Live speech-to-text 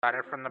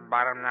Started from the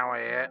bottom, now we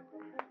hit.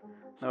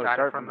 No,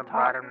 Started from the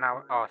bottom,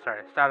 now. Oh,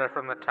 sorry. Started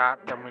from the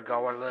top, then we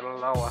go a little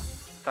lower.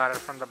 Started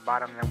from the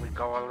bottom, then we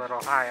go a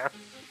little higher.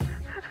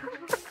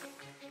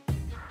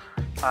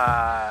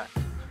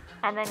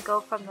 And then go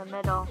from the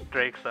middle.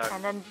 Drake sucks.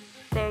 And then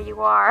there you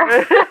are.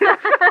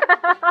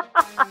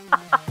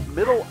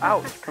 Middle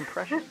out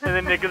compression. And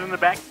then Nick is in the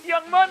back.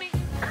 Young Money.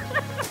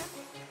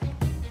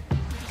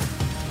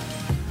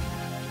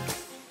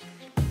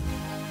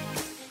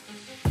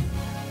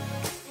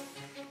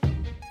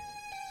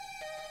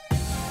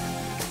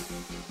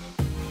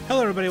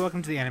 Hello, everybody.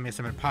 Welcome to the Anime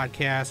Summit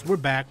Podcast. We're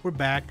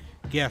back.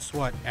 Guess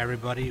what,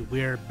 everybody?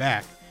 We're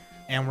back.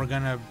 And we're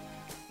going to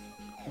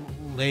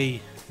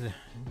lay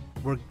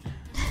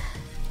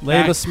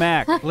the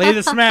smack. Lay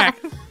the smack.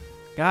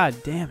 God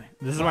damn it.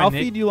 This is Well, why I'll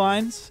Nick, feed you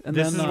lines. And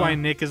this then, is why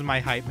Nick is my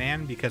hype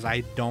man, because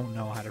I don't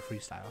know how to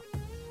freestyle.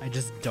 I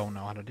just don't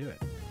know how to do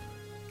it.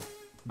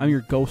 I'm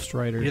your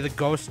ghostwriter. You're the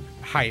ghost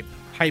hype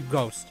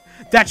ghost.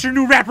 That's your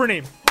new rapper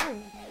name.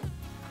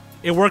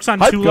 It works on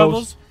Hype two ghost.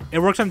 levels. It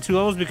works on 2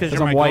 levels because 'Cause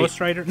you're I'm my white.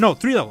 ghostwriter. No,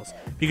 3 levels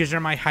because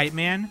you're my hype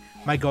man,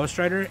 my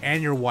ghostwriter,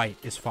 and you're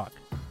white as fuck.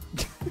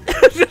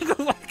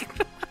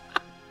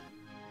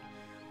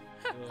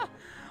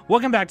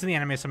 Welcome back to the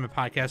Anime Summit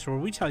Podcast, where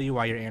we tell you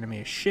why your anime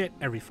is shit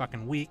every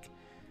fucking week.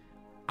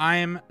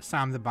 I'm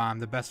Sam the Bomb,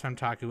 the best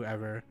femtaku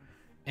ever,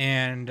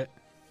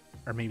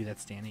 or maybe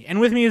that's Danny.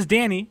 And with me is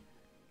Danny.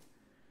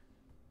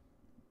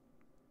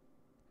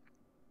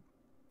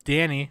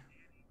 Danny.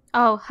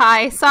 Oh,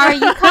 hi. Sorry,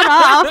 you cut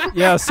off.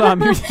 Yeah, Sam,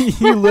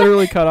 you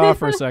literally cut off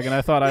for a second.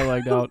 I thought I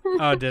lagged out.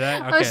 Oh, did I?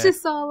 Okay. I was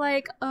just all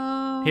like,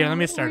 oh. Here, let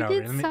me start where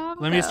over. did Sam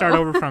Let me go? start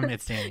over from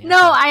It's Danny. No,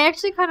 I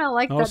actually kind of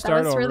like No, that. That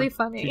start was over. really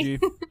funny.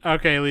 GG.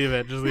 Okay, leave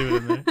it. Just leave it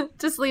in there.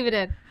 Just leave it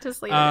in.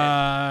 Just leave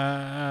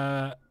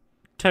it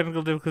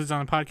Technical difficulties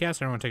on the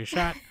podcast. Everyone take a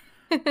shot.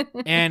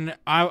 And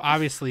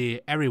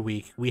obviously, every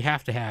week, we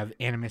have to have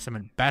Anime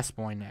Summit Best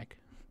Boy Nick.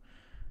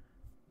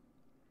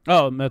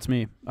 Oh, that's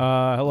me.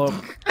 Hello.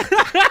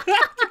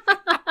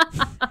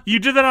 You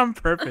did that on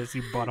purpose,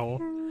 you butthole.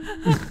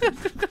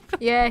 in.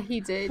 Yeah, he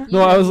did. You No,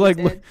 know I was he like,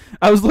 did.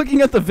 I was looking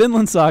at the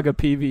Vinland Saga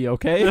PV,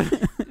 okay?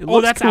 It Oh,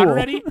 looks that's cool. out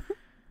already?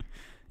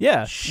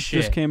 Yeah, it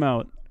Shit. just came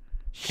out.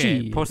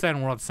 Okay, Shit. post that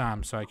in World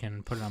Sam so I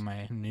can put it on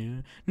my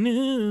news.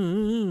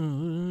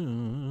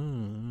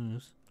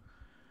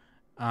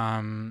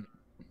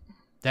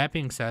 That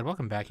being said,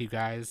 welcome back, you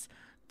guys.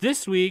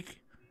 This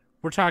week,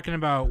 we're talking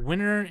about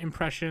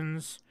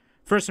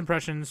first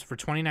impressions for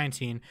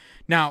 2019.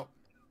 Now,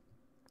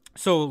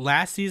 so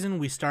last season,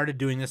 we started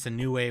doing this a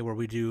new way where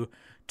we do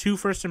 2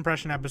 first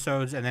impression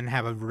episodes and then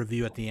have a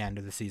review at the end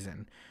of the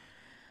season.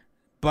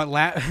 But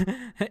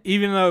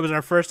even though it was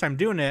our first time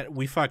doing it,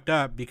 we fucked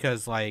up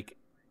because, like,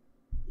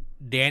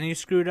 Danny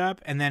screwed up,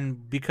 and then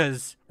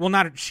because, well,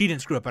 not she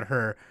didn't screw up, but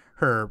her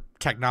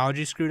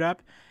technology screwed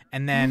up,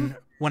 and then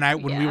when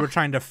we Yeah. were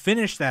trying to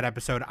finish that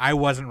episode, I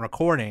wasn't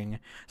recording,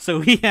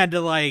 so he had to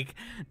like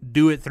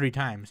do it 3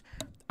 times.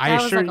 That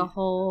was like a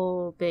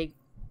whole big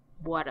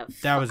what a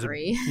that was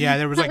fuckery.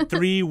 there was like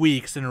 3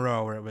 weeks in a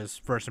row where it was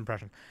first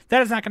impression.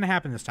 That is not going to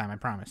happen this time, I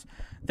promise.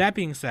 That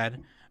being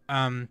said,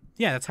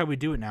 that's how we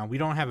do it now. We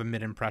don't have a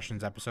mid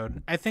impressions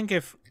episode. I think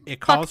if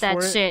it calls Fuck that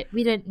for it, shit.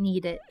 We didn't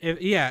need it.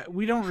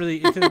 we don't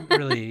really. If it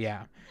really,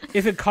 yeah.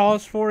 If it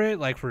calls for it,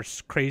 like for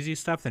crazy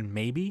stuff, then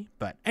maybe.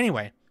 But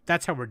anyway,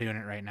 that's how we're doing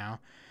it right now.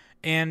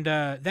 And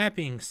that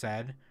being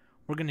said,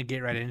 we're gonna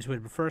get right into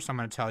it. But first, I'm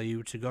gonna tell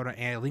you to go to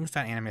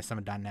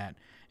links.animesummit.net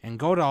and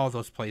go to all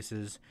those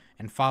places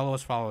and follow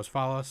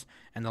us.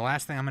 And the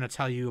last thing I'm gonna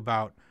tell you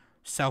about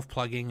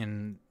self-plugging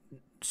and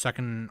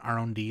sucking our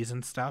own D's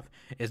and stuff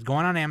is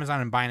going on Amazon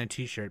and buying a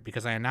t-shirt,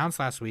 because I announced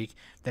last week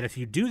that if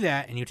you do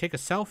that and you take a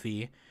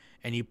selfie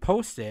and you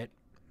post it,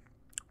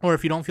 or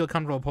if you don't feel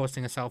comfortable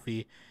posting a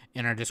selfie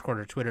in our Discord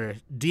or Twitter,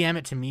 DM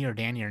it to me or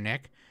Danny or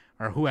Nick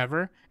or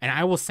whoever, and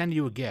I will send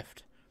you a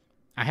gift.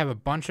 I have a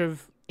bunch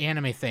of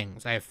anime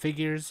things. I have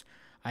figures.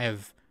 I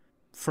have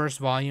first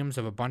volumes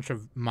of a bunch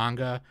of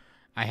manga.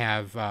 I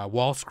have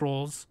wall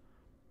scrolls,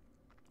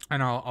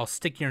 and I'll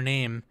stick your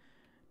name,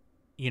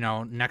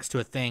 next to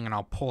a thing, and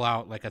I'll pull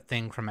out like a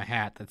thing from a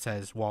hat that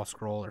says wall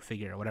scroll or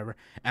figure or whatever,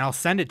 and I'll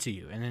send it to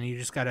you. And then you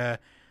just gotta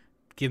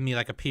give me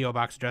like a P.O.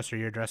 box address or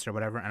your address or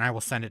whatever, and I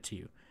will send it to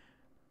you.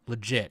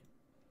 Legit.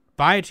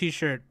 Buy a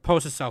t-shirt,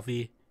 post a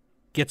selfie,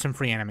 get some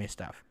free anime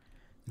stuff.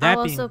 I'll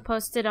also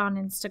post it on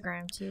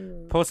Instagram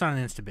too. Post on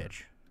an Insta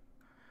bitch.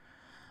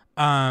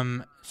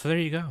 So there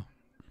you go.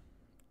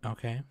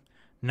 Okay.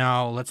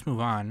 Now let's move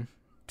on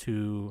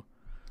to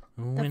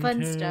The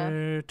fun stuff.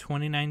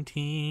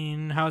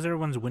 2019. How's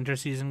everyone's winter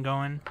season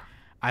going?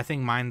 I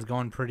think mine's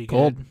going pretty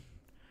Cold. good.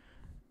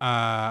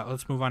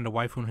 Let's move on to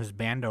Waifu and his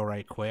bando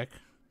right quick.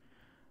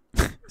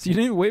 So you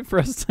didn't wait for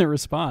us to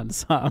respond,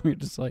 Sam. You're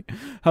just like,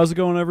 how's it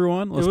going,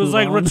 everyone? Let's it was move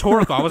like on.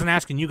 rhetorical. I wasn't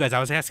asking you guys. I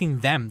was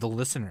asking them, the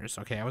listeners.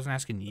 Okay, I wasn't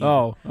asking you.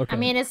 Oh, okay. I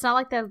mean, it's not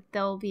like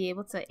they'll be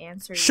able to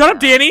answer. Shut you, up,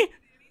 though. Danny.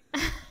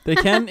 They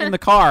can in the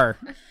car.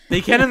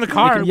 They can in the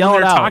car yell when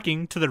it they're out.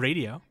 talking to the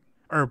radio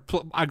or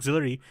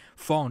auxiliary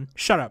phone.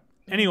 Shut up.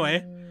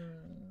 Anyway.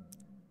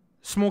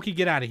 Smokey,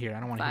 get out of here. I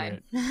don't want to hear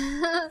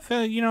Fine. it.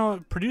 Phil, you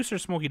know, producer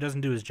Smokey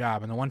doesn't do his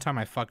job, and the one time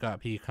I fuck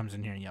up, he comes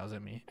in here and yells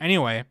at me.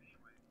 Anyway,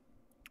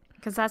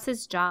 Because that's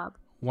his job.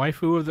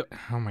 waifu of the...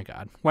 Oh, my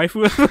God.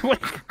 Waifu of the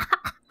week.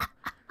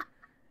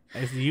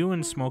 If you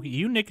and Smokey...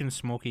 You, Nick, and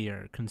Smokey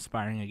are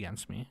conspiring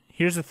against me.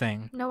 Here's the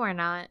thing. No, we're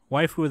not.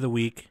 Waifu of the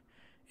week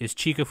is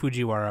Chika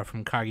Fujiwara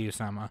from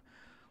Kaguya-sama.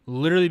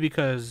 Literally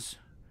because...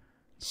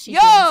 She Yo!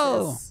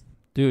 dances.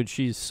 Dude,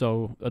 she's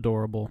so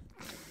adorable.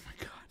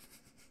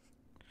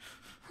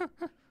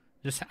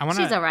 Just I want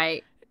to... She's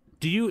alright.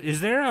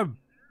 Is there a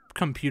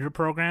computer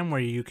program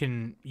where you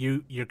can...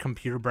 your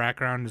computer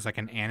background is like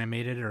an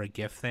animated or a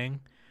GIF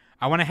thing?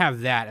 I want to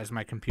have that as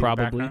my computer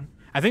Probably. background.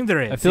 I think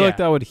there is. I feel yeah. like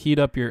that would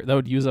that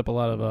would use up a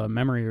lot of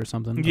memory or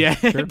something. but Yeah,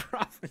 sure.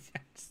 probably.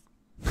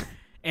 Yes.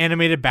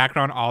 Animated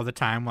background all the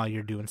time while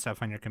you're doing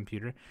stuff on your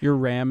computer. Your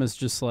RAM is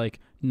just like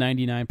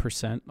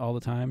 99% all the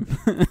time.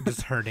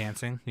 Just her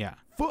dancing. Yeah.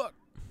 Fuck.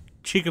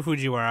 Chika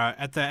Fujiwara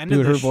at the end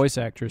Dude, of her the voice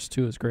actress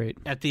too is great.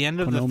 at the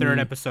end of the Konomi third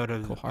episode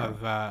of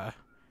Kohara.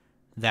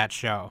 that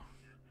show.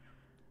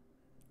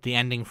 The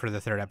ending for the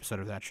third episode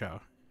of that show.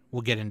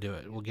 We'll get into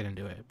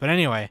it. But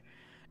anyway,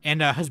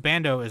 and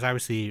husbando is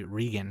obviously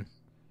Regan.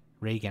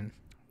 Ronald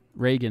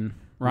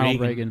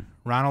Reagan.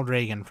 Ronald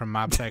Reagan from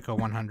Mob Psycho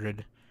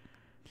 100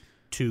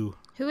 2.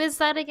 Who is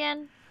that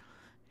again?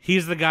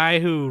 He's the guy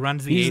who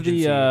runs the He's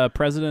agency. the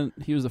president.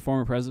 He was the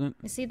former president.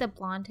 Is he the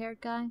blonde-haired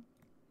guy?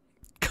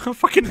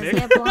 Fucking Does Nick. he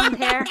have blonde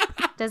hair?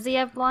 Does he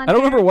have blonde I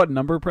don't hair? remember what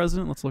number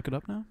president. Let's look it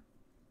up now.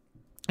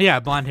 Yeah,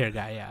 blonde hair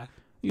guy, yeah.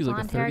 He was like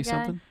a Blonde hair 30 guy?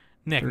 something,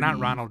 Nick, not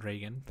 30. Ronald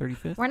Reagan.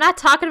 35th. We're not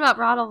talking about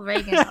Ronald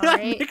Reagan, all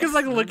right? Nick is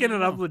like looking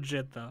it up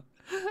legit though.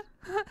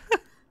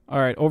 All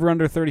right, over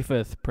under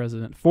 35th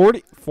president.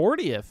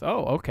 40th.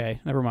 Oh,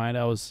 okay. Never mind.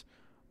 I was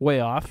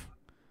way off.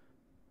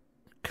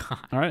 God,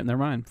 All right, never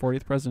mind.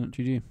 40th president.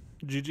 GG.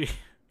 GG.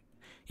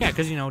 Yeah,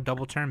 because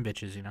double term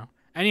bitches.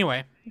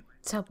 Anyway,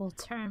 Double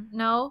term.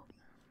 No.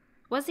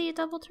 Was he a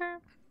double term?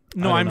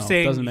 no, don't I'm know.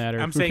 saying Doesn't matter.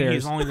 I'm Who saying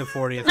he's cares? only the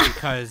 40th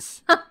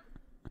because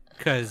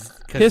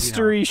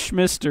History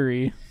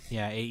schmistery.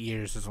 Yeah, 8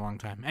 years is a long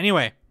time.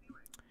 Anyway,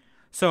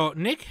 so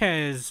Nick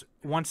has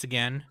once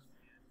again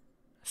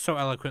so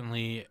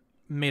eloquently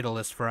made a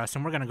list for us,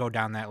 and we're gonna go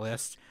down that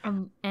list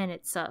And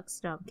it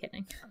sucks. No, I'm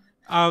kidding.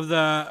 of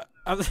the.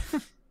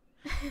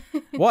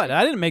 What?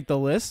 I didn't make the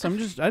list. I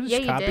just Yeah,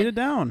 you copied did. it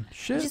down. You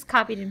Shit. just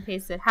copied and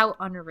pasted. How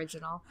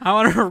unoriginal. How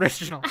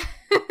unoriginal.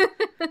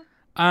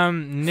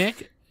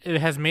 Nick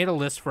has made a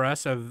list for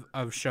us of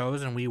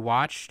shows, and we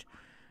watched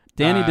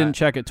Danny didn't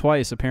check it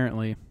twice,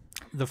 apparently.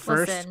 the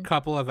first Listen.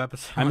 couple of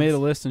episodes. I made a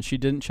list and she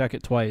didn't check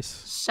it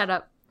twice. Shut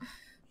up.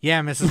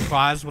 Yeah, Mrs.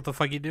 Claus, what the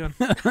fuck you doing?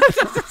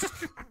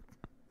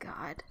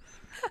 God.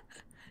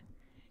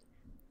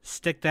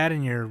 Stick that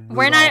in your.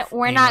 We're Rudolph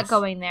not anus.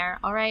 going there.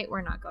 All right,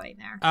 we're not going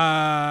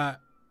there.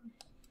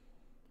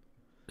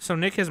 So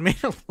Nick has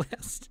made a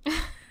list.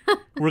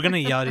 We're gonna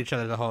yell at each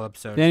other the whole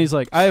episode. Danny's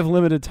like, I have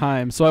limited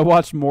time, so I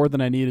watched more than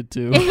I needed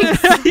to.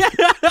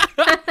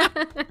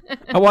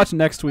 I watched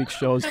next week's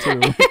shows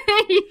too.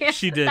 Yeah,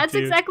 She did, That's too.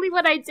 exactly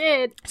what I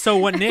did. So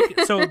what Nick?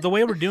 So the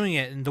way we're doing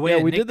it, and the way Yeah,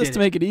 that we Nick did this did to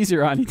make it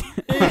easier on you.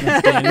 on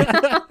us, Danny.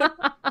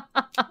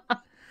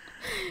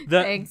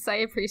 Thanks, I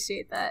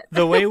appreciate that.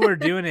 The way we're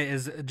doing it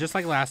is just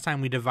like last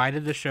time. We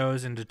divided the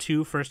shows into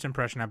 2 first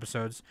impression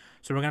episodes.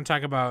 So we're gonna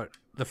talk about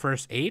the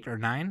first 8 or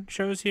 9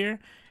 shows here,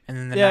 and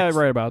then the Yeah, next,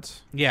 right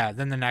abouts. Yeah,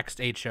 then the next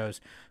 8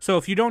 shows. So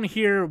if you don't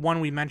hear one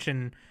we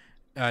mentioned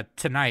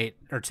tonight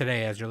or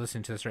today as you're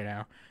listening to this right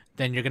now,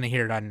 then you're gonna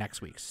hear it on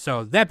next week's.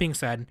 So that being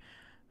said,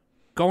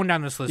 going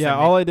down this list. Yeah,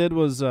 all I did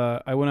was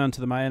I went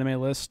onto the My Anime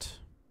List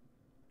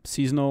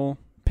seasonal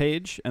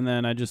page, and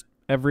then I just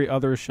every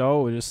other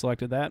show we just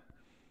selected that.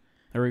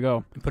 There we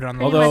go. put it on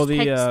the Pretty Although much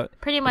the,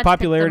 picked- pretty much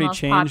popularity picked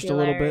the most changed a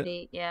little bit.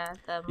 popularity, Yeah,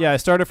 Yeah, I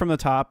started from the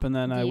top, and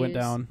then I went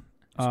Views. down.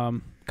 A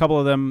couple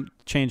of them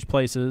changed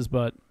places,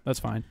 but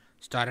that's fine.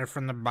 started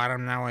from the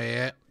bottom. Now we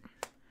it.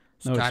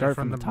 No, Started start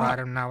from the top.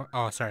 bottom. Now,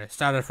 oh, sorry.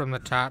 Started from the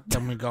top,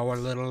 then we go a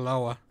little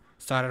lower.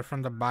 Started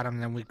from the bottom,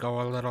 then we go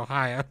a little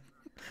higher.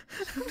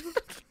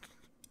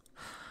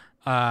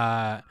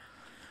 and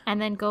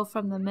then go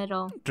from the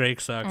middle, Drake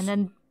sucks. and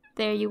then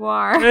there you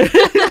are.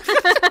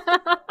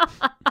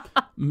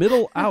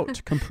 Middle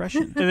out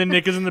compression. And then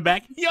Nick is in the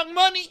back. Young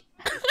Money.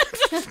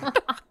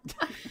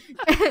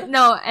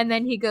 No, and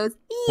then he goes.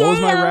 What was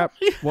my "Yeah." rap?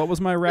 What was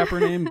my rapper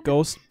name?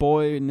 Ghost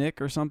Boy Nick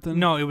or something?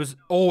 No, it was.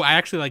 Oh, I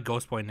actually like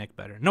Ghost Boy Nick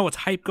better. No, it's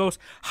Hype Ghost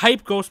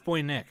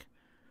Boy Nick.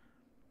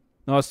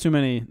 No, that's too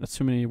many. That's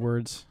too many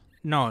words.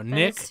 No, That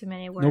Nick. is too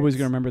many words. Nobody's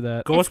gonna remember that.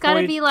 It's Ghost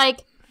gotta Boy. be like.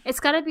 It's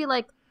gotta be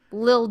like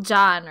Lil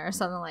John or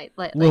something like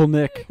Lil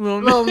Nick.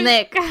 Lil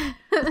Nick.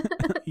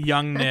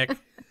 Young Nick.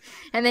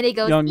 And then he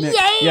goes, Young Nick.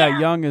 yeah!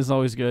 Young is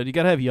always good. You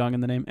gotta have Young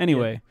in the name.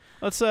 Anyway,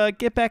 let's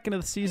get back into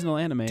the seasonal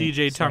anime.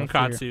 DJ stuff here.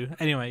 Tonkatsu.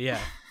 Anyway, yeah.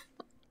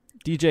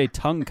 DJ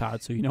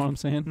Tonkatsu. You know what I'm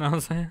saying? Know what I'm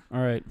saying?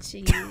 All right.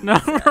 Jesus.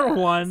 Number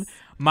 1,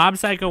 Mob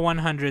Psycho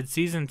 100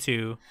 Season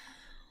 2.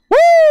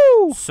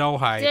 Woo! So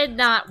hype. Did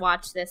not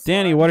watch this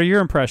Danny, one. what are your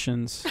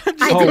impressions?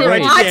 I Oh, didn't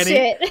right. watch Danny.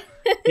 it.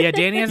 Yeah,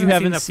 Danny You hasn't seen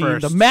haven't the seen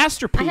first. the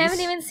masterpiece. I haven't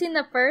even seen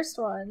the first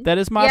one. That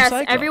is Mob yes,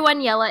 Psycho.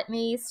 everyone yell at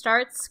me,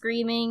 start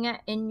screaming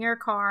in your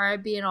car,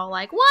 being all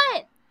like,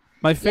 "What?"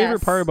 My favorite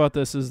Yes. part about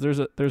this is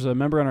there's a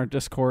member on our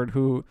Discord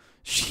who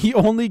she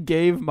only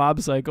gave Mob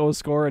Psycho a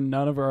score and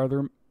none of our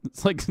other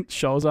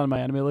shows on my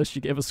anime list she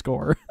gave a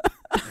score.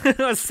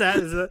 What's sad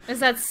is it? Is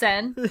that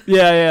Sen?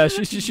 yeah.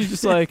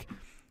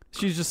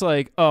 She's just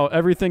like oh,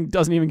 everything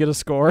doesn't even get a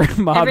score.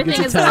 Mob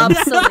Everything gets is a 10.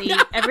 obsolete.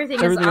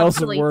 Everything Everything is else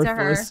is obsolete to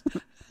her. worthless.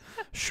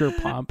 Sure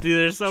pomp. Dude,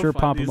 they're so Sure,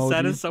 funny. pump Dude,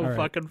 Sad emoji. is so All right.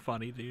 fucking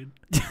funny, dude.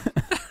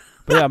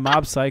 But yeah,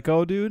 Mob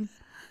Psycho, dude.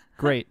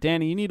 Great.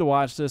 Danny, you need to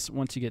watch this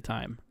once you get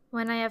time.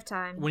 When I have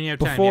time. When you have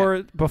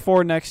time,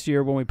 Before next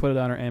year when we put it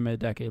on our anime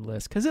decade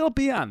list, because it'll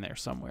be on there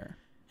somewhere.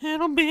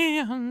 it'll be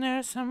on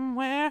there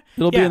somewhere.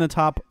 It'll be Yeah. in the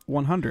top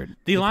 100. The if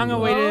you will.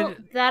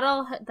 long-awaited-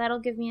 Well, that'll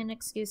give me an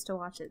excuse to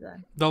watch it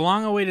then. The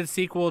long-awaited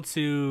sequel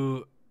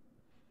to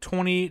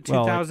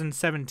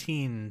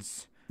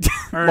 2017's.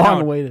 Or long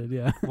no, awaited,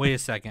 yeah. wait a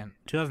second.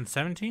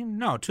 2017?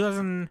 No,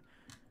 2000.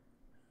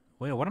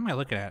 Wait, what am I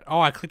looking at?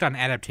 Oh, I clicked on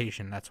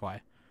adaptation. That's why.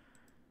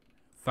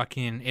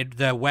 Fucking it.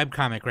 The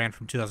webcomic ran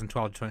from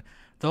 2012 to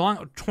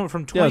 20.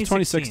 From 2016. Yeah, it's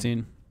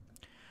 2016.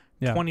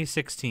 Yeah.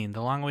 2016.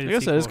 The long-awaited. I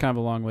guess sequel. that is kind of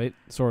a long wait,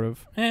 sort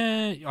of.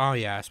 Oh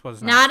yeah, I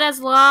suppose not. Not as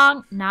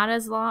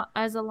long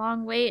as a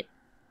long wait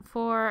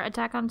for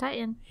Attack on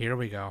Titan. Here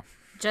we go.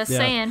 Just Yeah.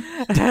 saying.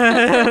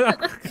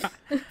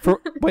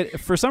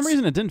 For some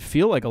reason it didn't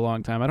feel like a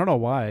long time. I don't know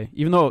why.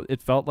 Even though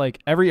it felt like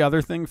every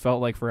other thing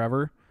felt like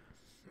forever.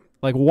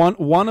 Like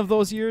one of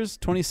those years,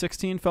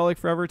 2016 felt like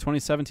forever,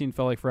 2017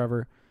 felt like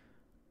forever.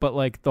 But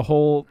like the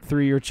whole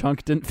 3-year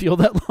chunk didn't feel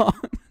that long.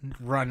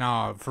 Right,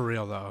 no, for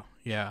real though.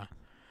 Yeah.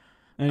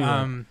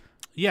 Anyway.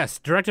 Yes,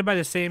 directed by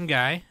the same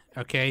guy.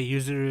 Okay,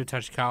 Yuzuru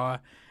Tachikawa.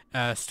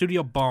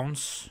 Studio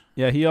Bones.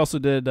 Yeah, he also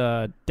did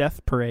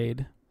Death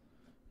Parade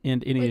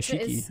and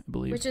Inuyashiki, is- I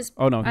believe. Which is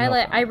oh no, he helped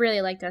on I that.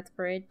 really like Death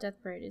Parade. Death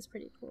Parade is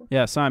pretty cool.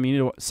 Yeah, Sam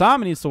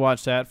needs to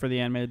watch that for the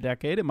animated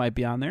decade. It might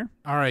be on there.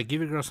 All right,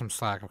 give your girl some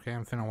slack, okay?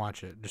 I'm finna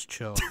watch it. Just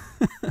chill.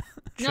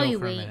 No, you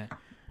for a wait. minute.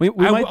 We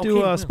I might will-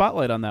 do okay, a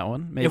spotlight on that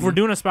one. Maybe. If we're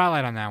doing a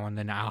spotlight on that one,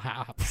 then I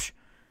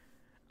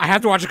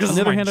have to watch it because On it's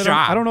the other my hand,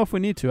 job. I don't know if we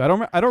need to. I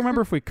don't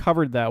remember if we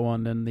covered that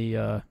one in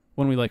the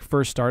when we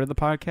first started the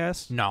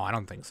podcast. No, I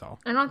don't think so.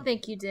 I don't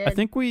think you did. I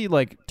think we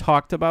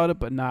talked about it,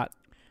 but not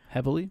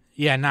heavily.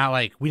 Yeah, not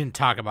like we didn't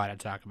talk about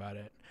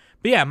it.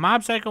 But yeah,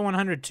 Mob Psycho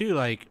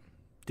 102,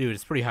 dude,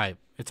 it's pretty hype.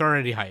 It's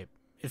already hype.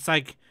 It's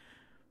I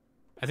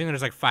think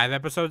there's 5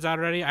 episodes out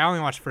already. I only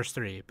watched the first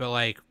 3,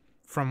 but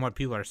from what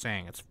people are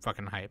saying, it's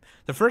fucking hype.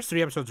 The first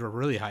 3 episodes were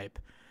really hype,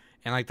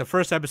 and the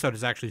first episode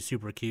is actually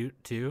super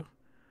cute too,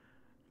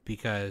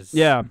 because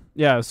Yeah.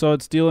 So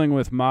it's dealing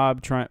with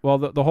Mob trying. Well,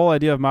 the whole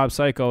idea of Mob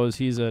Psycho is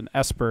he's an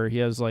Esper. He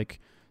has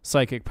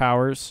psychic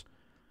powers,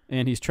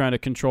 and he's trying to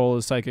control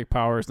his psychic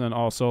powers, and then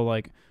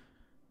also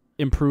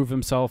improve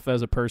himself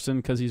as a person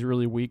because he's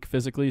really weak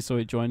physically. So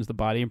he joins the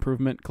Body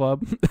Improvement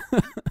Club,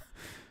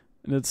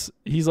 and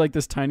he's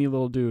this tiny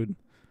little dude.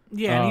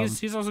 yeah, and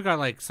he's also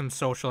got some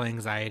social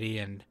anxiety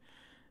and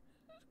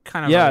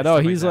kind of Yeah, other no,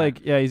 stuff he's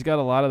like that. he's got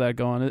a lot of that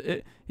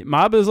going.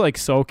 Mob is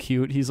so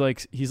cute. He's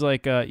he's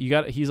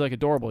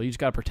adorable. You just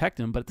gotta protect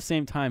him, but at the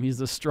same time, he's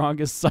the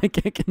strongest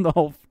psychic in the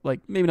whole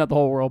maybe not the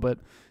whole world, but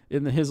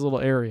in his little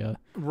area.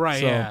 Right,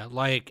 So-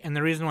 yeah. And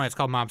the reason why it's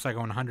called Mob Psycho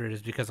 100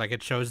 is because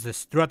it shows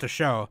this throughout the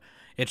show.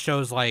 It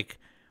shows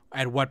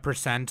at what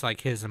percent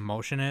his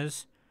emotion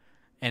is,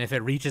 and if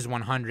it reaches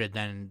 100,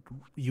 then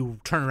you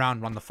turn around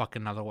and run the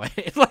fucking other way.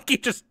 He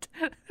just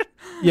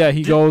Yeah,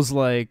 he goes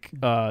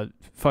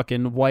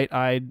fucking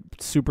white-eyed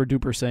super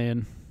duper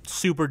Saiyan,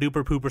 super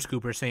duper pooper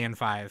scooper Saiyan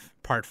 5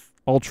 part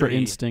ultra 3,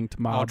 instinct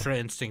Mob. Ultra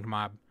Instinct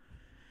Mob.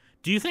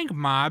 Do you think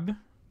Mob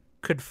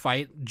could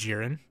fight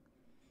Jiren?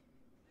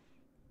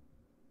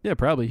 Yeah,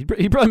 probably.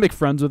 He'd probably make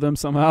friends with him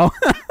somehow.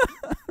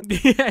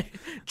 Yeah,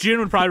 Jiren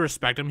would probably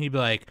respect him. He'd be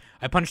like,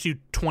 "I punched you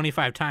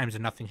 25 times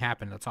and nothing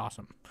happened. That's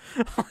awesome."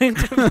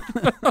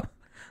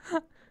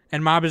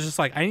 And Mob is just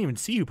like, "I didn't even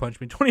see you punch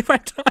me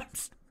 25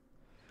 times."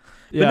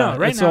 Yeah, no,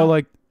 right and so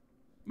now-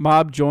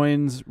 Mob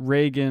joins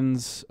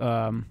Reagan's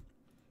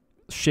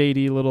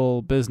shady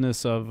little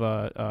business of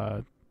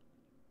what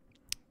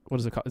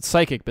is it called? It's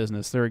psychic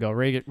business. There we go.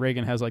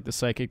 Reagan has the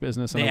psychic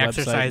business on They a website.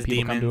 exercise And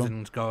people come to demons him.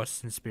 and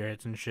ghosts and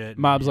spirits and shit.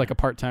 Mob's Yeah. a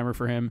part timer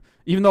for him.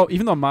 Even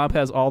though Mob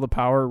has all the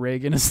power,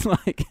 Reagan is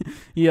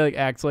he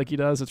acts like he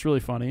does. It's really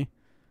funny.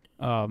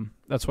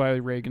 That's why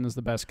Reagan is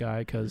the best guy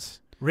because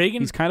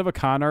Reagan. he's kind of a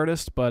con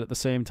artist, but at the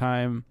same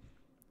time,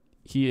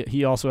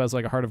 he also has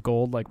a heart of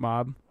gold like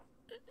Mob.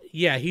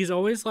 Yeah, he's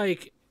always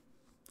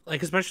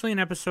especially in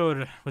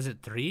episode, was it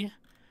 3?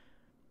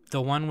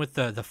 The one with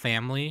the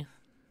family.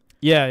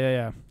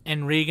 Yeah.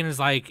 And Reagan is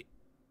something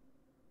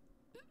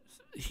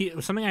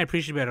I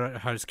appreciate about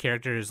his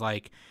character is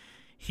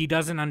he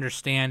doesn't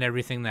understand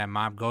everything that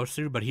Mob goes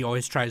through, but he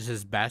always tries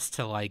his best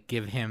to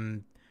give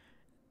him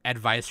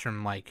advice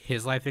from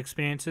his life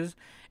experiences.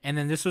 And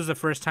then this was the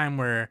first time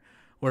where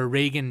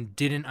Reagan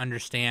didn't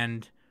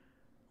understand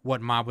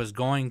what Mob was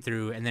going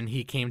through, and then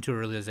he came to a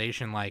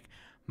realization like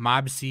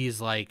Mob sees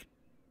like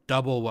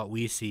double what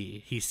we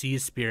see. He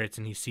sees spirits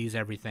and he sees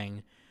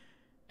everything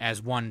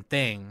as one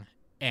thing,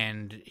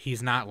 and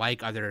he's not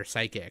like other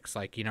psychics.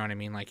 Like, you know what I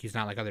mean? Like, he's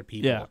not like other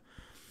people. Yeah.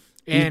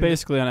 He's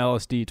basically on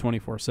LSD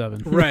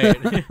 24/7.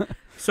 Right.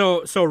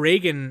 So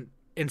Reagan,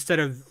 instead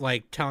of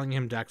like telling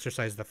him to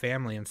exercise the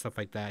family and stuff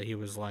like that, he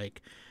was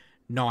like,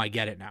 no, I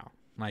get it now.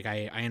 Like,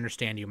 I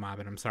understand you, Mob,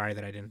 and I'm sorry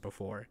that I didn't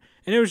before.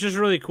 And it was just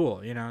really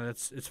cool. You know,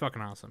 it's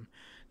fucking awesome.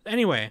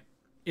 Anyway,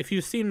 if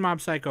you've seen Mob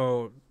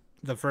Psycho,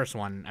 the first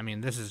one, I mean,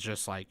 this is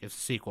just like, it's a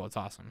sequel. It's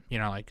awesome. You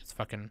know, like, it's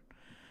fucking,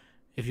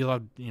 if you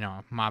love, you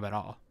know, Mob at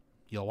all,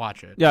 you'll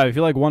watch it. Yeah, if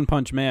you like One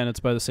Punch Man, it's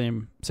by the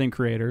same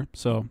creator.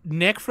 So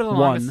Nick, for the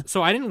longest,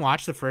 so I didn't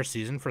watch the first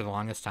season for the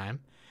longest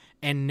time,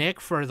 and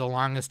Nick for the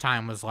longest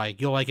time was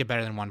like, you'll like it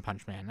better than One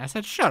Punch Man. And I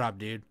said, shut up,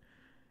 dude.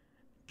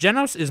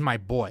 Genos is my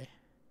boy.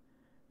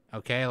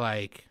 Okay,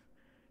 like,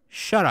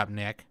 shut up,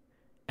 Nick.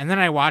 And then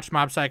I watched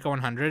Mob Psycho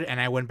 100, and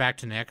I went back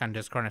to Nick on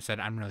Discord and I said,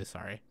 I'm really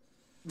sorry.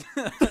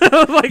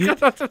 Like,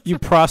 you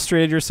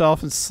prostrated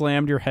yourself and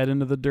slammed your head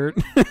into the dirt.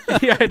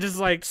 yeah, I just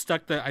like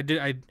stuck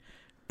I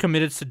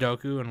committed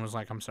Sudoku and was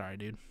like, I'm sorry,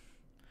 dude.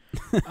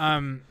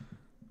 But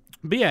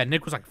yeah,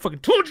 Nick was like, fucking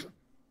told you.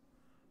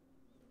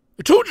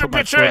 I told you, Put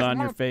my bitch foot ass. on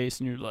your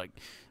face, and you're like,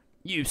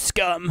 you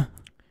scum.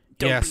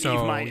 Don't Yeah, believe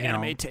so, my you know,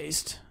 anime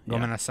taste.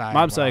 Woman aside.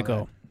 Mob all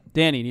Psycho.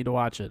 Danny, you need to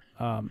watch it.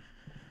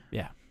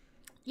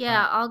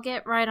 Yeah, I'll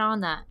get right on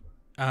that.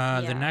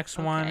 The Yeah, next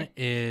one okay.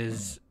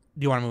 is.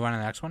 Do you want to move on to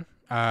the next one?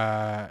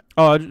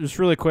 Just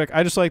really quick.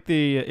 I just like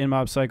in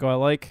Mob Psycho. I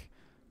like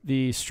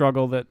the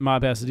struggle that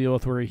Mob has to deal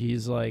with, where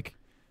he's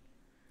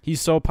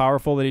so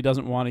powerful that he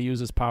doesn't want to use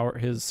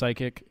his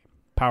psychic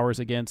powers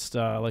against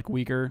like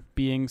weaker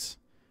beings.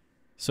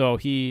 So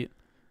he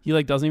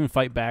like doesn't even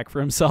fight back for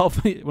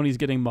himself when he's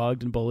getting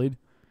mugged and bullied.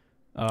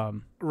 Like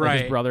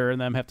Right. his brother and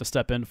them have to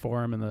step in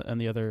for him,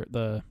 and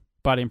the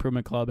Body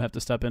Improvement Club have to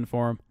step in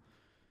for him.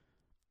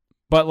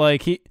 But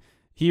like he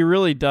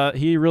really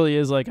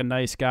is like a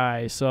nice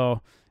guy.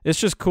 So it's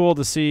just cool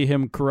to see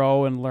him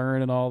grow and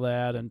learn and all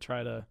that, and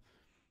try to,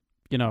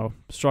 you know,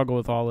 struggle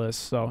with all this.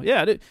 So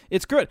yeah,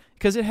 it's good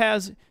because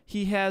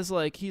he's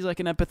like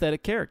an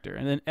empathetic character,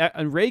 and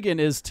then Reagan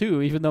is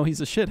too, even though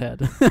he's a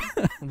shithead.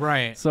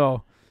 Right.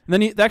 So and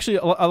then actually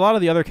a lot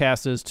of the other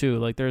cast is too.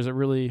 Like there's a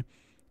really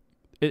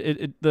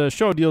the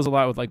show deals a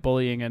lot with like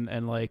bullying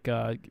and like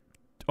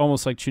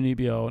almost like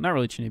Chunibyo, not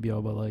really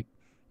Chunibyo, but like,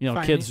 you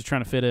know, kids are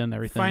trying to fit in and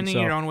everything. Finding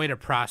so. your own way to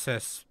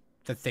process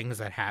the things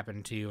that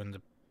happen to you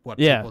and what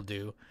Yeah. people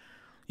do.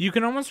 You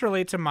can almost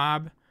relate to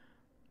Mob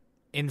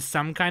in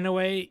some kind of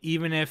way,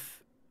 even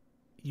if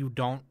you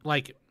don't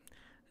like,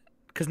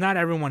 because not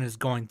everyone is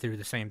going through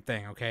the same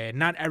thing, okay?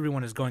 Not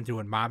everyone is going through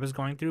what Mob is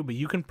going through, but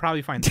you can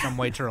probably find some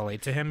way to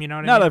relate to him, you know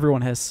what I mean? Not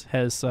everyone has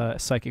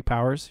psychic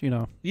powers, you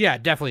know. Yeah,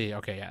 definitely.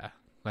 Okay, yeah.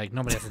 Like,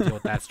 nobody has to deal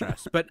with that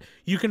stress. But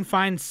you can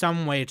find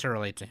some way to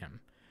relate to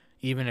him,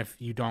 even if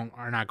you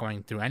are not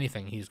going through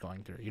anything he's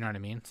going through. You know what I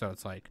mean? So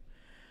it's like...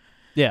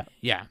 Yeah.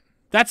 Yeah.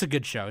 That's a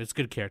good show. It's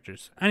good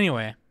characters.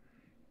 Anyway,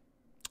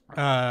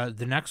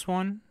 the next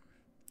one...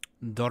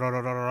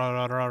 Dororo.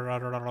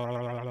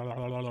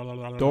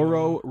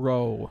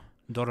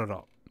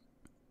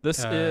 This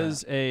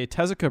is a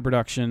Tezuka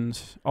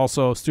Productions,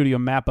 also Studio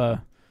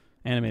Mappa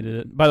animated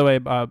it. By the way,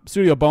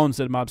 Studio Bones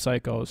did Mob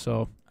Psycho,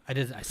 so... I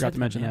forgot to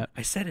mention that.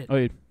 I said it.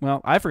 Oh, well,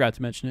 I forgot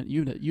to mention it.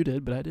 You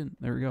did, but I didn't.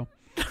 There we go.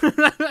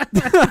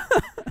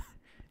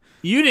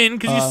 You didn't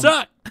because you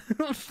suck.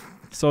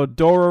 So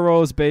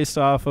Dororo is based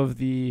off of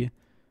the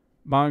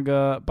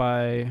manga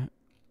by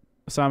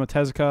Osamu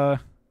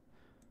Tezuka.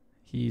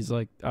 He's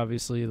like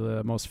obviously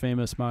the most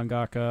famous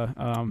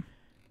mangaka.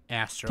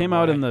 Astro Came Boy.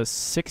 out in the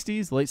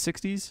 60s, late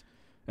 60s,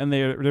 and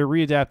they're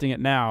readapting it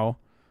now.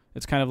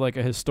 It's kind of like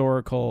a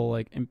historical,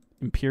 like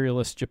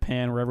imperialist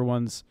Japan where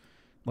everyone's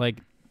like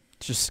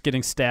just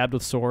getting stabbed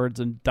with swords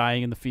and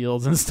dying in the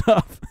fields and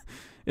stuff.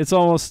 It's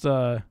almost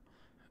I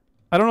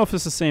don't know if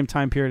it's the same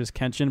time period as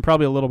Kenshin.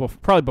 Probably a little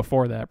probably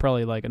before that.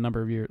 Probably like a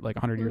number of years, like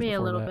 100 years Maybe before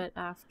a little that. bit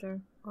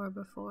after or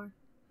before.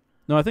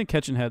 No, I think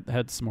Kenshin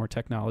had some more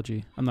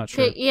technology. I'm not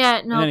sure.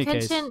 Yeah, no, In any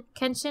case.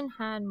 Kenshin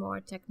had more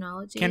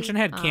technology. Kenshin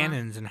had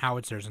cannons and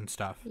howitzers and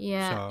stuff.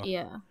 Yeah, so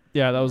yeah.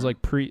 Yeah, that was like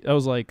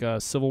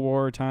Civil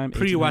War time. 1800.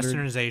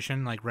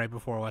 Pre-Westernization, like right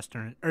before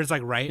Western, or it's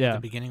like right at the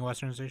beginning of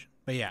Westernization.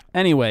 But yeah.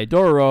 Anyway,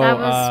 Dororo. That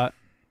was-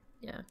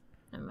 Yeah,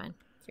 never mind.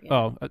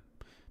 Forget it.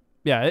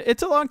 Yeah,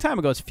 it's a long time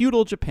ago. It's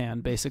feudal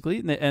Japan, basically,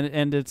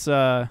 and it's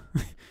I'm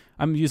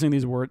using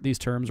these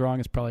terms wrong.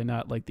 It's probably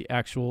not like the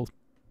actual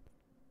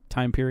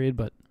time period,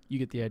 but you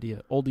get the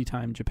idea. Oldie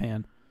time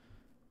Japan.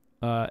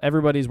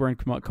 Everybody's wearing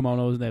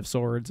kimonos and they have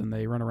swords and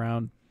they run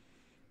around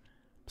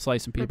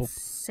slicing people. With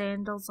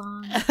sandals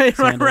on. They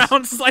run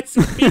around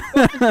slicing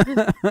people.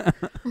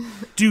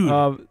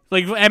 Dude,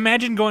 like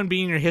imagine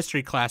being in your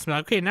history class and be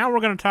like, okay, now we're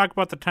going to talk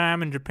about the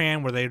time in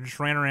Japan where they just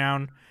ran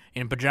around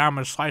in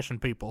pajamas slicing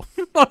people.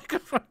 Like,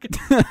 fucking...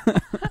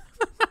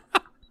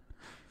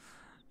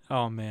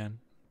 Oh, man.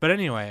 But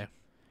anyway,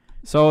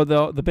 So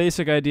the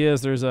basic idea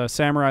is there's a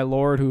samurai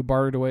lord who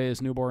bartered away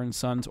his newborn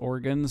son's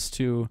organs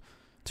to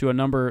a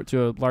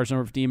large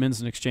number of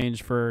demons in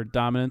exchange for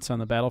dominance on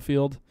the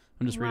battlefield.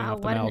 I'm just reading Wow,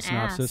 off the what Mal an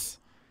synopsis. ass.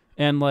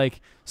 And like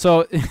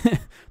so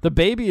the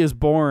baby is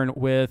born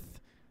with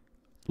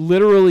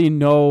literally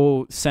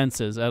no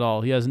senses at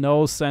all. He has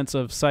no sense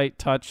of sight,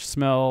 touch,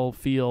 smell,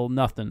 feel,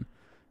 nothing.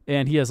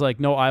 And he has like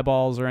no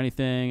eyeballs or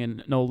anything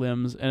and no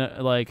limbs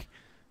and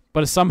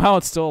but somehow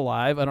it's still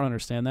alive. I don't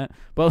understand that.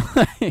 But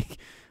like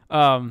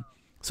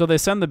so they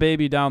send the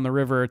baby down the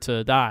river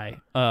to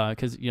die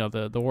because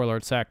the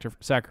warlord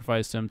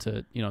sacrificed him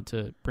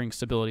to bring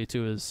stability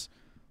to his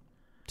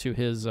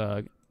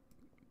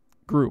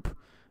group.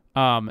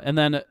 And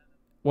then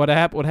what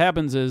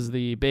happens is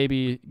the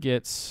baby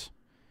gets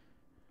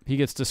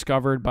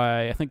discovered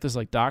by, I think, this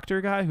like doctor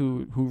guy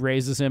who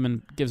raises him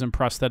and gives him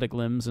prosthetic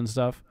limbs and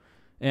stuff.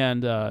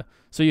 And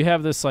so you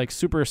have this like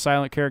super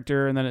silent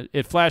character, and then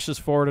it flashes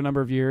forward a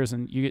number of years,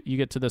 and you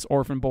get to this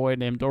orphan boy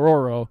named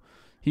Dororo.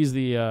 He's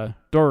the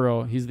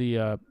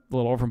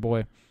little orphan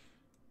boy,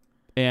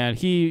 and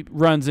he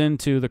runs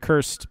into the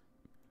cursed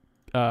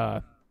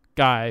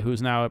guy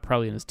who's now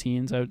probably in his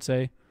teens, I would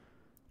say.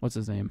 What's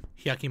his name?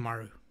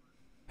 Hyakimaru.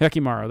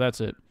 Hekimaru,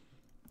 that's it.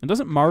 And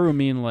doesn't Maru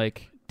mean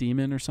like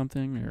demon or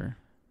something? Or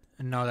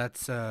No,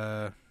 that's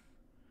I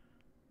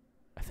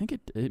think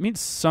it means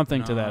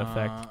something to that no.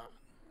 effect.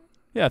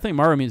 Yeah, I think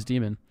Maru means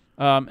demon.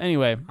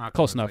 Anyway,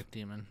 close enough. Like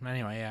demon.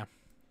 Anyway, yeah.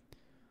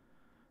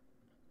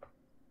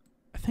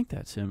 I think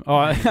that's him. Oh,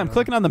 I'm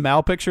clicking on the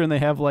Mal picture, and they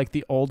have like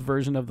the old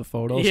version of the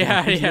photo.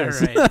 Yeah, so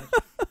yeah,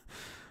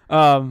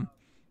 right.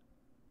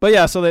 But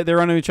yeah, so they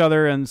run into each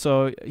other, and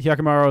so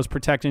Hyakimaru is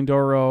protecting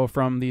Dororo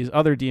from these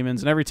other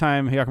demons, and every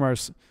time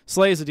Hyakimaru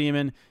slays a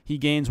demon, he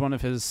gains one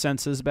of his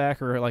senses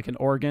back, or like an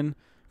organ,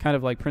 kind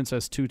of like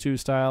Princess Tutu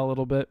style a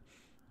little bit.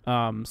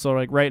 So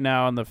like right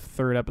now in the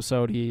third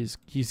episode, he's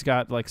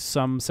got like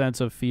some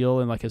sense of feel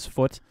in like his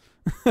foot,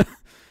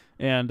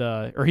 and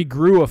or he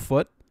grew a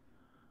foot.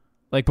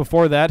 Like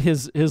before that,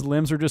 his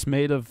limbs were just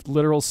made of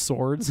literal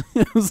swords.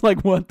 It was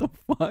like, what the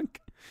fuck,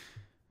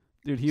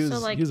 dude? He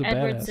was like he was a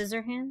Edward badass.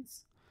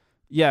 Scissorhands.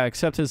 Yeah,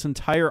 except his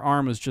entire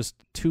arm was just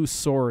two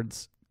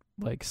swords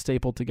like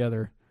stapled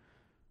together,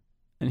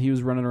 and he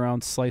was running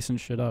around slicing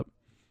shit up.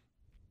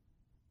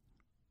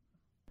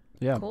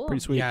 Yeah, Cool. pretty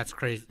sweet. Yeah, it's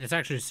crazy. It's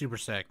actually super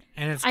sick,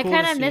 and it's. I cool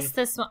kind to of see- missed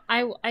this one.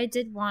 I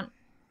did want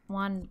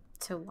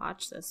to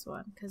watch this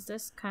one because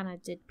this kind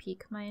of did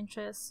pique my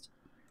interest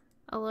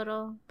a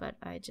little, but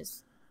I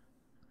just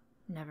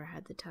never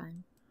had the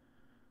time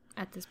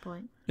at this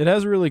point. It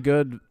has really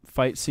good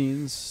fight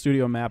scenes.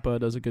 Studio Mappa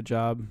does a good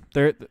job.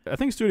 I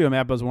think Studio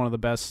Mappa is one of the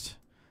best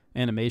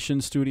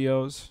animation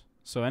studios.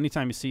 So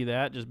anytime you see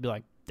that, just be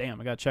like, "Damn,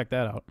 I gotta check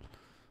that out."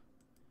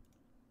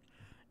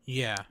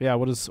 Yeah. Yeah.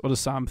 What does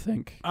Sam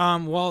think?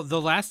 Well,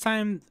 the last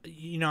time,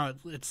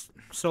 it's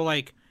so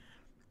like,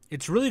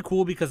 it's really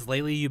cool because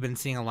lately you've been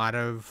seeing a lot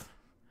of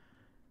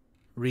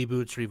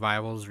reboots,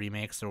 revivals,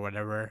 remakes, or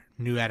whatever,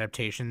 new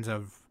adaptations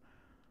of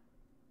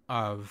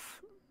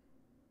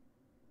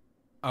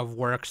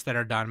works that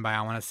are done by,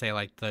 I want to say,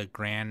 like the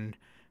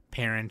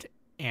grandparent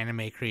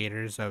anime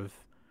creators of,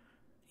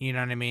 you know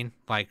what I mean?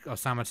 Like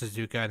Osamu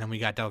Tezuka, and then we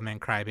got Devilman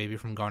Crybaby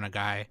from Go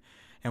Nagai,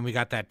 and we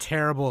got that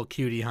terrible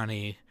Cutie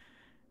Honey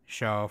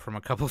show from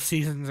a couple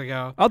seasons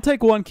ago. I'll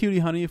take one Cutie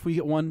Honey if we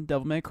get one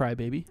Devilman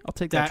Crybaby. I'll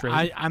take that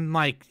trade. I'm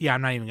like, yeah,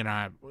 I'm not even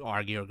gonna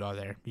argue or go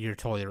there. You're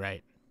totally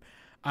right.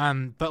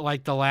 But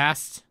like the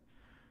last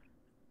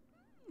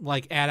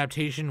like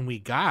adaptation we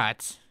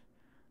got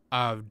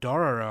of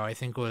Dororo, I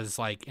think was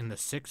like in the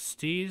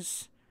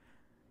 60s.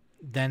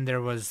 Then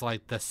there was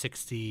like the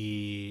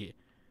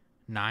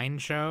 69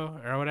 show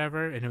or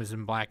whatever, and it was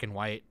in black and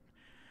white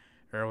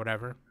or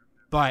whatever.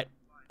 But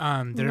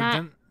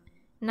Not-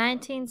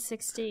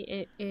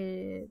 1960,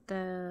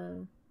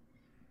 the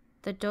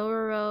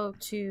Dororo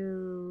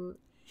to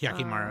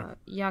Hyakimaru.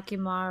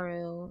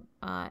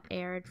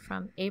 aired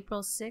from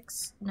April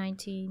 6,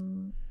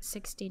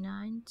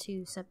 1969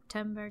 to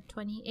September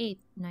 28,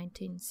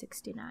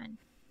 1969.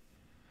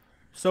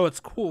 So it's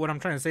cool. What I'm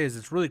trying to say is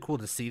it's really cool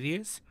to see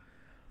these.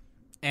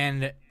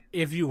 And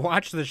if you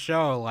watch the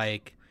show,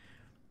 like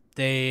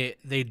they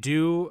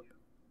do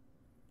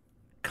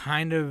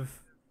kind of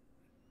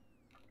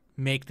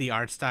make the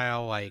art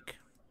style like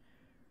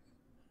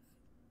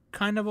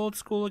kind of old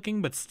school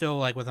looking, but still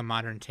like with a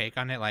modern take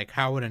on it. Like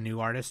how would a new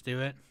artist do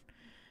it?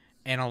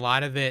 And a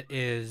lot of it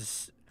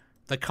is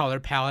the color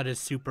palette is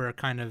super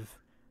kind of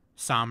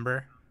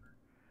somber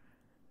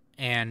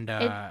and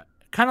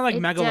kind of like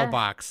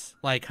Megalobox,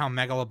 like how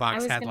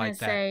Megalobox had like that. I was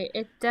gonna say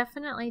it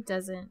definitely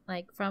doesn't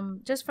like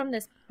from this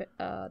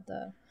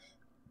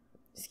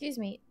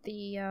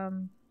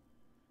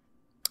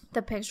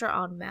the picture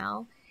on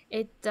Mal.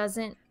 It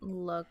doesn't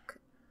look.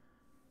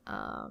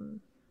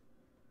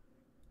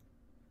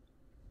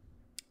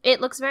 It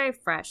looks very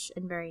fresh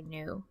and very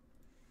new.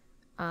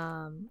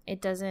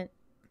 It doesn't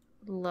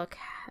look.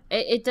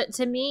 It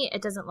to me,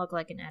 it doesn't look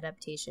like an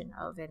adaptation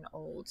of an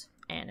old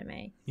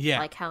anime. Yeah.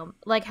 Like how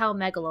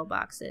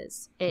Megalobox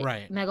is.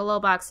 Right.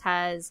 Megalobox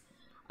has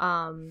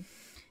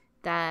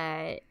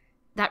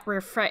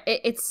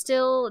it's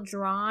still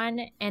drawn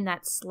in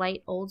that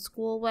slight old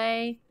school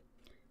way,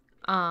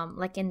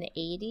 like in the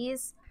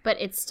 80s, but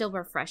it's still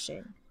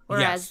refreshing.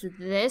 Whereas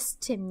this,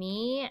 to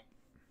me,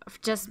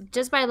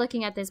 just by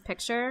looking at this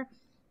picture,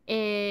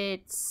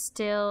 it's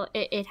still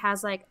it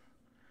has like,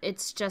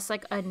 it's just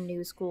like a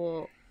new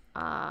school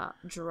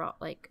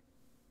like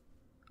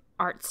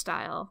art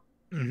style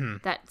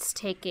that's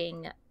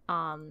taking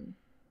an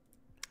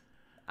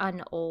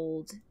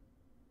old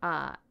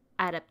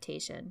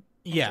adaptation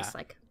and just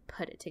like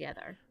put it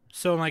together.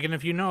 So like, and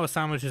if you know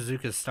Osamu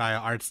Tezuka's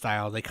art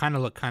style, they kind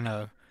of look kind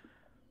of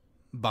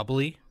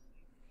bubbly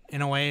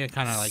in a way. It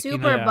kind of like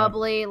super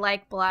bubbly,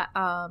 like what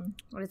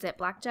is it,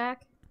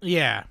 Blackjack?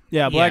 Yeah.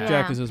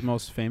 Blackjack is his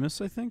most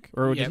famous, I think.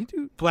 Or did he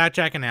do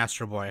Blackjack and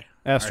Astro Boy?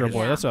 Astro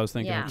Boy? That's what I was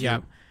thinking. Yeah.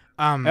 Of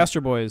too.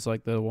 Astro Boy is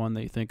like the one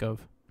that you think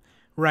of.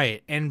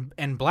 Right,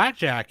 and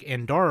Blackjack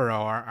and Dororo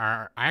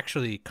are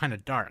actually kind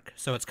of dark,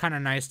 so it's kind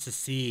of nice to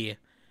see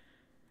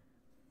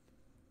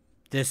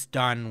this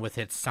done with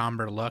its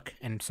somber look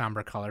and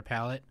somber color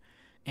palette.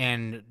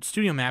 And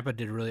Studio Mappa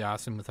did really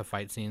awesome with the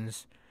fight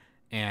scenes,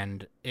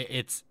 and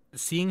it's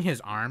seeing his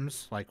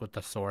arms like with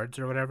the swords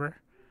or whatever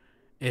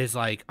is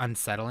like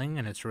unsettling,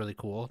 and it's really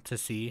cool to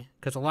see,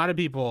 because a lot of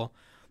people,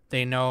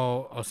 they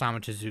know Osamu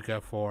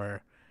Tezuka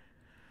for,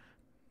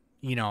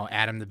 you know,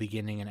 Adam the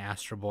Beginning and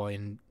Astro Boy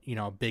and, you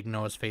know, Big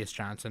Nose Face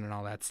Johnson and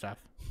all that stuff.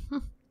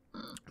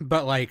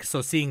 But like,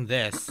 so seeing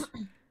this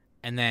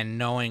and then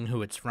knowing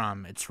who it's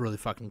from, it's really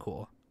fucking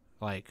cool.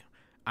 Like,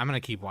 I'm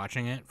gonna keep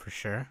watching it for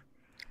sure.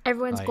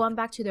 Everyone's like, going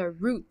back to their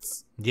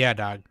roots. Yeah,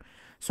 dog.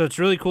 So it's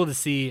really cool to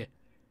see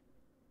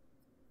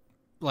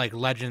like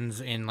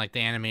legends in like the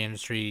anime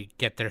industry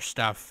get their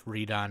stuff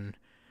redone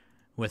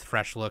with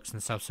fresh looks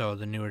and stuff, so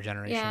the newer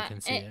generation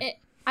can see it.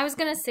 I was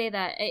gonna say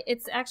that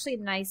it's actually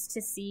nice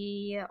to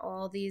see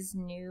all these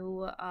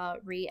new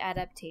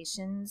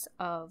readaptations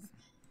of,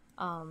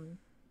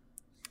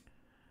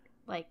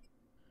 like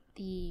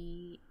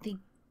the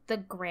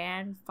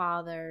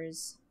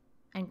grandfathers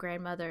and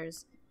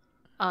grandmothers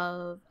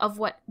of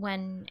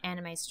when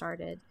anime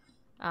started,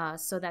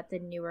 so that the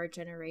newer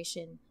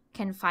generation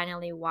can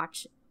finally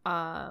watch,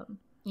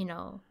 you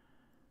know,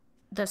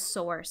 the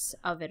source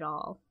of it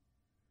all.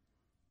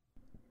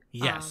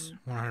 Yes,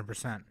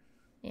 100%.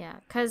 Yeah,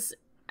 because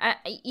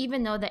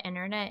even though the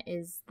internet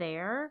is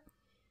there,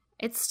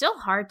 it's still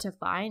hard to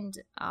find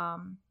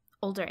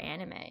older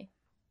anime.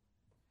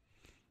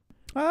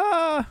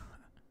 I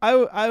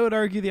would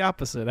argue the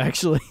opposite,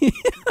 actually.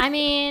 I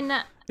mean,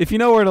 if you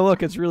know where to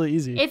look, it's really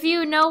easy. if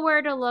you know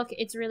where to look,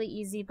 it's really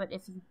easy. But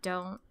if you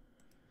don't,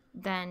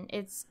 then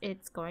it's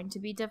going to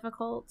be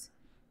difficult.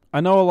 I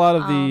know a lot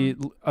of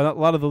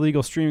the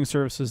legal streaming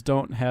services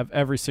don't have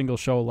every single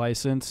show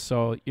licensed,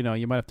 so you know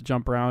you might have to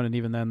jump around, and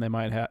even then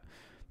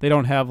they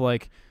don't have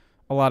like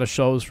a lot of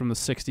shows from the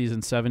 60s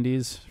and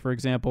 70s, for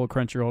example.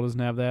 Crunchyroll doesn't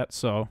have that,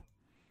 so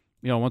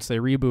you know once they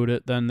reboot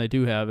it, then they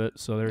do have it.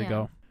 So there you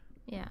go.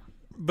 Yeah.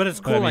 But it's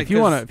cool. But, I mean, like, if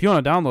you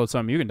want to download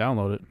something, you can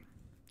download it.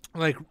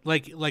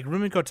 Like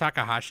Rumiko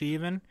Takahashi,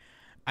 even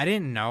I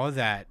didn't know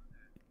that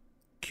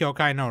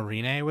Kyokai no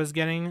Rine was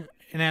getting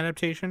an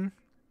adaptation.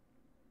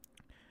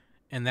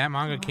 And that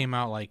manga came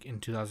out like in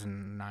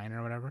 2009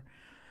 or whatever.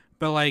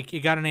 But like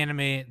it got an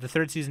anime, the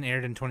third season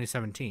aired in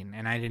 2017,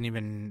 and I didn't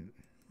even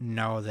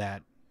know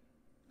that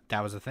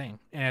was a thing.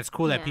 And it's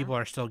cool that people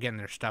are still getting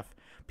their stuff.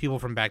 People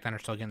from back then are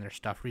still getting their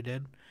stuff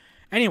redid.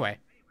 Anyway,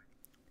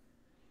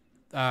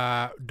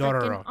 Dororo.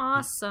 Freaking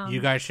awesome.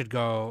 You guys should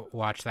go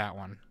watch that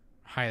one.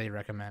 Highly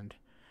recommend.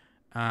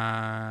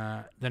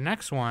 The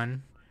next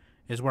one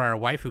is where our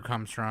waifu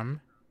comes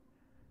from.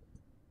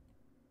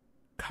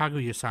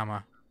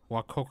 Kaguya-sama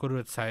wa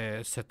Kokura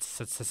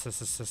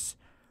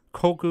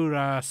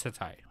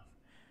Setai.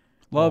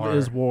 Love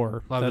is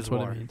war. Love That's is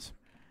what war. it means.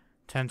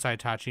 Tensai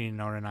Tachi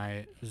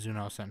Norenai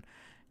Zunosen.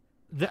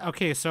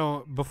 Okay,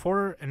 so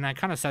before, and I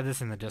kind of said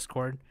this in the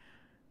Discord,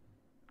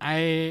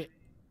 I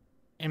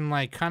am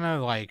like kind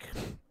of like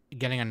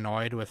getting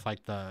annoyed with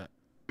like the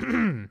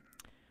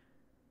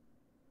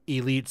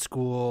elite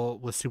school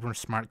with super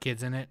smart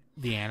kids in it,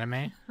 the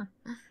anime.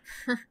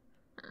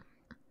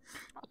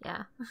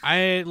 Yeah.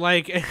 I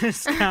like,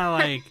 it's kind of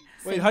like,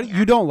 Wait,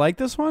 you don't like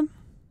this one?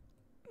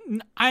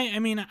 I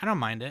mean, I don't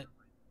mind it.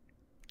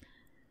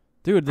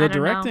 Dude, I the don't know.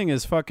 directing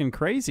is fucking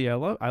crazy. I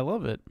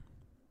love it.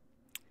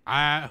 You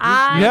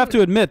I have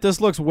to admit, this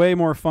looks way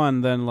more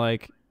fun than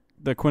like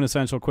the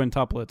quintessential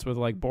quintuplets with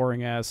like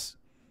boring ass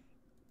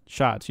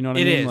shots. You know what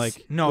I It mean? is.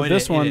 Like No, with it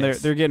this i- one, it they're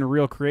is. they're getting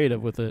real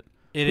creative with it.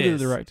 It Who did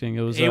is. the directing?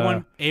 It was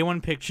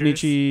A1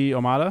 Pictures. Shinichi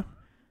Omada.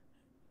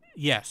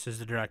 Yes, is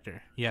the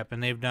director. Yep,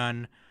 and they've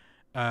done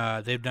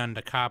Da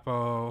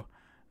Capo,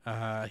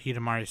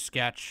 Hidamari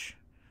Sketch.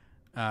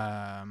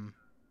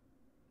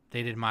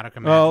 They did Madoka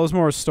Magic. Well, it was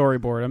more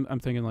storyboard. I'm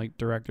thinking like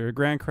director.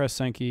 Grand Crest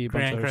Senki.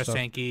 Grand Crest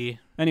Senki.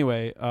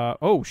 Anyway,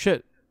 oh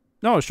shit,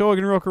 No,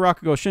 Shogun Roku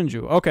Rakugo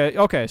Shinju.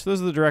 Okay. So this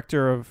is the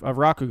director of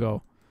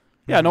Rakugo.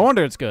 Yeah, no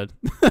wonder it's good.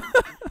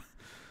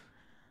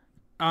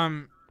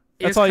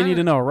 That's all you need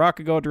to know.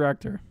 Rakugo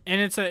director.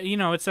 And it's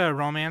a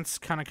romance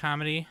kind of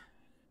comedy,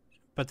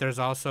 but there's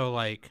also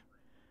like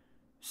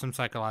some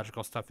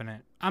psychological stuff in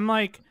it. And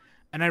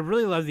I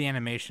really love the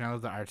animation. I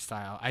love the art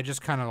style. I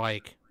just kind of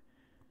like,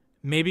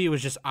 maybe it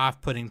was just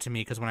off-putting to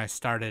me because when I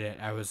started it,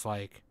 I was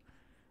like,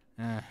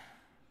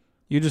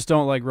 You just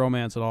don't like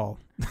romance at all.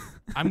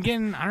 I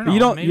don't know.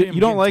 You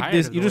don't like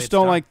this. You just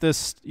don't like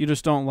this. You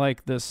just don't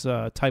like this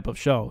type of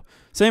show.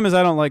 Same as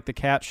I don't like the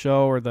cat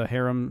show or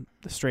the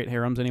straight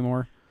harems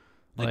anymore.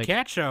 The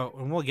cat show,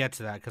 and we'll get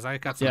to that because I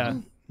got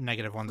some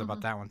negative ones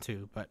about that one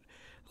too. But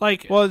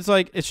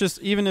it's just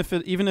even if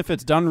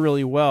it's done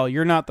really well,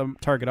 you're not the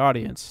target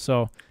audience.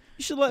 So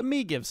you should let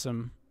me give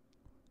some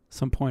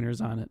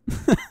pointers on it.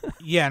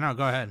 Yeah, no,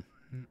 go ahead.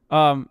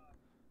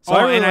 So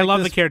I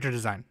love the character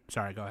design.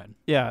 Sorry, go ahead.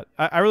 Yeah,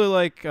 I really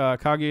like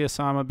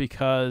Kaguya-sama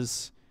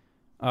because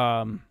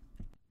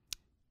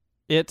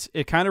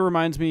it kind of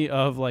reminds me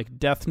of like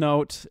Death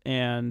Note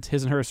and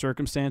His and Her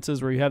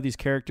Circumstances, where you have these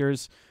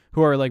characters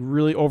who are like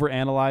really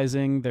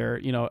overanalyzing their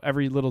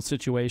every little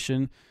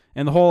situation,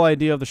 and the whole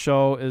idea of the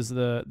show is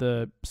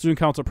the student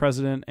council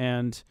president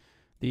and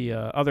the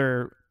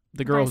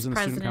girl who's in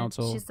the student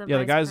council. She's the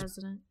the guys.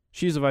 president.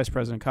 She's the vice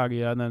president,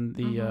 Kaguya, and then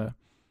the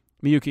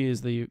Miyuki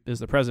is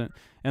the president,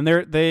 and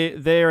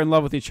they are in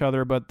love with each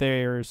other, but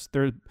they're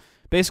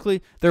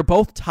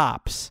both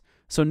tops,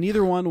 so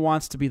neither one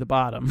wants to be the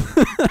bottom.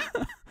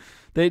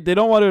 They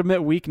don't want to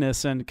admit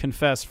weakness and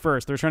confess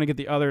first. They're trying to get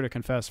the other to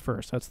confess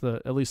first. That's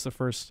at least the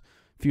first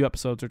few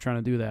episodes they're trying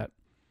to do that.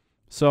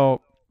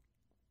 So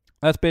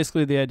that's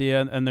basically the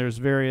idea, and there's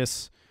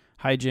various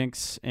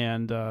hijinks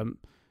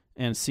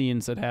and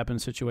scenes that happen,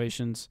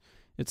 situations.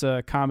 It's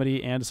a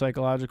comedy and a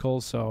psychological,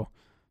 so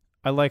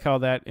I like how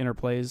that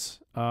interplays.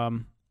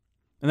 And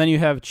then you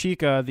have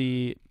Chika,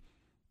 the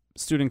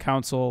student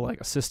council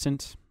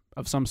assistant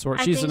of some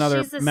sort. She's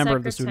another member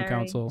of the student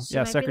council.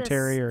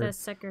 Secretary or the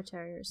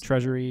secretary or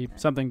treasury,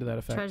 something to that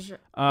effect.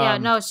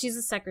 She's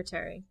a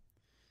secretary.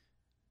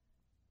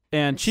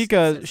 And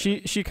Chika,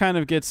 she kind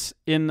of gets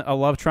in a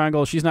love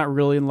triangle. She's not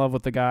really in love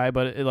with the guy,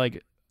 but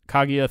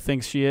Kaguya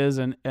thinks she is,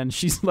 and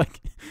she's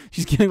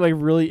she's getting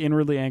really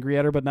inwardly angry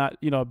at her, but not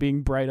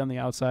being bright on the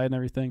outside and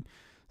everything.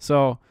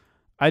 So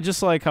I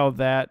just like how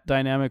that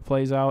dynamic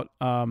plays out.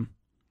 And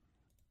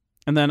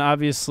then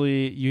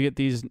obviously you get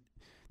these.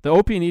 The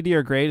OP and ED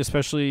are great,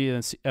 especially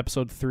in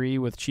episode 3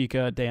 with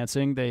Chika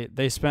dancing.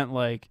 They spent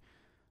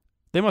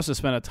they must have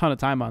spent a ton of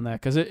time on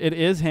that because it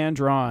is hand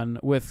drawn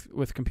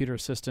with computer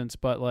assistance,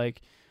 but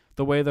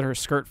the way that her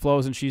skirt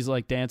flows and she's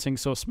dancing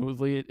so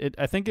smoothly,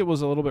 I think it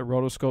was a little bit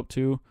rotoscope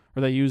too,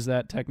 or they used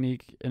that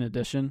technique in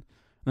addition. And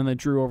then they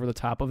drew over the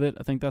top of it.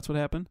 I think that's what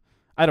happened.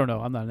 I don't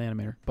know. I'm not an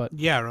animator, but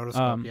yeah,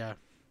 rotoscope. Yeah.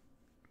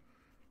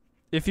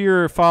 If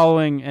you're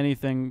following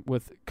anything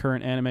with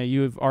current anime,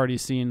 you've already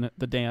seen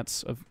the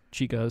dance of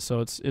Chika,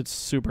 so it's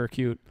super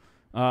cute.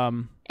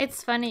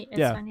 It's funny.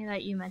 It's funny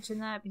that you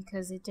mentioned that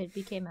because it did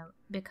become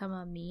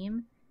a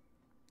meme,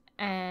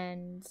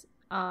 and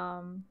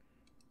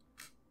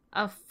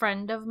a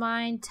friend of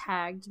mine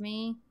tagged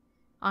me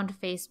on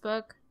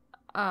Facebook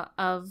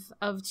of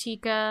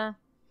Chika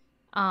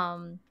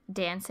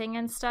dancing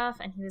and stuff,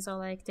 and he was all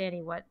like,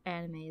 "Danny, what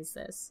anime is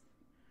this?"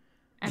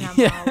 And I'm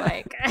all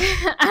like,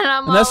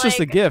 and that's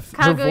just a gift.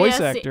 Her voice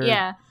actor,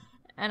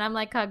 and I'm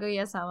like,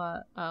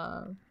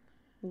 Kaguya-sama,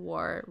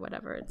 War,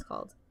 whatever it's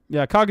called.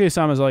 Yeah,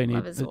 Kaguya-sama is all you need.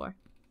 Love is War.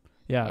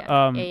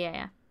 Yeah.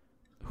 Yeah.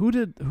 Who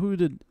did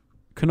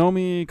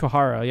Konomi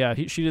Kohara? Yeah,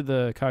 she did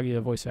the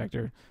Kaguya voice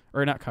actor,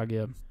 or not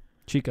Kaguya,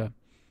 Chika.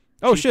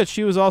 Oh shit,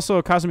 she was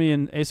also Kazumi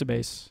in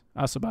Asabase.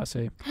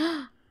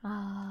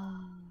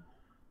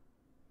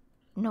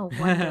 No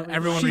wonder we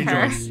everyone like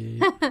her.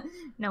 rejoices.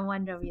 No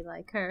wonder we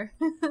like her.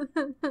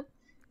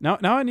 Now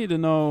I need to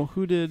know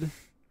who did.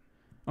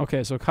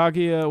 Okay, so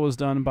Kaguya was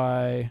done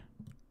by.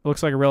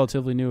 Looks like a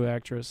relatively new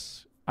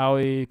actress,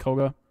 Aoi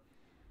Koga.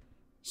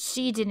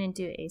 She didn't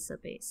do Ace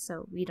of Base,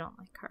 so we don't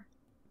like her.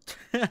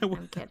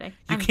 I'm kidding.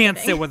 You can't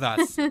sit with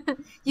us.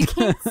 You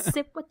can't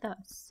sit with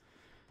us.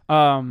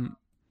 And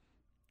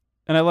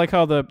I like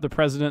how the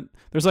president.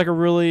 There's a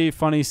really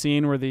funny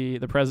scene where the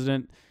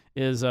president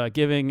is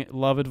giving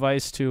love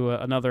advice to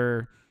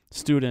another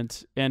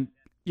student, and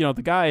the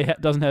guy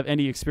doesn't have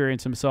any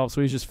experience himself,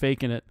 so he's just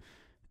faking it.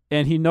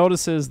 And he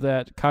notices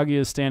that Kaguya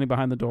is standing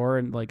behind the door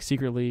and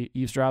secretly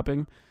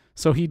eavesdropping.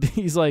 So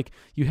he's like,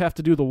 you have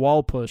to do the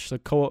wall push, the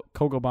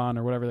Kogoban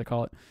or whatever they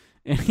call it.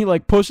 And he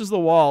pushes the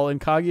wall, and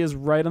Kaguya is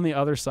right on the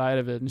other side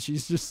of it, and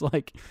she's just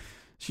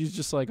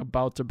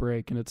about to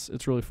break, and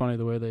it's really funny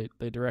the way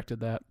they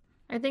directed that.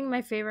 I think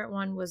my favorite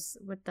one was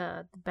with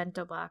the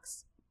bento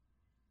box.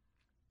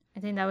 I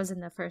think that was in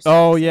the first.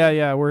 Oh episode.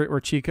 yeah, where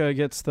Chika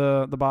gets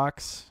the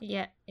box.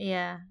 Yeah.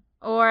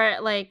 Or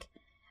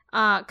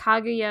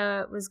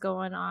Kaguya was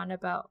going on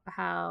about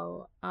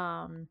how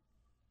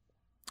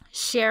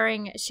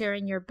sharing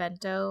your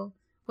bento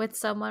with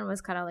someone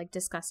was kind of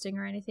disgusting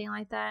or anything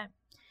like that.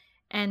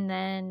 and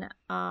then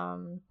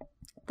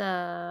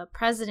the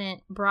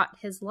president brought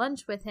his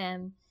lunch with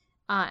him,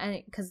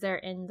 and because they're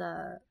in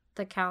the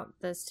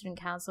student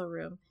council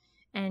room,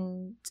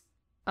 and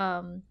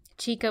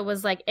Chica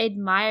was like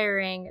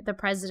admiring the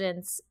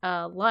president's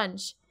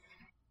lunch,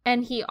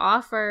 and he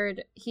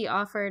offered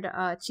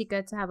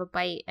Chica to have a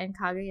bite, and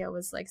Kaguya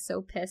was like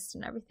so pissed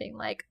and everything,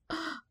 like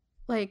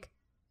like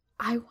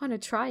I want to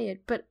try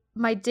it, but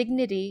my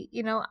dignity,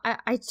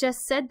 I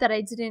just said that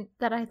I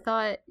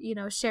thought,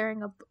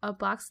 sharing a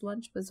box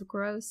lunch was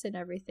gross and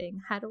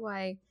everything. How do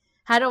I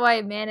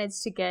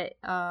manage to get,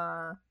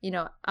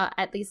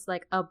 at least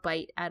like a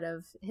bite out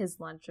of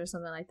his lunch or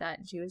something like that?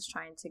 And she was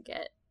trying to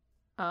get,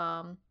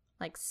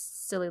 like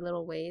silly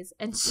little ways.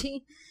 And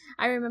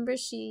I remember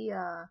she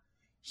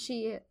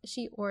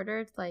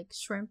ordered like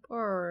shrimp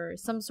or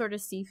some sort of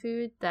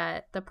seafood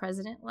that the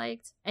president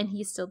liked, and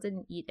he still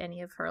didn't eat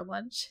any of her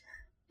lunch.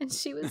 And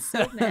she was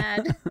so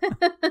mad.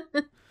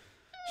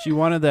 She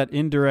wanted that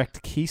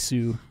indirect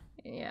kisu.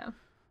 Yeah.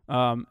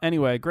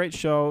 Anyway, great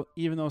show.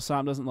 Even though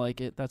Sam doesn't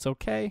like it, that's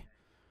okay.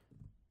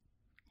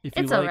 If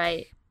you It's like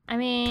alright. I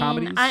mean,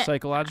 comedies,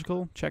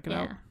 psychological, check it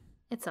out.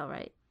 It's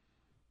alright.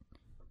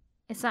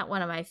 It's not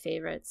one of my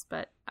favorites,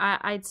 but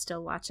I'd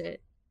still watch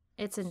it.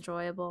 It's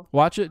enjoyable.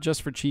 Watch it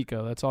just for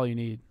Chico. That's all you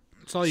need.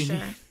 That's all you Sure.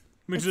 need.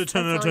 Makes it a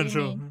 10 out of 10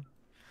 show.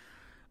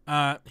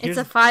 It's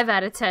a 5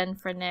 out of 10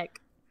 for Nick.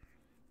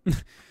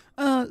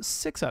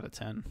 6 out of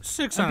 10.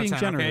 6 I'm out of being 10.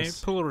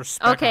 generous. Okay, pull a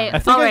respect. Okay, on I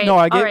it. think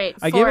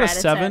I gave 4 it a out of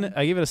 7. 10.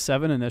 I gave it a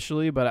 7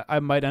 initially, but I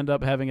might end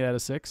up having it at a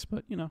 6.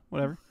 But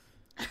whatever.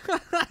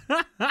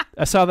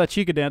 I saw that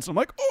Chica dance. I'm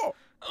like, oh,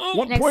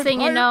 1 Next point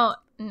thing you higher. know,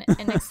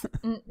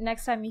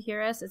 next time you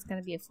hear us, it's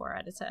gonna be a 4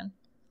 out of 10.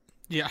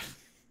 Yeah.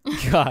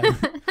 God,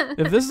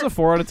 if this is a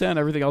 4 out of 10,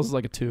 everything else is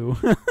like a 2.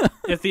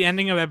 If the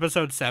ending of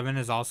episode 7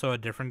 is also a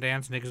different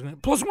dance, Nick is going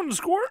to +1 to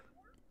score.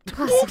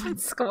 +1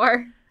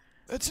 score.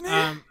 That's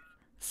neat.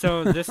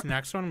 So this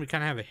next one we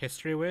kind of have a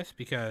history with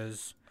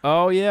because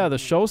Oh yeah, the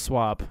show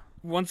swap.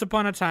 once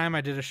upon a time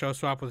I did a show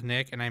swap with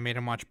Nick and I made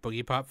him watch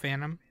Boogie Pop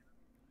Phantom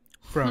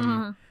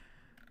from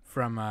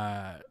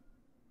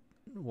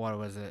what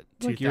was it?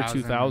 Like year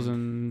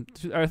 2000.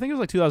 I think it was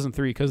like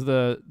 2003 because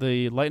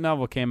the light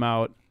novel came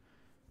out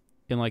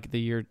in like the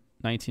year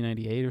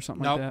 1998 or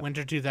something Nope, like that.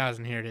 winter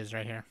 2000. Here it is,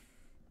 right here.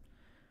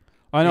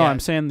 I know. Yeah. I'm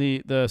saying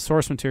the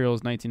source material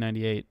is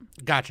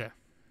 1998. Gotcha.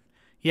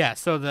 Yeah.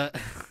 So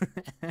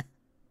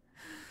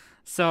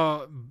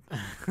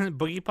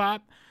Boogie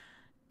Pop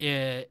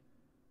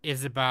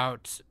is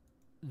about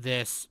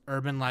this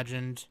urban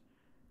legend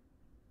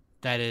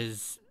that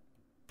is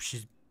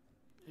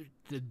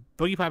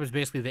Boogie Pop is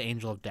basically the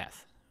angel of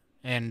death,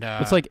 and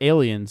It's like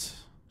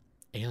Aliens.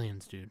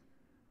 aliens, dude.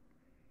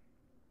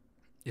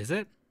 Is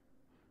it?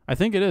 I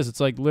think it is. It's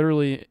like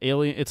literally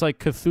alien. It's like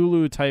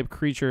Cthulhu type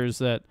creatures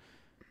that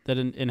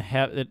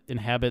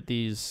inhabit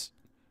these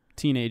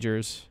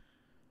teenagers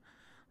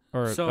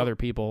or So- other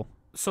people,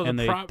 So and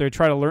the they're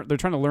trying to learn. They're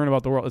trying to learn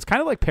about the world. It's kind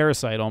of like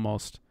Parasite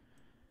almost,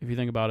 if you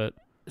think about it.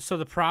 so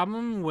the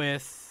problem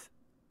with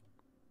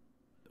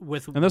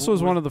And this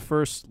was one of the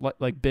first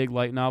like big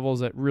light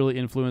novels that really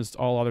influenced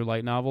all other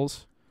light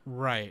novels.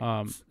 right.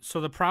 Um, So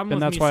the problem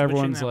and with that's me why switching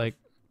everyone's that like,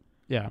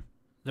 yeah.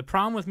 The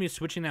problem with me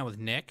switching that with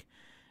Nick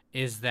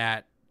is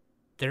that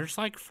there's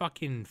like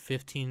fucking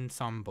 15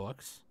 some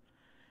books.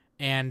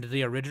 And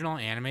the original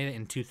anime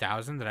in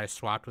 2000 that I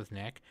swapped with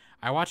Nick,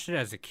 I watched it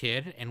as a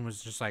kid and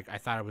was just like, I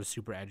thought it was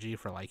super edgy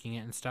for liking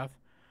it and stuff.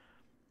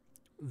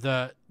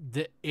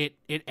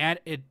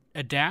 It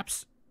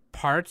adapts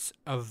parts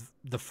of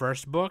the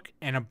first book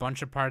and a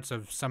bunch of parts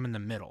of some in the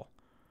middle.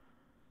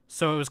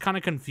 So it was kind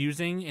of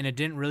confusing, and it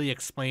didn't really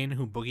explain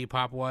who Boogie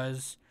Pop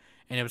was.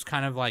 And it was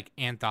kind of like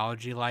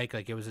anthology-like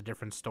it was a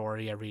different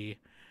story every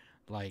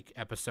like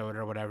episode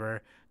or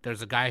whatever.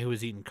 There's a guy who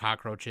was eating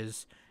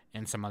cockroaches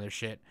and some other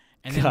shit.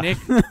 And then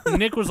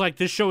Nick was like,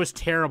 "This show is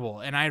terrible."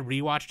 And I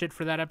rewatched it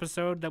for that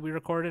episode that we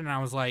recorded, and I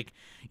was like,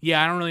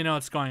 "Yeah, I don't really know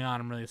what's going on.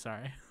 I'm really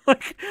sorry."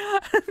 Like,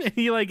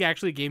 he like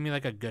actually gave me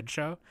like a good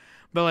show,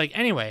 but like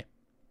anyway,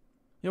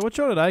 Yeah, what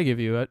show did I give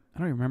you? I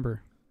don't even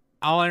remember.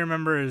 all I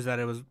remember is that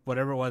it was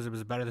whatever it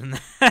was better than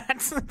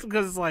that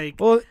because like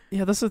Well,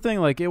 yeah, that's the thing.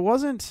 Like, it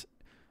wasn't,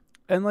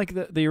 and like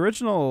the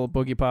original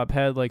Boogie Pop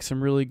had like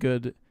some really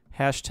good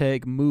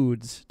hashtag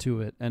moods to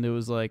it, and it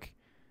was like,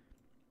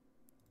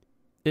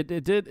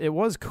 it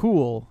was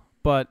cool,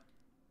 but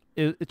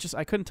it just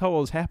I couldn't tell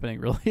what was happening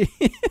really.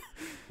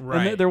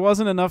 right. And there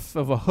wasn't enough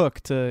of a hook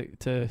to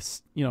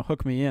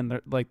hook me in.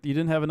 Like, you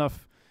didn't have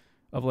enough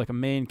of like a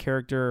main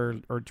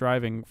character or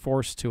driving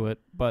force to it.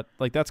 But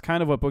like, that's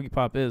kind of what Boogie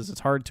Pop is.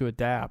 It's hard to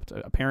adapt.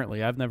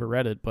 Apparently, I've never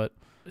read it, but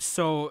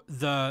So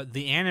the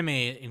anime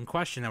in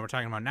question that we're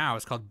talking about now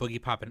is called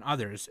Boogie Pop and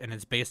Others, and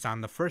it's based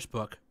on the first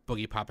book,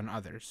 Boogie Pop and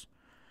Others.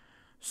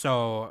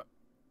 So,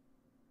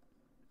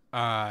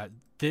 I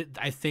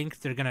think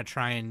they're gonna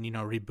try and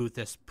reboot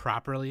this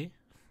properly,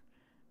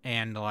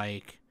 and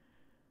like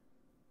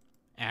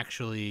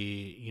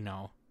actually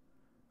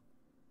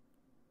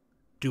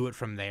do it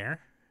from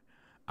there.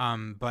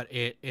 But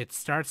it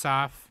starts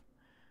off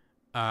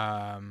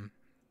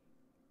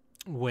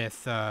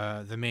with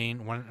the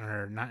main one,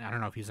 or not, I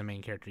don't know if he's the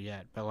main character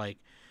yet, but like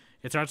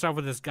it starts off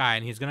with this guy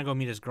and he's gonna go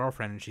meet his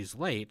girlfriend and she's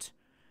late,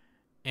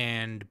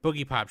 and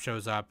Boogie Pop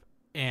shows up,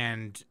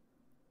 and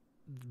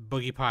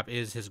Boogie Pop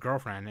is his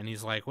girlfriend, and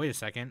he's like, wait a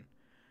second,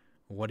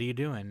 what are you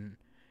doing?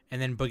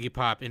 And then Boogie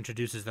Pop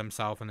introduces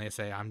themselves and they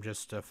say, I'm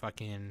just a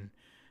fucking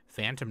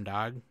phantom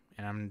dog,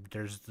 and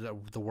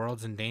the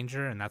world's in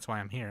danger, and that's why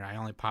I'm here. I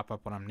only pop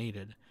up when I'm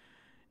needed.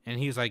 And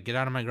he's like, get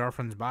out of my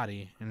girlfriend's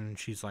body, and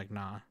she's like,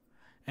 nah.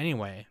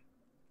 Anyway,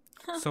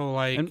 so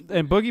like,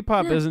 and Boogie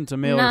Pop isn't a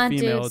male Nah, or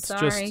female. dude, It's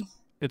sorry. just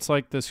it's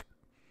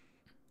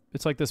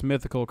like this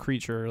mythical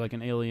creature, like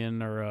an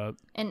alien or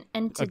An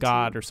entity. a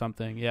god or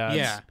something. Yeah,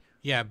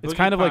 yeah. It's Boogie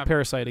kind of like Pop-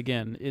 Parasite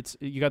again. It's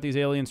you got these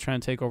aliens trying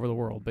to take over the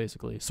world,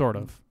 basically, sort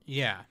of,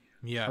 Yeah.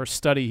 or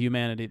study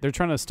humanity. They're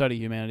trying to study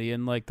humanity,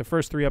 and like the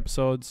first 3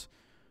 episodes,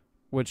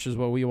 which is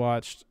what we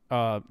watched,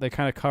 they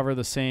kind of cover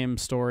the same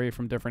story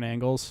from different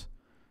angles.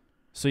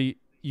 So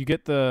you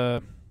get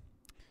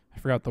I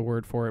forgot the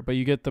word for it, but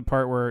you get the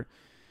part where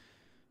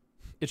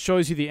it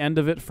shows you the end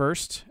of it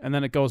first, and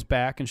then it goes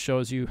back and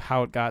shows you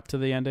how it got to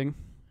the ending.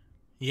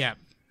 Yeah.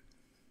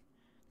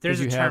 There's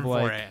a you term have, for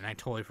like- it, and I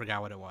totally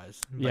forgot what it was.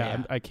 But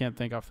Yeah, I can't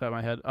think off the top of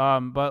my head.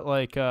 But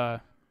like,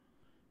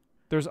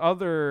 there's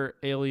other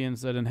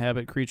aliens that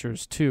inhabit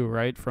creatures too,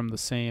 right? From the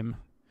same.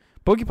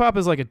 Boogie Pop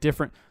is like a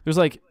different. There's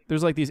like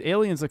these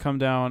aliens that come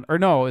down, or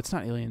no, it's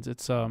not aliens.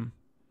 It's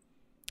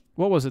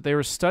what was it? They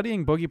were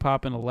studying Boogie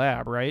Pop in a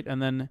lab, right?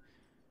 And then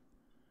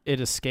it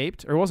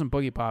escaped, or it wasn't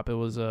Boogie Pop. It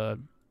was oh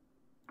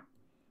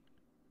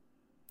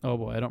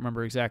boy, I don't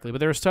remember exactly. But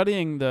they were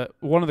studying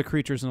one of the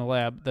creatures in the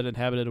lab that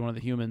inhabited one of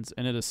the humans,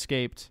 and it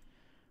escaped.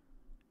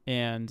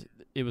 And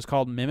it was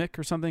called Mimic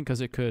or something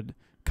because it could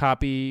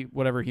copy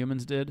whatever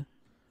humans did.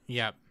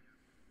 Yep.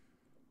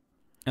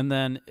 And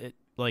then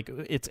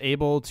it's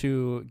able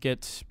to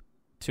get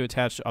to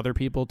attach to other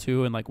people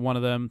too, and like one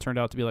of them turned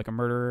out to be like a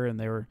murderer, and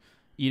they were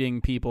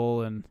eating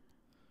people and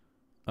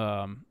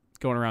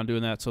going around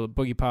doing that. So the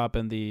Boogie Pop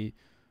and the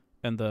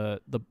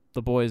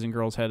boys and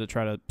girls had to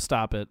try to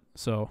stop it.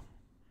 So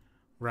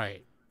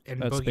Right.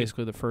 And that's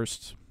basically the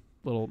first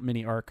little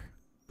mini arc.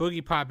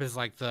 Boogie Pop is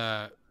like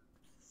the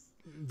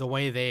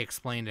way they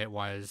explained it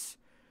was,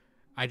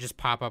 I just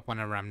pop up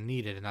whenever I'm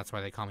needed, and that's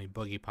why they call me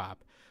Boogie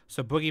Pop.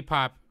 So Boogie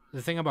Pop,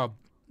 the thing about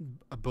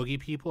a boogie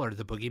people or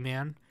the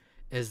boogeyman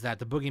is that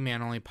the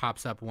boogeyman only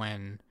pops up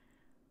when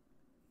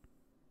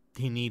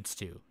he needs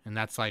to, and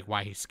that's like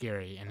why he's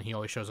scary, and he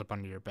always shows up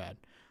under your bed.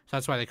 So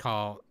that's why they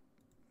call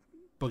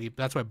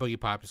that's why Boogie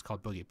Pop is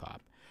called Boogie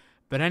Pop.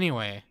 But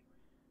anyway,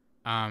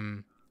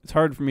 it's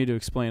hard for me to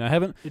explain.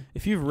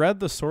 If you've read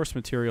the source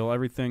material,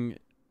 everything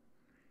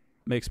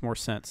makes more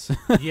sense.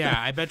 yeah,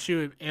 I bet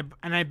you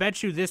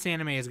this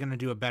anime is going to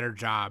do a better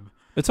job.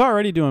 It's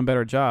already doing a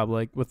better job,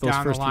 like with those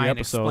down first the 3 line,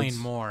 episodes.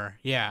 explain more.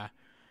 Yeah.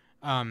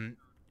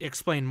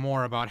 Explain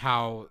more about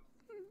how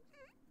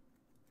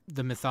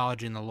the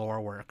mythology and the lore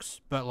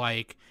works. But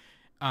like,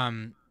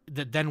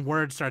 then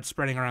word starts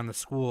spreading around the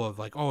school of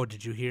like, oh,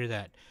 did you hear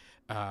that?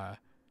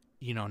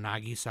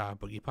 Nagi saw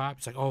Boogie Pop.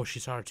 It's like, oh, she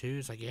saw her too.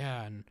 It's like,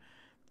 yeah, and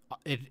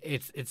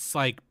it's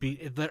like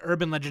the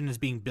urban legend is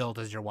being built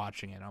as you're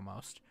watching it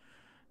almost.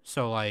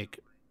 So like,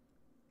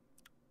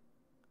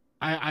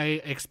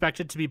 I expect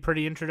it to be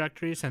pretty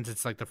introductory since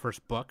it's like the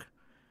first book.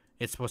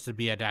 It's supposed to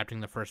be adapting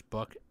the first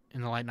book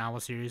in the light novel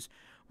series,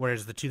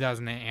 whereas the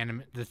 2000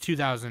 anime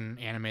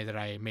that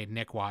I made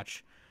Nick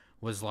watch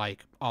was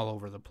like all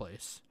over the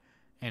place.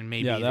 And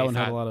maybe that one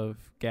had a lot of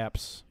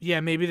gaps. Yeah,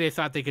 maybe they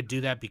thought they could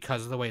do that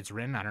because of the way it's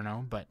written. I don't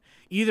know, but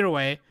either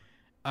way,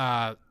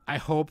 I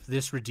hope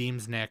this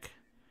redeems Nick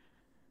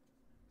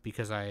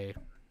because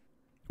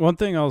One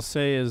thing I'll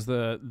say is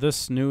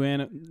this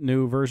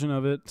new version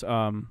of it.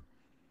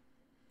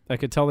 I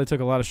could tell they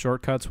took a lot of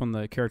shortcuts when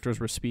the characters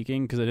were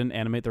speaking because they didn't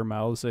animate their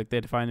mouths. Like they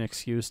had to find an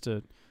excuse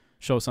to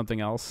show something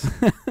else.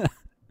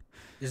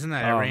 Isn't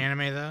that every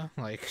anime though?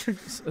 Like,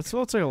 it's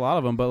like a lot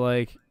of them, but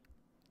like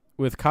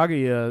with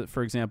Kaguya,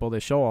 for example, they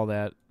show all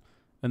that,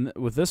 and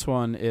with this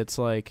one, it's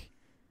like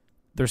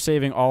they're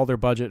saving all their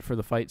budget for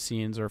the fight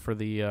scenes or for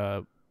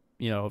the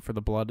for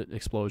the blood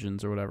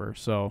explosions or whatever.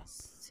 So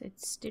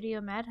It's Studio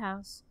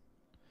Madhouse.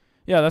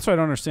 yeah, that's what I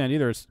don't understand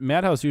either.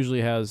 Madhouse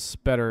usually has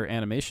better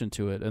animation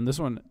to it, and this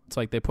one, it's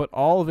like they put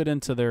all of it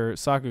into their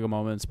Sakuga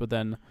moments, but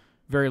then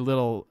very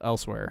little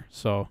elsewhere.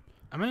 So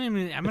I'm gonna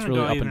really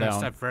go up even and a down.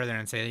 step further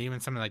and say that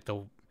even some of like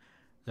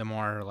the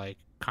more like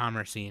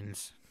calmer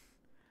scenes,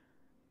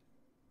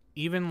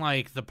 even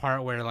like the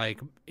part where like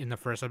in the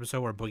first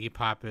episode where Boogie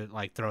Pop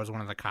like throws one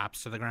of the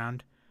cops to the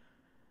ground,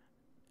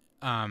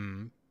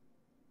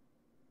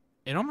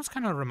 it almost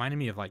kind of reminded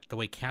me of like the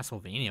way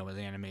Castlevania was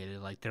animated.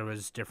 Like there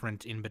was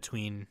different in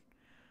between.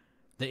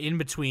 The in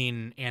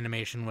between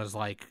animation was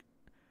like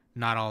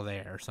not all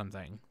there or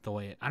something. The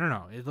way I don't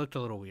know, it looked a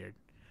little weird.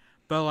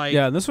 But like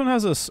yeah, this one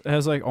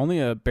has like only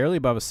a barely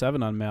above a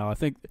 7 on Mal. I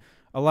think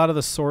a lot of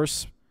the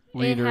source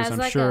readers,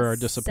 I'm sure, are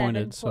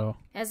disappointed. So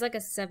it has like a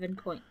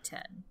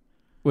 7.10.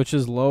 which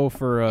is low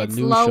for a it's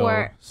new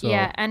lower, show. So.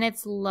 yeah, and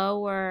it's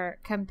lower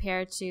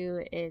compared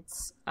to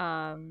its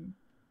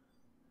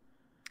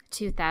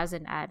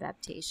 2000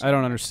 adaptation. I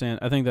don't understand.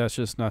 I think that's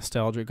just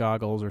nostalgic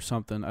goggles or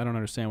something. I don't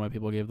understand why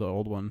people gave the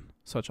old one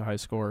such a high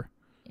score.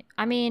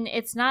 I mean,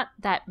 it's not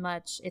that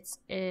much.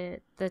 The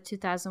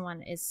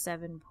 2001 is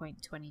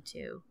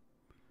 7.22.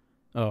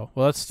 Oh,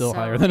 well, that's still So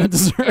higher than it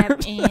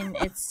deserves. I mean,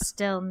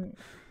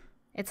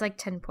 it's like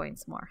 10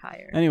 points more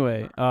higher.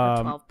 Anyway, or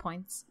 12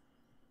 points.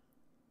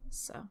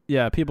 So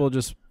yeah,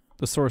 the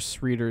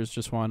source readers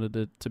just wanted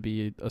it to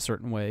be a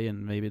certain way,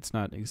 and maybe it's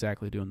not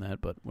exactly doing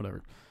that, but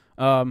whatever.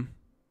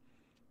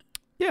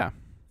 Yeah.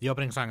 The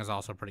opening song is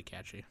also pretty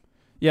catchy.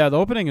 Yeah, the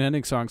opening and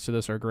ending songs to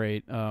this are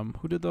great.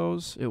 Who did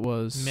those? It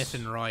was Myth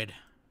and Royd.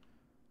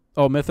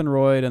 Oh, Myth and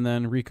Royd, and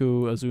then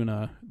Riku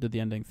Azuna did the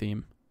ending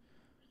theme.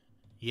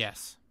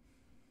 Yes.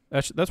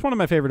 That's one of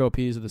my favorite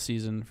OPs of the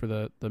season for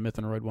the Myth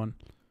and Royd one.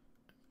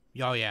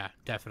 Oh yeah,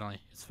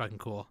 definitely. It's fucking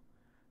cool.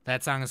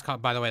 That song is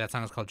called, by the way,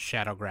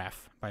 Shadowgraph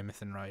by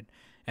Myth and Royd,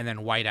 and then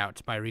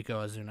Whiteout by Riku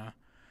Azuna.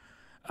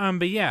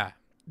 But yeah,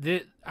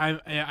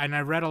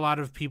 I read a lot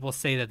of people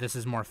say that this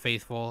is more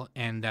faithful,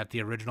 and that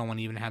the original one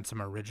even had some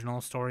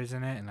original stories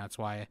in it, and that's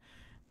why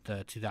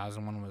the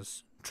 2001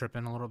 was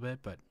tripping a little bit.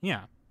 But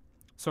yeah,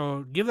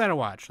 so give that a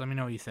watch. Let me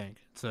know what you think.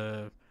 It's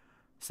a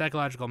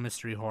psychological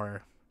mystery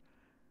horror,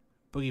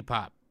 Boogie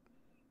Pop,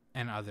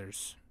 and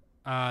others.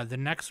 The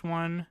next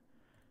one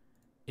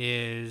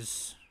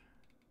is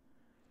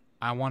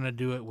I Want to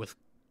Do It with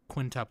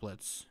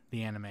Quintuplets,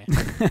 the anime.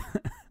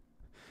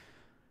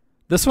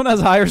 This one has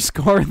a higher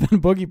score than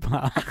Boogie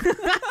Pop.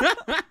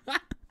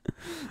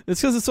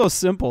 It's because it's so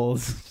simple.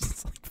 It's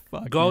just like,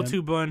 fuck, Go man.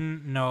 to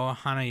Bun no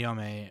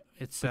Hanayome.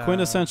 It's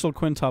Quintessential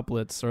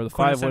Quintuplets, or the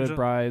Five-Witted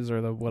Brides,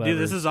 or the whatever.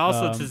 Dude, this is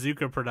also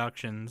Tezuka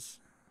Productions.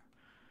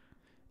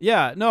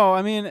 Yeah, no,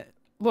 I mean,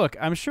 look,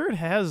 I'm sure it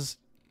has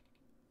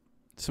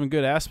some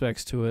good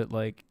aspects to it.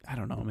 Like, I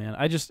don't know, man.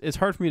 It's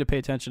hard for me to pay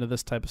attention to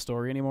this type of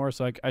story anymore,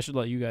 so I should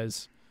let you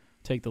guys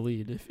take the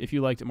lead if you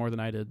liked it more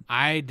than I did.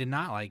 I did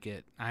not like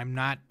it. I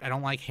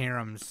don't like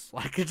harems.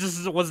 Like, it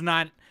just was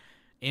not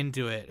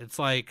into it. It's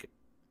like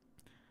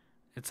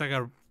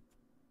a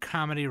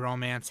comedy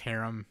romance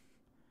harem,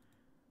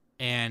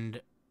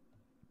 and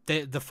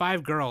the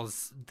five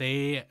girls,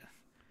 they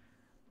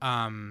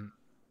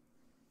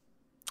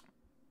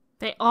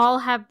all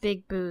have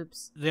big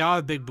boobs. They all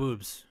have big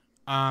boobs.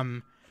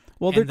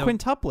 Well, they're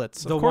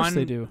quintuplets. Of course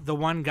they do. The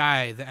one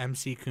guy, the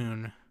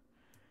MC-kun,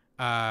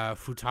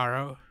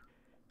 Futaro,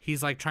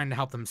 he's like trying to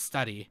help them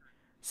study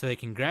so they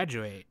can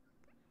graduate,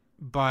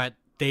 but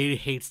they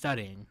hate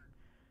studying,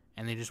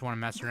 and they just want to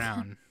mess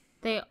around.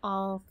 They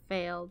all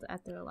failed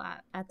at their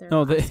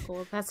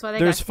school. That's why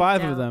there's got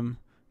 5 out. of them.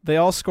 They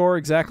all score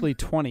exactly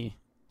 20.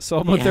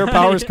 So with their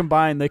powers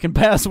combined, they can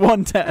pass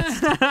one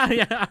test.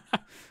 Yeah.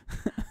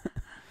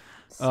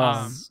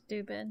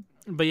 Stupid.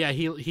 But yeah,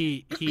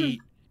 he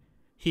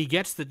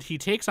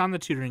takes on the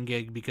tutoring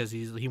gig because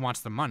he wants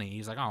the money.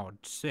 He's like, oh,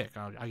 sick.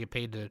 I get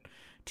paid to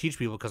teach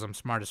people because I'm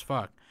smart as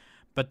fuck.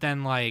 But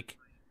then like,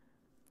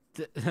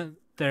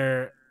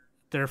 they're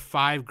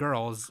 5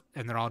 girls,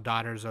 and they're all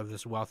daughters of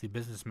this wealthy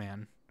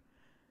businessman,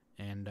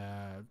 and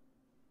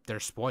they're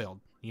spoiled.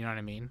 You know what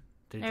I mean?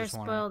 They're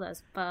spoiled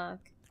as fuck.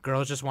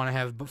 Girls Just Want to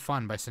Have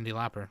Fun by Cyndi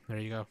Lauper. There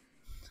you go.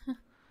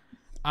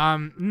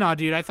 No,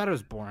 dude, I thought it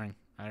was boring.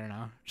 I don't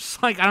know.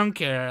 Just like, I don't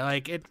care.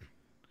 Like it.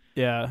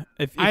 Yeah,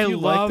 if you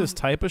like this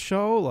type of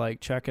show, like,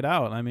 check it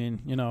out. I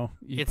mean,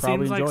 you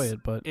probably enjoy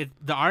it, but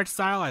the art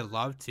style I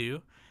love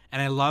too,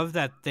 and I love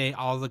that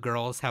all the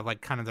girls have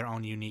like kind of their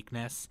own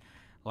uniqueness.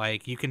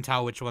 Like, you can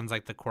tell which one's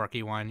like the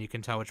quirky one, you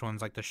can tell which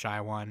one's like the shy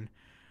one,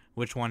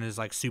 which one is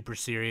like super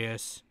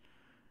serious,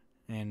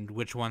 and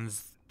which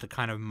one's the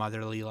kind of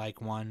motherly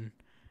like one,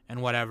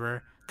 and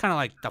whatever. Kind of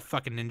like the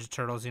fucking Ninja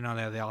Turtles,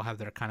 they all have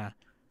their kind of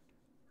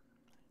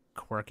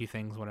quirky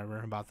things, whatever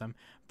about them.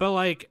 But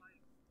like,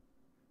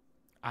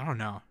 I don't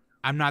know.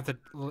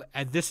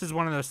 This is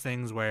one of those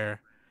things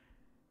where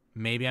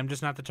maybe I'm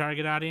just not the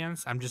target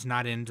audience. I'm just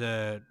not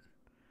into.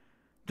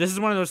 This is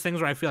one of those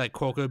things where I feel like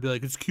Quokka would be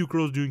like, it's cute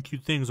girls doing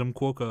cute things. I'm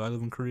Quokka. I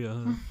live in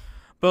Korea.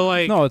 But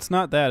like, no, it's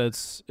not that.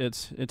 It's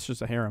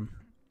just a harem.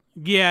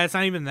 Yeah, it's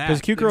not even that.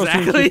 Because cute girls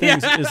doing cute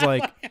things is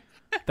like,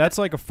 that's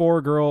like a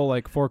 4-girl,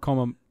 like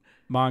 4-coma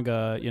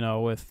manga,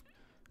 with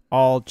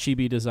all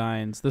chibi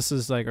designs. This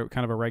is like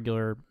kind of a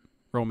regular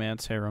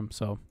romance harem.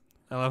 So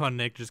I love how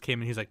Nick just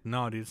came in. He's like,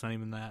 no, dude, it's not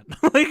even that.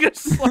 Like,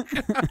 it's like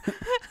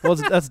well,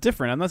 that's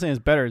different. I'm not saying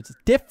it's better. It's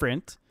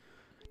different.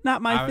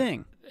 Not my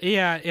thing.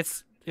 Yeah,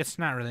 it's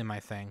not really my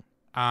thing.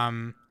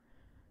 I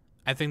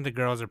think the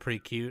girls are pretty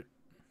cute.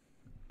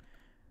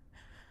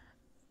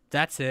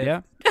 That's it.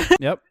 Yeah.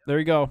 Yep. There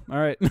you go. All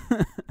right.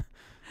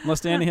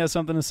 Unless Danny has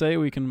something to say,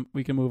 we can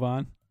move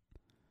on.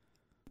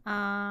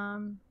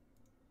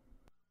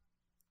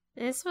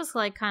 This was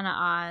like kind of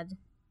odd.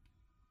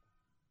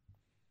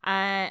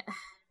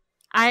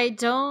 I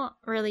don't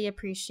really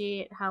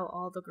appreciate how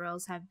all the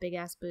girls have big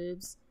ass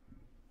boobs,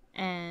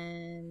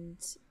 and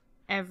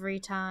every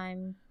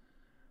time,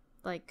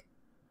 like,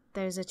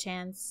 there's a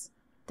chance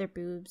their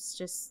boobs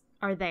just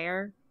are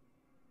there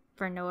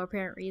for no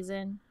apparent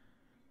reason.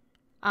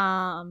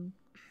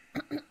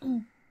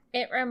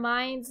 It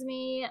reminds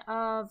me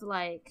of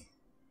like,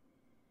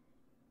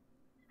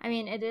 I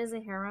mean, it is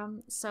a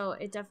harem, so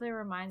it definitely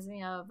reminds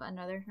me of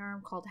another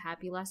harem called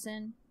Happy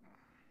Lesson.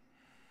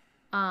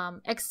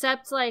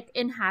 Except like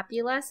in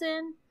Happy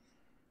Lesson,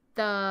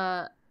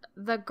 the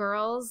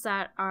girls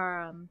that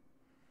are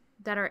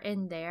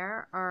in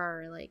there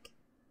are like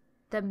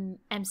the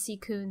MC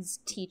Coon's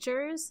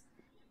teachers,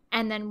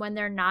 and then when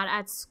they're not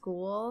at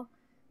school,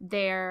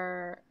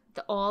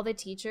 all the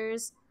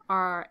teachers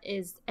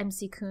is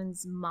MC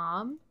Coon's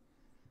mom.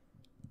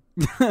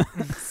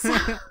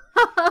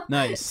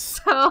 Nice.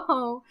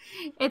 So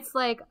it's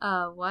like,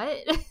 what?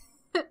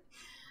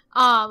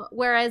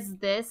 Whereas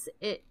this,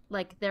 it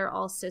like they're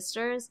all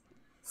sisters.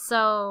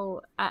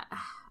 So I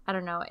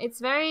don't know. It's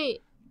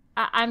very,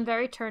 I'm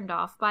very turned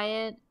off by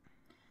it.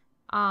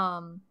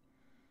 The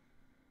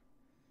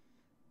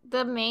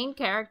main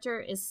character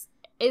is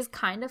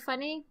kind of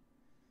funny.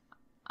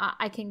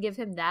 I can give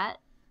him that.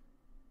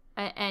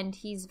 And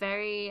he's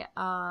very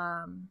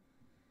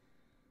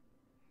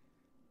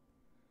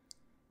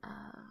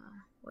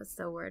what's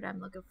the word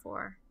I'm looking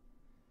for?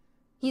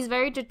 He's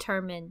very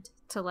determined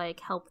to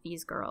like help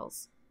these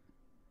girls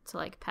to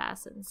like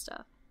pass and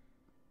stuff.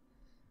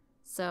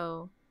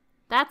 So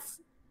that's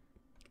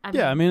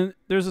I mean,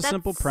 there's a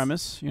simple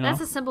premise, you know.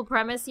 That's a simple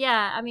premise.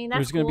 Yeah, I mean, that's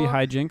there's going to cool. be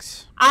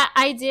hijinks.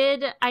 I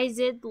did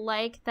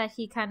like that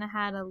he kind of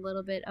had a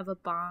little bit of a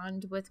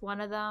bond with one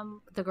of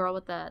them, the girl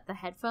with the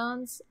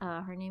headphones.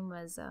 Her name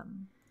was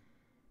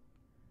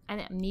I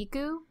think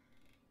Miku.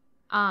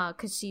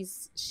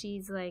 Cuz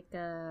she's like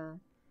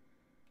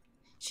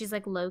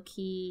low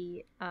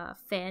key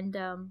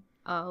fandom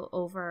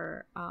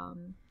over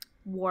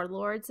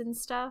warlords and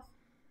stuff.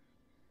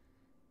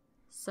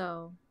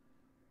 So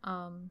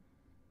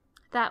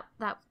that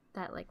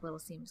like little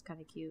scene was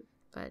kind of cute,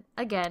 but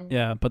again,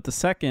 yeah. But the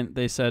second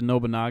they said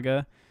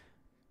Nobunaga,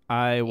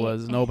 I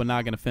was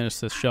Nobunaga to finish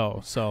this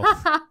show. So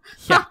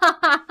yeah,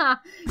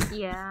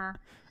 yeah.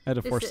 I had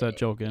to force that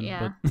joke in.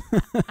 Yeah.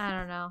 But I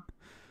don't know.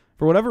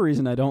 For whatever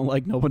reason, I don't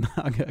like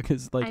Nobunaga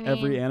because like I mean,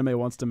 every anime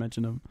wants to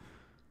mention him.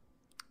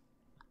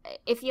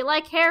 If you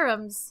like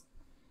harems,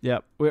 yeah,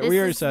 we this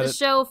already is said the it.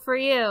 show for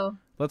you.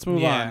 Let's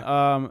move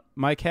on.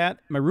 My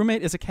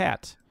roommate is a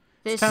cat.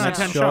 This Ten out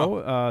of show. 10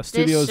 show.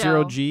 Studio This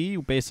Zero show. G,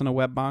 based on a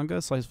web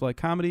manga, slice of life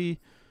comedy,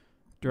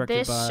 directed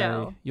This by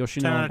show.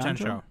 Yoshino 10 out of 10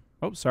 Nanjo. show.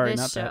 Oh, sorry, This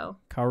not show.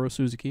 that. Kaoru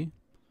Suzuki.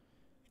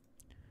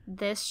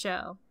 This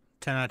show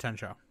 10 out of 10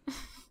 show.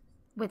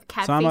 with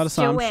Samada Catface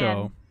Sam Joanne.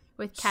 show.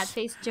 With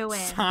Catface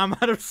Joanne. Some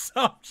out of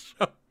some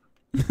show.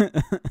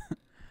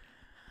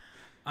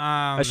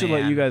 I should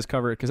let you guys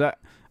cover it because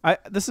I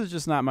this is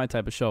just not my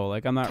type of show.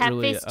 Like I'm not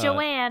really. Catface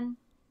Joanne.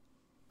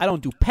 I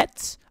don't do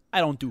pets. I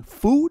don't do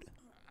food.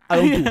 I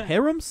don't do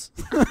harems.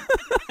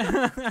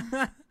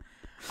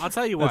 I'll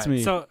tell you That's what.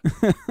 me.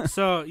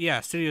 So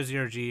yeah, Studio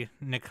Zero G.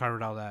 Nick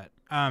covered all that.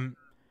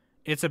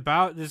 It's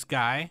about this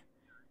guy,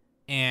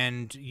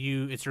 and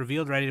it's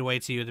revealed right away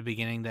to you at the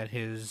beginning that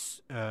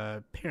his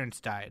parents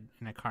died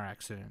in a car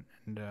accident,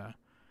 and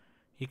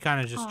he kind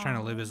of just trying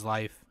to live his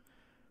life.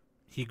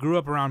 He grew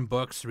up around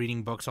books,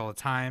 reading books all the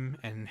time,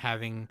 and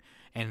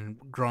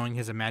growing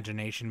his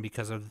imagination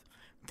because of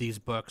these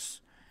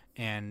books,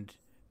 and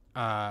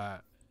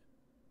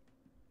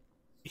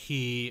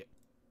he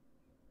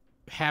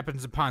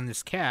happens upon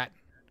this cat,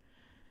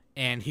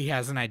 and he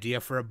has an idea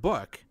for a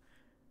book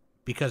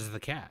because of the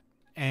cat,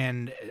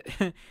 and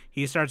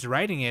he starts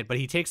writing it, but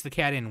he takes the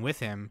cat in with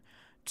him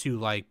to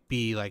like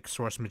be like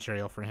source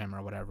material for him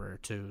or whatever,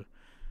 to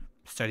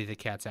study the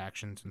cat's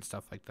actions and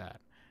stuff like that.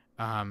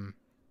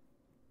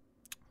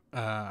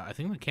 I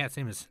think the cat's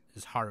name is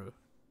Haru.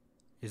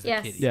 Is the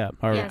Yes. kitty? Yeah,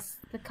 Haru. Yes,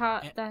 the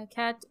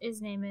cat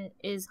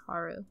is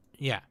Haru.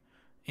 Yeah,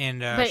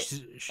 and But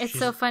she's It's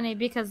so funny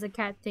because the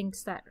cat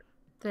thinks that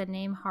the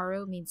name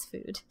Haru means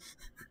food.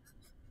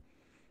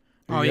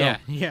 There Oh you go.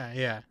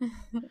 yeah.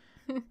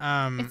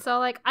 It's all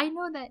like, I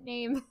know that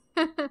name.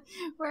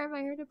 Where have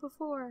I heard it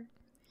before?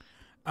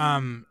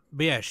 But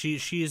yeah,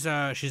 she's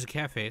a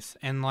cat face,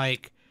 and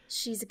like,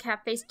 She's a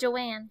cat-faced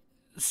Joanne.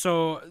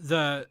 so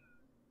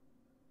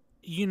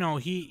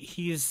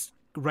he's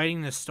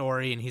writing this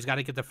story, and he's got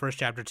to get the first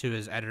chapter to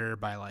his editor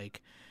by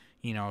like,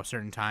 a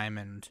certain time,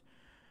 and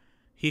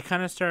he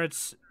kind of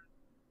starts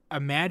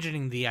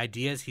imagining the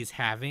ideas he's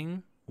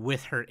having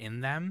with her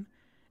in them,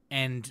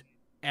 and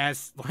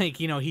as like,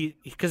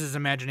 because his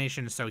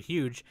imagination is so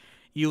huge,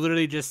 you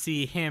literally just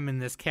see him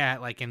and this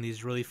cat like in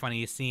these really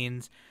funny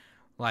scenes.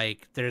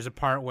 Like there's a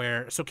part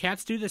where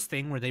cats do this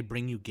thing where they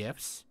bring you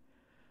gifts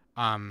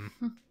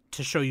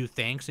to show you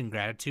thanks and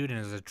gratitude and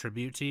as a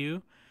tribute to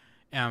you.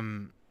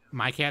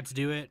 My cats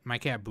do it. My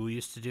cat Boo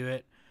used to do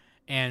it.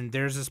 And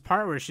there's this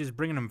part where she's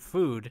bringing him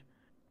food.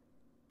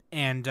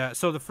 And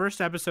so the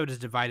first episode is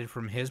divided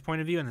from his point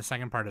of view, and the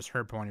second part is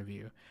her point of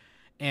view.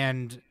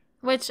 And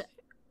Which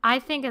I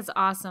think is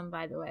awesome,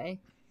 by the way.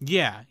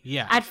 Yeah,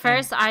 yeah. At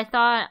first, I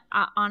thought,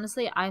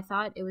 honestly, I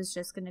thought it was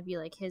just going to be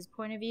like his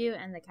point of view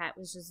and the cat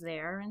was just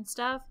there and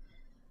stuff.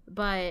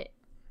 But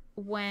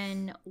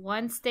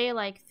once they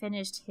like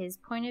finished his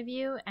point of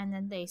view and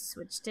then they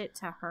switched it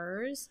to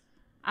hers,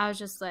 I was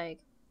just like,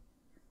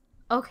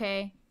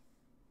 okay,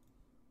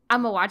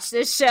 I'm gonna watch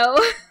this show.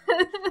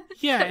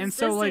 Yeah, and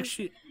so like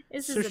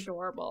this so is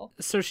adorable.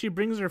 So she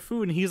brings her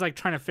food and he's like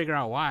trying to figure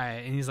out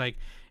why, and he's like,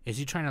 is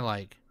she trying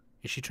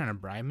to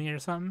bribe me or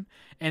something?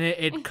 And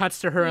it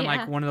cuts to her in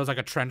like one of those like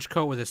a trench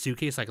coat with a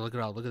suitcase, like look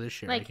at this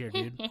shit Like, right here,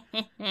 dude.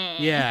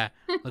 Yeah,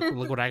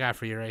 look what I got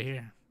for you right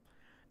here.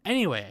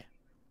 Anyway,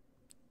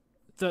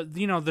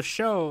 the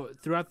show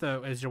throughout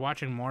as you're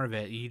watching more of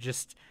it,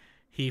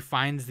 he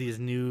finds these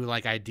new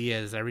like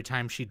ideas every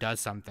time she does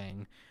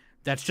something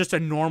that's just a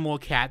normal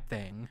cat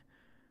thing.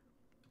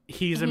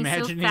 He's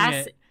imagining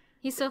it.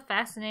 He's so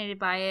fascinated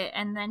by it,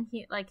 and then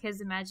his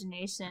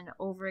imagination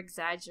over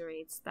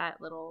exaggerates that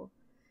little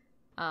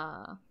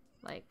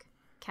like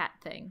cat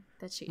thing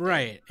that she did.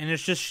 Right. And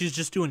it's just she's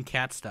just doing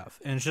cat stuff.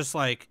 And it's just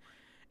like,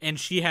 and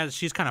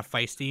she's kind of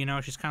feisty, you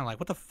know? She's kind of like,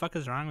 what the fuck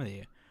is wrong with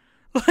you?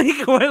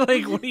 what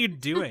are you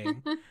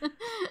doing?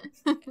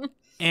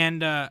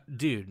 And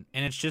dude,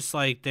 and it's just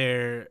like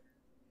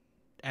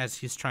as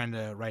he's trying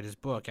to write his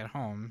book at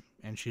home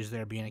and she's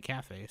there being a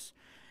cat face.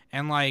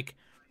 And like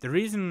the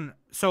reason,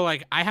 so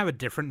like I have a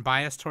different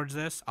bias towards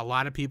this. A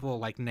lot of people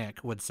like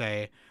Nick would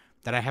say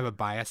that I have a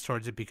bias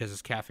towards it because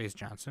it's Catface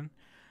Johnson.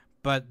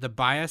 But the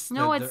bias,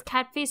 it's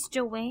Catface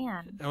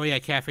Joanne. Oh yeah,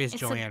 Catface It's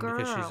Joanne, a girl.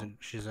 because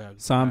she's a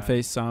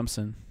Somface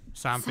Thompson.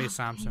 Somface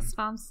Thompson.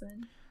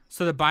 Thompson.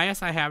 So the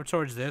bias I have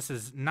towards this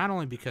is not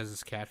only because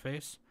it's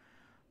Catface,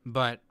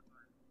 but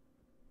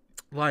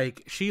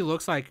like she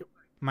looks like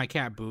my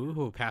cat Boo,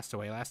 who passed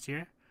away last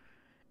year,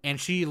 and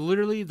she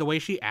literally, the way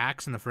she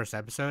acts in the first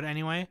episode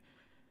anyway,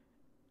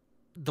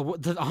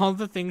 all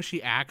the things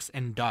she acts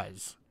and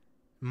does,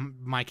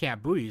 my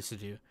cat Boo used to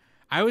do.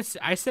 I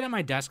sit at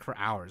my desk for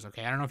hours.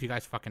 Okay, I don't know if you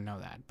guys fucking know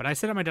that, but I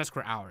sit at my desk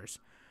for hours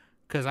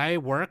because I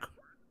work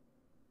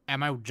at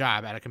my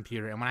job at a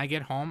computer, and when I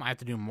get home, I have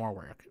to do more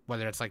work,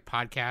 whether it's like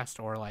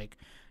podcast or like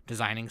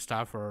designing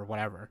stuff or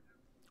whatever,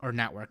 or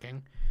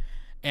networking.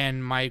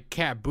 And my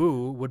cat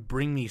Boo would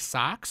bring me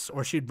socks,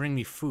 or she'd bring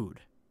me food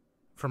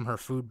from her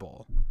food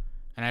bowl,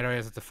 and I'd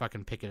always have to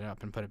fucking pick it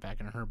up and put it back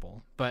in her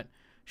bowl. But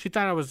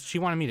she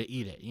wanted me to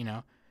eat it, you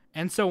know.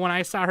 And so when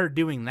I saw her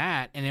doing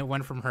that, and it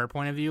went from her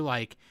point of view,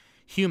 like,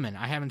 human,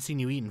 I haven't seen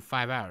you eat in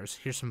 5 hours.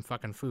 Here's some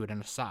fucking food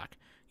and a sock.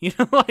 You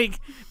know, like,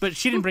 but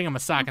she didn't bring him a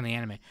sock in the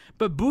anime.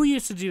 But Boo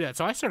used to do that,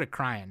 so I started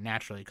crying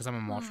naturally because I'm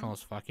emotional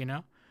as fuck, you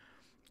know?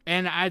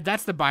 And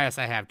that's the bias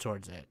I have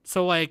towards it.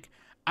 So, like,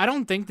 I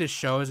don't think this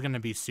show is going to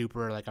be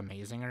super, like,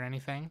 amazing or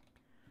anything.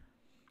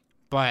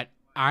 But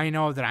I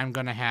know that I'm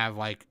going to have,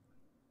 like,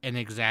 an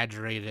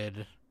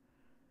exaggerated...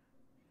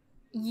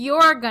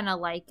 You're going to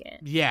like it.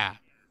 Yeah.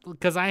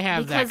 Because I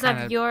have because that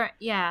kind of your...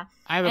 Yeah.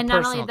 I have and a not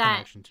personal only that,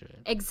 connection to it.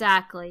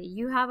 Exactly.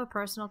 You have a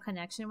personal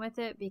connection with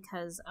it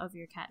because of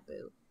your cat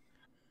Boo.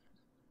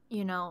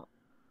 You know,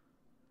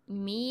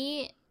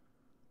 I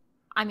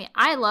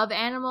love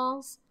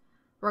animals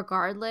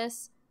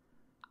regardless.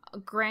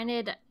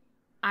 Granted,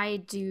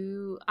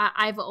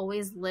 I've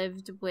always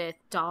lived with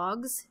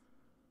dogs.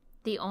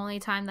 The only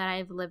time that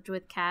I've lived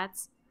with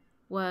cats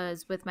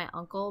was with my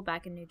uncle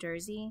back in New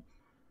Jersey.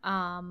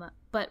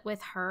 But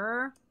with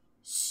her,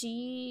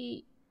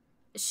 she's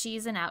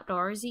an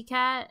outdoorsy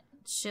cat.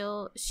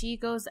 She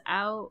goes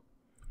out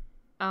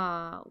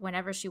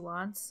whenever she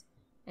wants,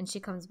 and she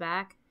comes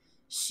back.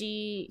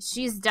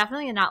 She's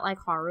definitely not like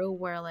Haru,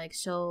 where like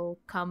she'll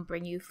come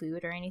bring you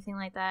food or anything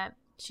like that.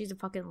 She's a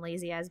fucking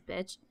lazy ass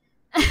bitch.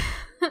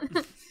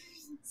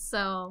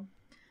 So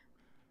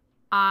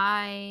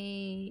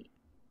I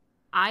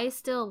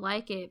still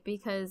like it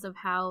because of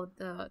how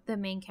the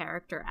main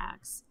character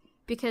acts,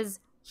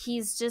 because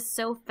he's just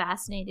so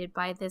fascinated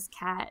by this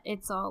cat.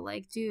 It's all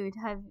like, dude,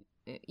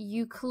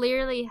 you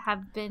clearly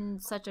have been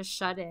such a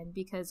shut-in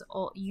because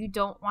you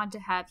don't want to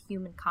have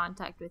human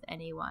contact with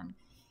anyone.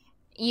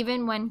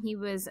 Even when he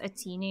was a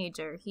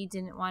teenager, he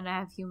didn't want to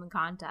have human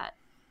contact.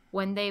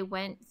 When they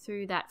went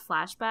through that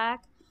flashback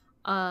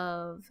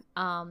of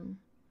him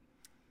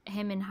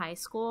in high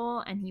school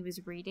and he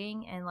was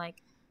reading, and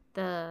like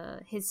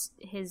his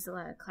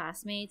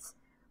classmates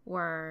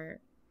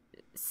were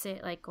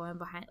going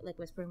behind, like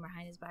whispering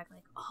behind his back,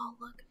 like, oh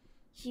look,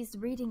 he's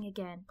reading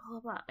again, blah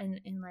blah blah,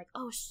 and like,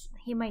 oh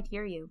he might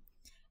hear you.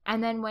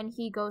 And then when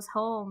he goes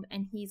home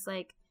and he's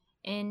like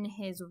in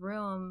his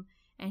room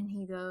and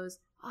he goes,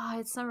 oh,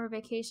 it's summer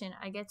vacation,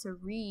 I get to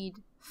read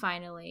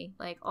finally,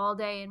 like all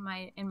day in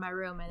my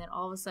room. And then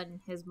all of a sudden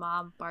his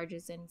mom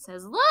barges in and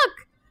says,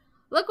 look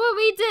what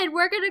we did,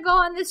 we're gonna go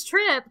on this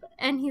trip.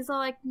 And he's all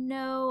like,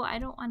 no, I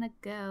don't want to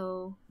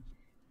go.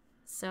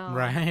 So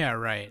Right, yeah,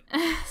 right.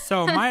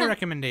 So my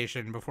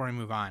recommendation before we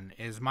move on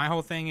is, my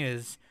whole thing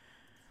is,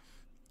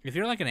 if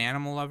you're like an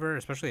animal lover,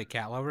 especially a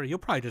cat lover, you'll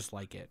probably just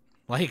like it.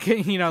 Like,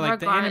 you know, like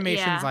the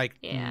animation's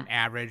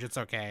average, it's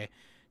okay.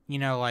 You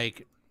know,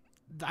 like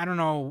I don't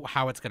know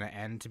how it's gonna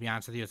end. To be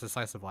honest with you, it's a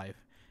slice of life.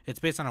 It's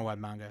based on a web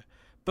manga,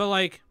 but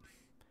like,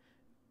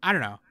 I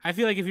don't know. I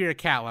feel like if you're a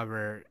cat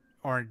lover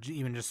or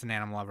even just an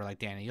animal lover like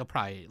Danny, you'll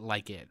probably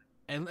like it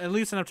at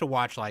least enough to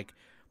watch like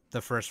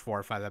the first 4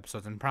 or 5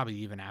 episodes, and probably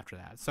even after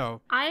that.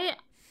 So I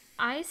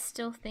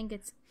still think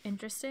it's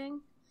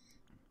interesting.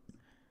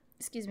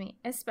 Excuse me,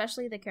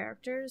 especially the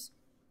characters.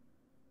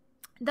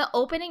 The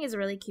opening is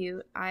really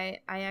cute. I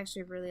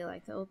actually really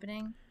like the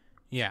opening.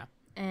 yeah,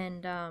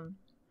 And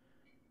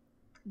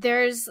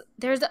there's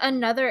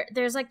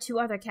like 2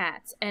 other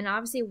cats, and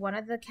obviously one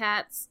of the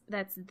cats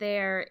that's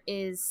there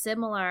is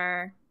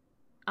similar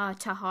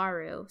to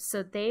Haru,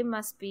 so they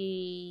must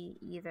be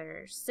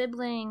either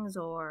siblings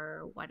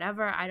or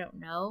whatever, I don't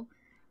know.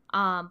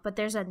 But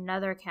there's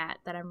another cat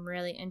that I'm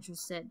really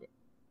interested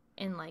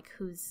in, like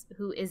who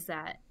is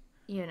that,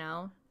 you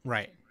know?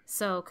 right.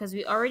 So because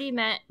we already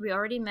met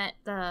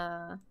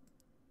the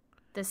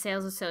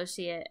sales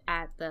associate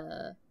at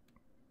the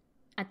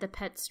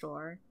pet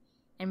store,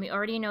 and we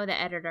already know the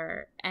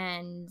editor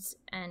and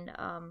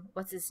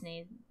what's his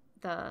name,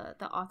 the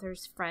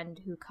author's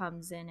friend who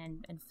comes in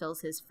and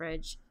fills his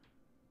fridge.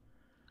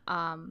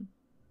 Hattori.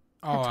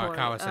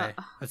 Kawase.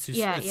 That's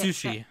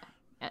sushi.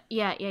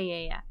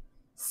 Yeah.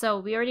 So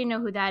we already know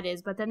who that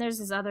is, but then there's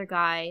this other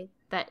guy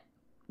that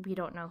we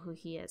don't know who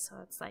he is. So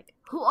it's like,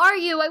 who are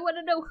you? I want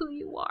to know who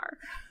you are.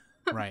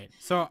 Right.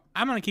 So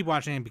I'm gonna keep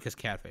watching it because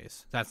cat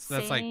face. That's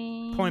like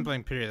point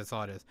blank period. That's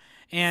all it is.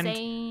 And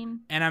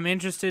Same. and I'm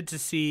interested to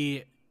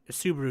see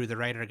Subaru, the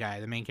writer guy,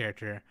 the main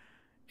character,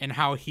 and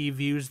how he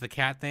views the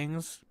cat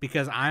things,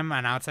 because I'm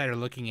an outsider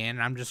looking in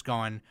and I'm just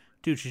going,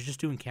 dude, she's just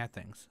doing cat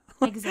things.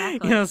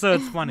 Exactly. You know, so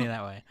it's funny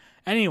that way.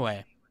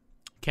 Anyway,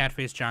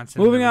 Catface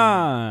Johnson. Moving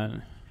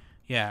on.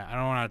 Yeah, I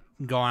don't want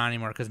to go on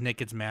anymore because Nick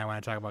gets mad when I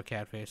talk about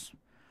Catface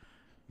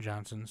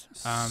Johnsons.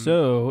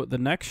 So the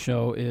next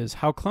show is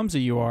How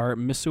Clumsy You Are,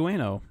 Miss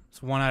Ueno.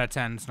 It's 1 out of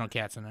 10. There's no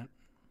cats in it.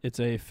 It's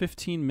a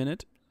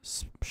 15-minute.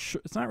 It's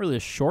not really a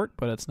short,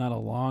 but it's not a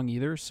long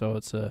either. So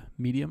it's a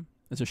medium.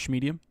 It's a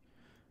schmedium.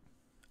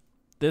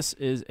 This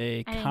is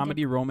a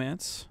comedy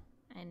romance.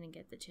 I didn't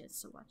get the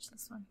chance to watch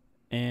this one.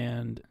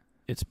 And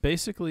it's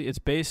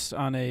based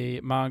on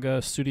a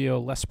manga, Studio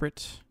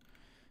L'Esprit.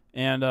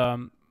 And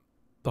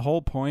the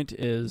whole point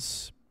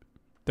is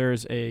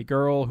there's a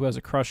girl who has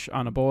a crush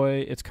on a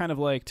boy. It's kind of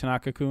like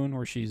Tanaka-kun,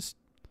 where she's...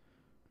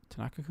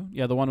 Tanaka-kun?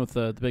 Yeah, the one with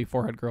the big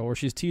forehead girl, where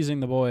she's teasing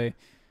the boy.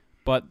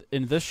 But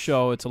in this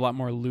show, it's a lot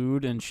more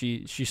lewd, and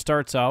she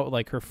starts out,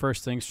 like, her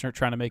first thing's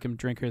trying to make him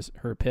drink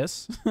her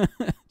piss.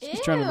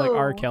 She's trying to, like,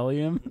 R. Kelly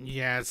him.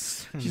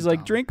 Yes. She's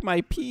like, drink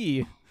my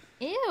pee.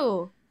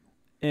 Ew.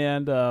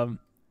 And,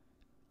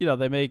 you know,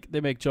 they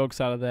make jokes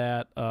out of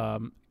that,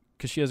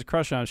 because she has a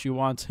crush on him. She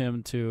wants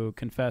him to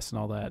confess and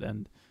all that.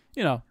 And,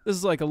 you know, this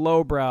is like a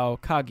lowbrow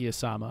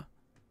Kaguya-sama.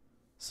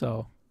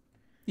 So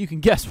you can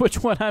guess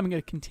which one I'm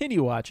going to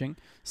continue watching.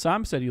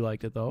 Sam said you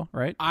liked it, though,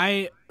 right?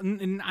 I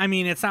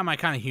mean, it's not my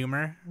kind of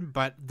humor,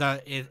 but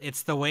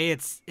it's the way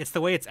it's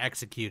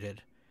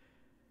executed.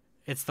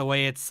 It's the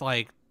way it's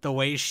like the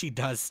way she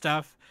does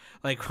stuff.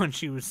 Like when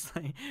she's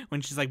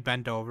like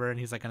bent over and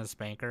he's like gonna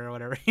spank her or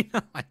whatever. You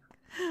know,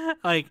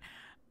 like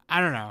I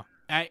don't know.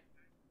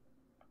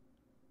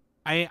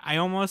 I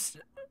almost,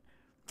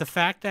 the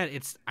fact that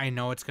I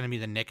know it's gonna be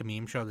the Nick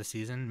meme show this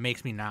season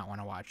makes me not want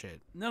to watch it.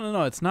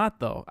 No, it's not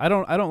though. I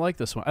don't like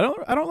this one. I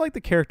don't like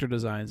the character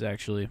designs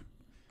actually.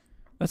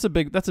 That's a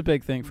big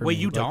thing for me. Wait,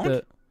 you Like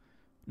don't?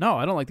 No,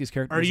 I don't like these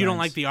character Or designs. you don't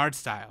like the art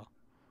style?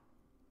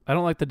 I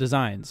don't like the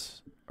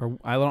designs. Or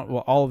I don't,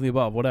 well, all of the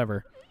above,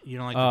 whatever. You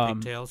don't like the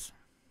pigtails?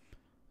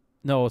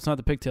 No, it's not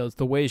the pigtails. It's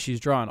the way she's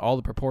drawn, all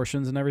the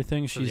proportions and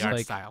everything. So She's the art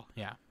like, style,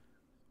 yeah.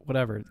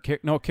 whatever.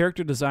 No,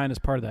 character design is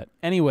part of that.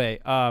 Anyway,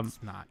 It's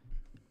not.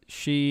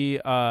 she's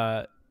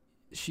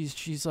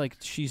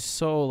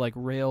so like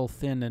rail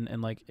thin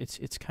and like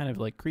it's kind of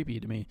like creepy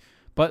to me.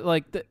 But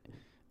like I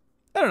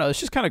don't know, it's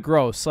just kind of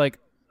gross. Like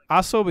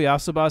Asobi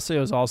Asabase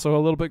was also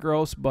a little bit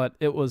gross, but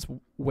it was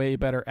way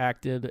better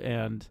acted,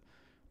 and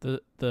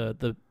the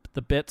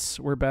bits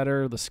were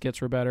better, the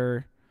skits were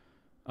better.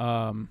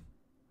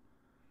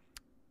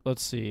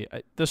 Let's see.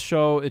 This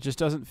show, it just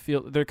doesn't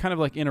feel... They're kind of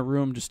like in a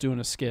room just doing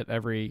a skit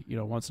every,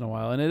 once in a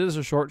while. And it is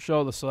a short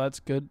show, so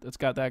that's good. It's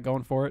got that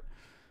going for it.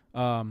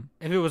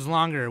 If it was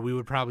longer, we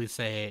would probably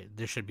say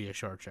this should be a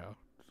short show.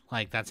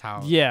 Like, that's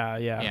how... Yeah.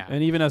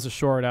 And even as a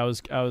short, I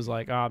was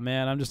like, oh,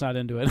 man, I'm just not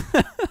into it.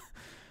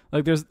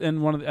 Like, there's...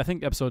 In one of the, I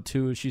think episode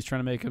 2, she's trying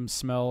to make him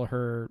smell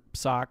her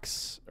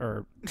socks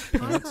or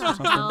pants or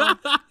something.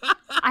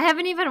 I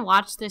haven't even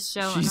watched this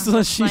show. She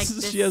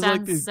has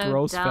like these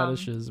gross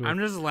fetishes. I'm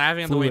just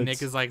laughing at the way fluids.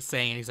 Nick is like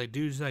saying. He's like,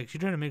 dude, she's like,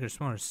 she's trying to make her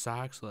smell her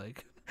socks.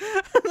 Like,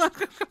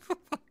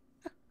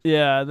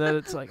 yeah, that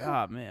it's like,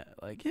 oh man,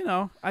 like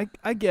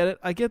I get it.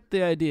 I get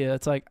the idea.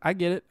 It's like I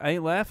get it. I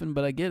ain't laughing,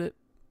 but I get it.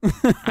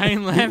 I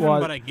ain't laughing,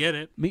 but I get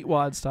it.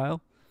 Meatwad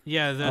style.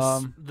 Yeah,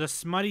 the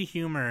smutty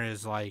humor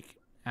is like,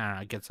 I don't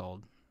know, it gets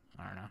old.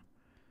 I don't know.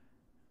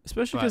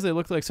 Especially because they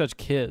look like such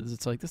kids.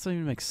 It's like, this doesn't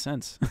even make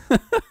sense.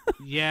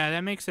 Yeah,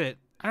 that makes it,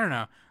 I don't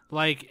know.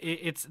 Like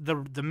it's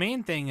the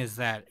main thing is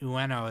that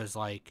Ueno is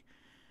like,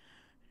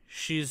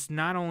 she's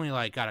not only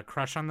like got a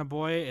crush on the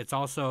boy, it's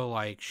also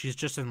like she's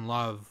just in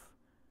love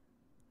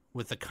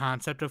with the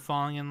concept of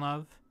falling in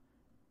love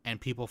and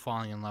people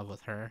falling in love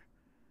with her.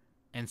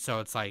 And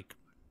so it's like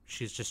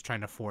she's just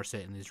trying to force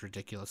it in these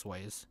ridiculous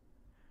ways.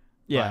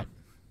 Yeah.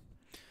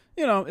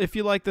 If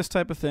you like this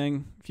type of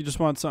thing, if you just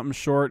want something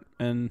short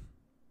and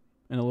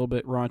a little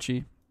bit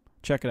raunchy,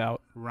 check it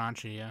out.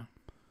 Raunchy, yeah.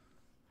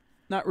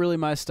 Not really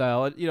my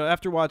style.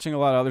 After watching a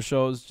lot of other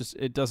shows, just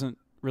it doesn't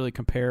really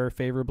compare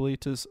favorably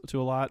to a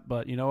lot.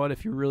 But you know what?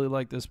 If you really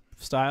like this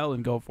style,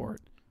 then go for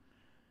it.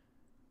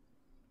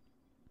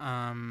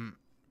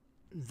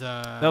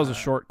 That was a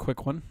short,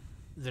 quick one.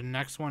 The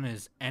next one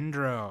is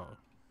Endro.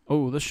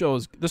 Oh, this show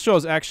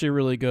is actually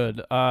really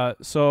good.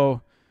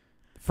 So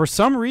for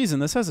some reason,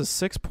 this has a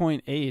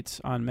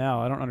 6.8 on Mal.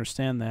 I don't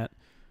understand that.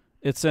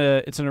 It's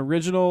an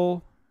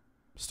original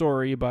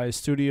story by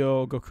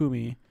Studio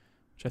Gokumi,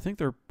 which I think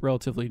they're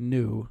relatively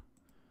new.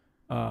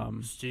 They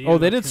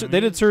did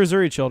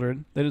Surizuri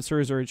Children. They did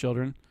Surizuri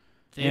Children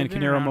and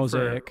Kinero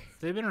Mosaic.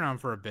 They've been around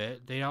for a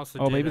bit. They also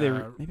did maybe I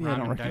Ramen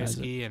don't recognize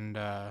Daisuke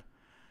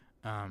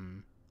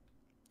and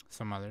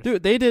some others.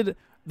 Dude, they did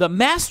the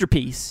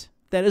masterpiece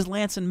that is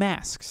Lance and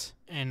Masks.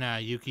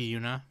 And Yuki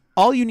Yuna.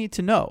 All you need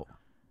to know.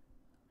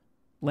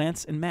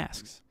 Lance and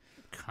Masks.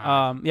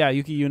 God.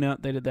 Yuki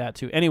Yuna, they did that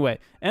too. Anyway,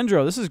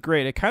 Endro, this is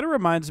great. It kind of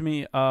reminds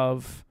me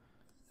of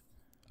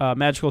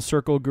Magical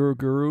Circle Guru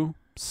Guru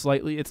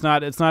slightly. It's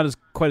not as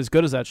quite as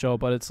good as that show,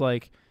 but it's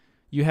like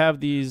you have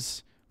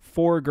these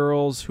 4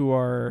 girls who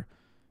are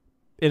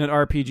in an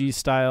RPG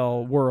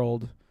style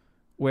world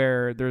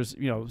where there's,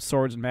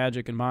 swords and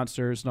magic and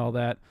monsters and all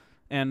that.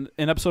 And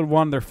in episode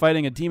 1, they're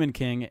fighting a Demon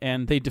King,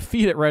 and they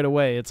defeat it right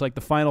away. It's like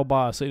the final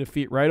boss. They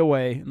defeat right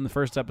away in the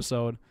first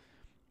episode.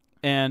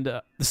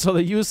 And so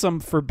they use some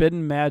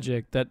forbidden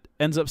magic that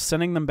ends up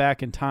sending them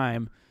back in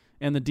time.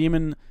 And the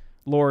Demon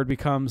Lord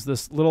becomes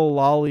this little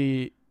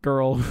lolly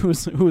girl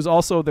who's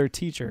also their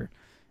teacher.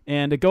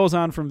 And it goes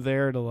on from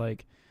there to,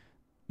 like,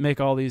 make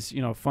all these,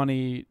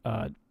 funny,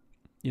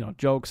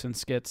 jokes and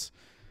skits.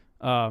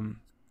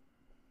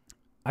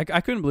 I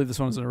couldn't believe this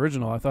one was an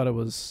original. I thought it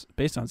was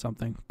based on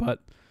something, but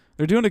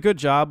they're doing a good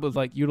job with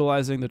like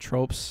utilizing the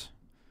tropes,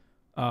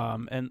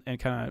 and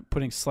kind of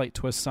putting slight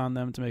twists on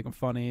them to make them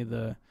funny.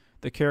 The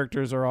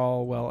characters are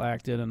all well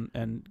acted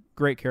and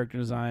great character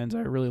designs.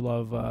 I really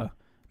love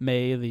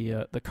May,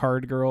 the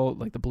card girl,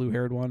 like the blue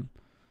haired one.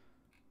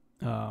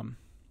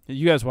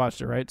 You guys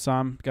watched it, right?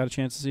 Sam, got a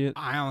chance to see it?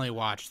 I only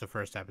watched the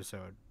first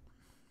episode,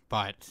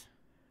 but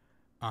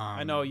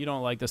I know you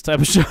don't like this type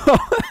of show.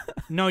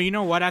 No, you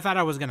know what? I thought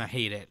I was gonna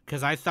hate it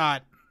because I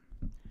thought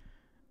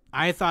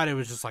it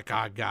was just like,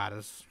 oh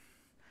god.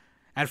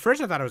 At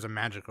first, I thought it was a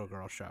magical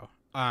girl show.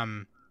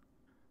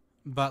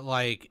 But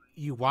like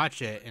you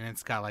watch it and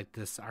it's got like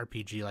this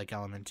RPG like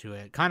element to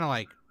it, kind of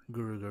like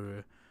Guru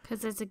Guru.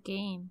 Because it's a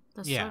game.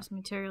 The source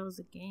material is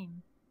a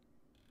game.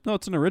 No,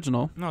 it's an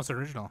original. No, it's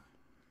original.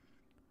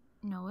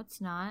 No,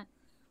 it's not.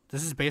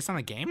 This is based on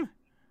a game?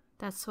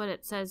 That's what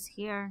it says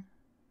here.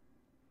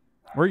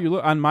 Where you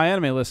look on my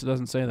anime list, it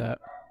doesn't say that.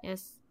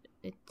 Yes,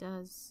 it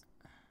does.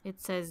 It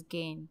says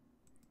game.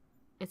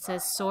 It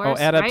says source. Oh,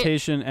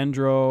 adaptation, right?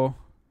 Endro.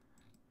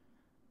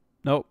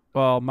 Nope.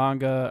 Well,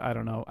 manga, I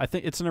don't know. I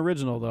think it's an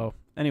original though.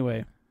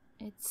 Anyway.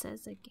 It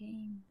says a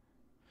game.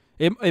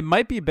 It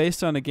might be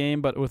based on a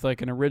game, but with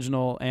like an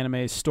original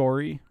anime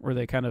story, where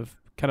they kind of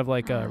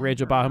like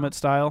Rage of Bahamut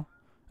style.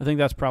 I think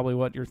that's probably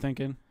what you're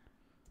thinking.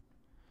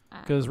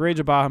 Because Rage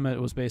of Bahamut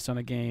was based on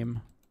a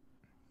game.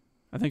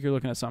 I think you're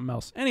looking at something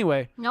else.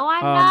 Anyway. No,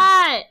 I'm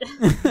not.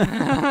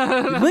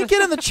 Link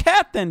it in the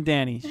chat then,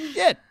 Danny.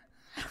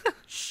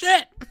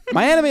 Shit.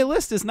 My anime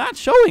list is not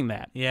showing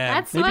that. Yeah.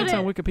 That's maybe what it's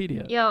on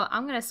Wikipedia. Yo,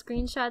 I'm going to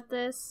screenshot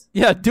this.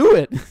 Yeah, do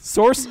it.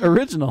 Source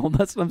original.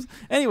 That's what I'm...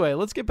 Anyway,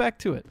 let's get back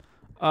to it.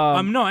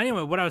 No,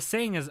 anyway, what I was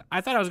saying is I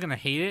thought I was going to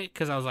hate it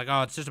because I was like,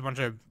 oh, it's just a bunch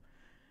of...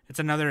 It's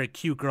another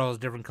cute girls,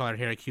 different colored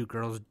hair, cute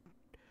girls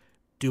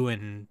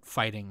doing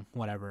fighting,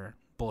 whatever,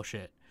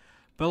 bullshit.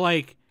 But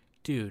like,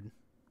 dude...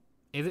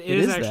 It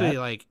is actually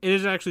like it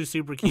is actually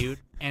super cute,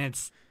 and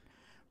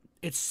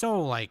it's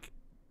so like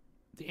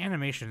the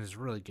animation is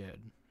really good.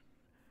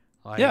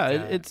 Like,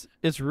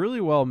 it's really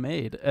well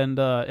made, and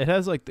it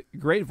has like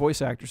great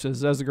voice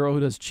actresses. It has the girl who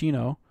does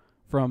Chino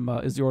from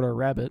Is the Order a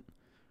Rabbit.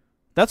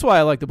 That's why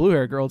I like the blue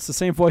hair girl. It's the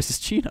same voice as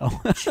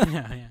Chino.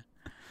 Yeah.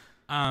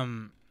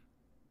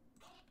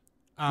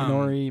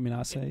 Minori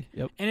Minase.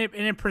 Yep. And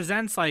it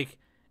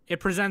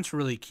presents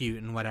really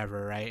cute and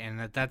whatever, right? And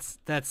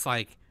that's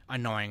like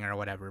annoying or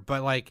whatever,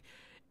 but like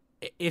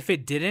if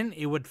it didn't,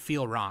 it would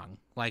feel wrong.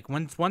 Like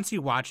once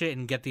you watch it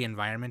and get the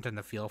environment and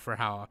the feel for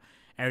how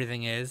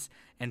everything is,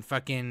 and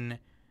fucking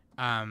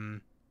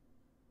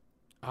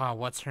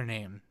what's her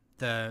name,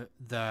 the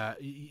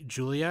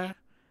Julia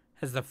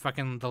has the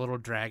little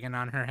dragon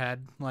on her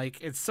head.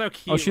 Like, it's so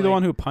cute. Oh, she the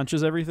one who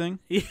punches everything?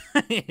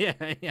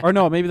 yeah. Or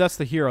no, maybe that's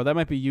the hero. That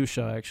might be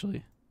Yusha,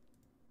 actually.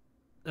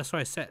 That's what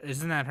I said.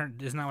 Isn't that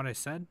what I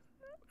said?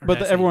 Or But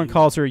did I say everyone Yu?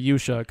 calls her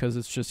Yusha because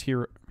it's just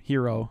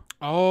hero.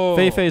 Oh,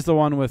 Fei Fei's the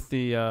one with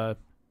the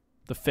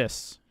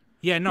fists.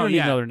 Yeah, no, You don't need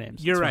yeah, to know their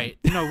names. You're It's right.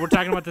 No, we're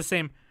talking about the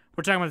same.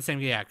 We're talking about the same.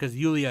 Yeah, because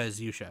Yulia is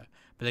Yusha,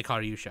 but they call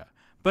her Yusha.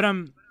 But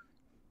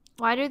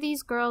Why do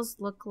these girls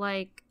look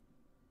like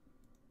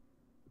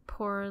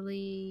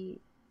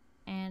poorly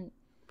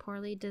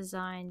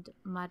designed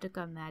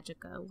Madoka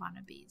Magica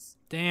wannabes?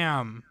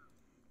 damn.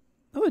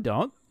 No, they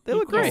don't. They You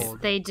look could- great. Yes,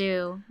 they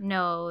do.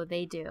 No,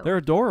 they do. They're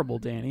adorable,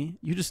 Danny.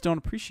 You just don't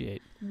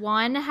appreciate.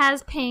 One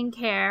has pink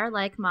hair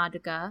like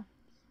Madoka.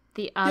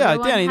 The other Yeah,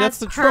 one Danny, has that's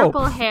the trope.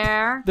 purple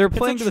hair. They're It's a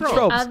playing to the trope.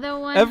 tropes. Other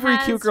one Every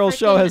has cute girl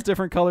show freaking- has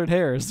different colored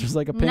hairs. There's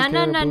like a pink no, hair,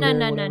 no, blue no, hair, no,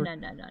 no, whatever. no,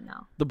 no, no,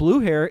 no. The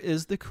blue hair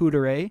is the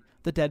Kudere,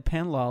 the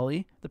deadpan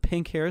lolly. The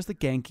pink hair is the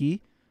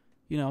Genki.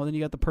 You know, then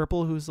you got the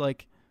purple, who's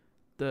like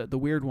the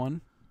weird one.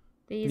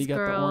 These you got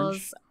the orange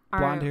girls are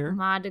blonde hair.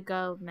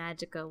 Madoka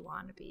Magica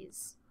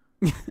wannabes.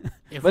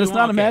 If But we it's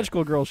not a okay.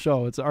 magical girl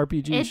show. It's an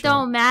RPG It show.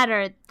 don't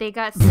matter. They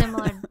got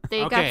similar.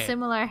 They Okay. got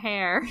similar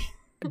hair.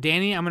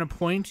 Danny, I'm gonna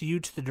point you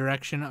to the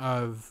direction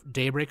of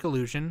Daybreak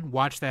Illusion.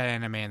 Watch that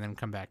anime and then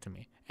come back to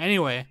me.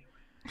 Anyway,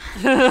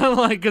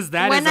 like because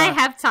that when is I a,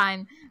 have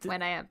time.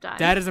 When I have time.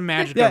 that is a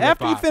magical. Yeah,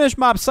 after you ripoff. finish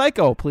Mob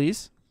Psycho,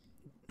 please.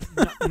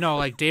 No,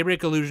 like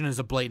Daybreak Illusion is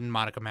a blatant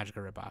Madoka Magica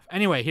ripoff.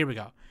 Anyway, here we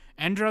go.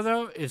 Endro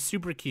though is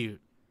super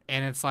cute,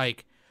 and it's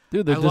like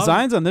Dude, the I love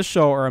designs on this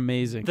show are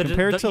amazing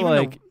compared to even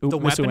like the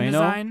Miss weapon Ueno.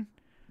 design.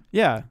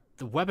 Yeah,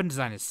 The weapon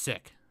design is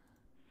sick.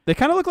 they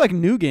kind of look like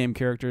new game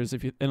characters,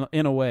 if you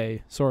in a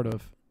way, sort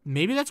of.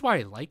 Maybe that's why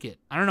I like it.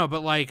 I don't know,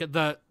 but like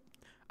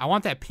I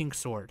want that pink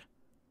sword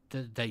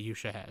that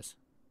Yusha has.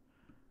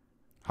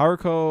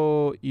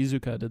 Haruko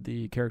Izuka did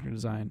the character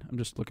design. I'm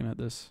just looking at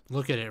this.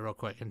 Look at it real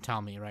quick and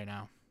tell me right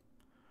now.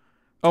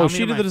 Oh, Tell me she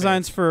to did my the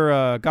designs face.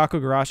 for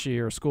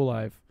Gakugarashi or School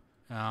Live.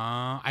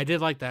 I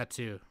did like that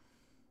too.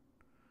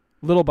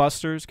 Little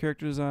Buster's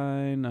character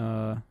design,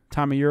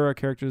 Tamayura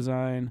character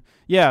design.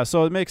 Yeah,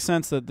 so it makes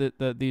sense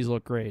that these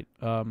look great.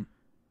 Yeah,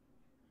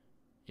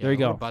 There you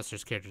Little go.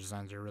 Buster's character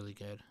designs are really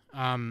good.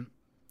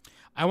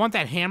 I want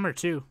that hammer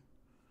too.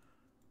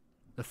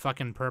 The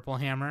fucking purple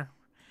hammer.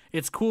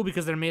 It's cool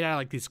because they're made out of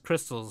like these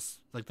crystals.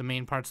 Like the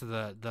main parts of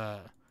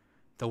the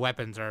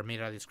weapons are made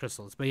out of these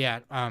crystals. But yeah,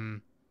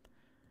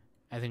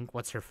 I think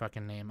what's her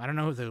fucking name? I don't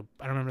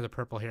remember the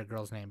purple hair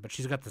girl's name, but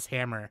she's got this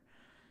hammer,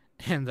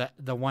 and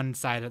the one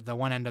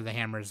end of the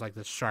hammer is like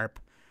this sharp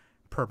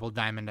purple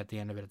diamond at the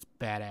end of it. It's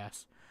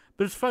badass.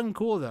 But it's fucking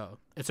cool though.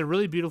 It's a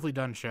really beautifully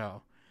done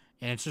show,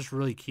 and it's just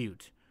really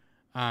cute.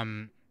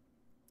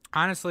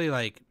 Honestly,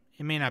 like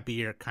it may not be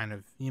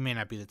you may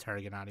not be the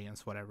target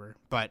audience, whatever,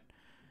 but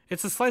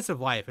it's a slice of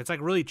life. It's like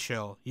really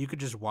chill. You could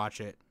just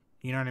watch it.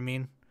 You know what I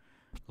mean?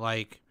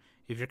 Like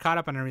if you're caught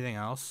up on everything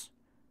else,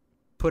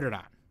 put it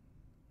on.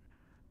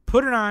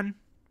 Put it on.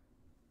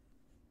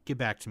 Get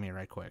back to me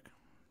right quick.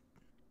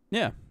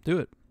 Yeah, do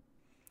it.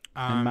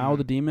 And Mao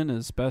the Demon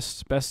is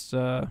best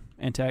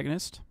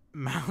antagonist.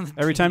 Mao the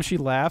Every time Demon. she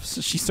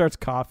laughs, she starts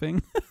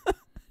coughing.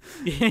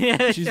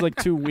 Yeah, She's like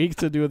too weak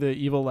to do the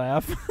evil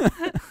laugh.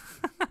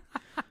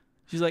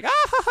 She's like,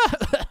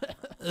 ah,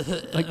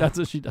 like that's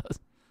what she does.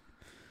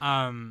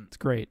 It's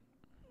great.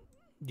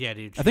 Yeah,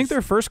 dude. I think she's-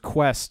 their first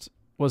quest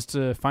was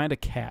to find a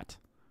cat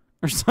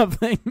or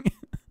something.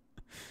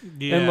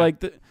 yeah. And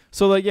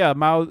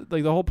Mao,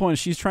 like the whole point is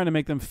she's trying to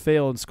make them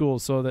fail in school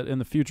so that in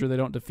the future they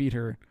don't defeat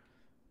her.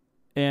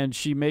 And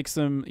she makes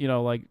them,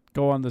 like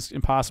go on this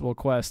impossible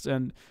quest.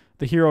 And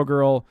the hero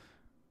girl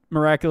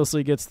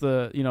miraculously gets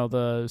the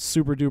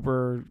super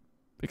duper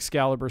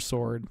Excalibur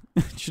sword.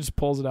 She just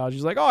pulls it out.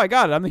 She's like, "Oh, I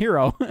got it. I'm the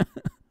hero."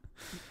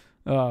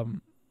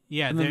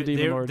 Yeah, and then the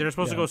Demon Lord, they're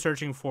supposed to yeah. go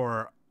searching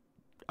for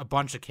a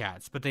bunch of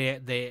cats, but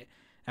they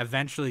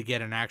eventually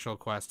get an actual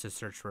quest to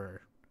search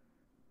for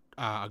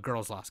a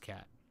girl's lost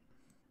cat.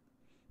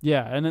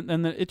 Yeah, and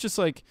then it's just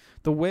like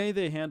the way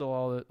they handle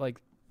all it, like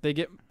they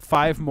get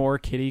 5 more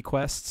kitty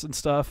quests and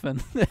stuff, and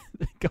they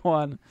go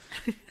on.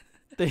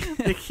 They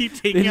keep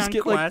taking just on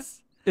get, like, quests.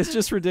 It's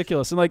just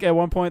ridiculous. And like at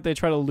one point they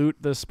try to loot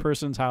this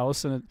person's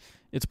house, and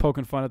it's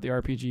poking fun at the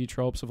RPG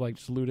tropes of like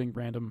just looting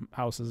random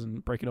houses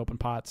and breaking open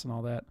pots and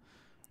all that.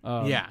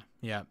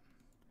 Yeah.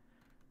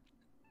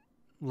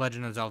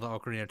 Legend of Zelda: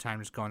 Ocarina of Time,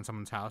 just go in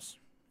someone's house,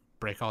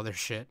 break all their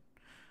shit.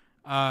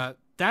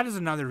 That is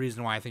another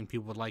reason why I think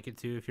people would like it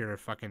too. If you're a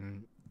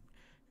fucking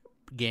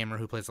gamer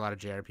who plays a lot of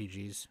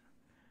JRPGs,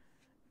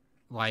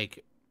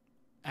 like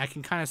I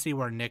can kind of see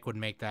where Nick would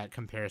make that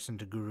comparison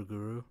to Guru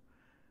Guru,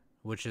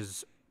 which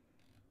is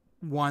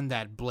one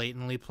that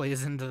blatantly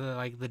plays into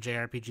the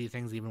JRPG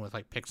things, even with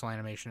like pixel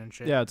animation and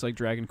shit. Yeah, it's like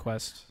Dragon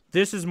Quest.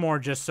 This is more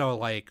so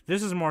like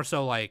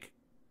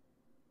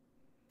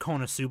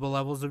Konosuba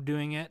levels of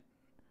doing it.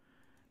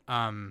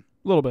 A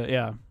little bit,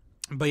 yeah.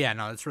 But yeah,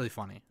 no, it's really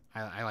funny.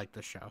 I like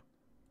this show.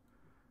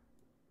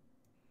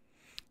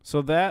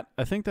 So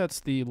I think that's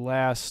the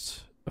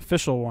last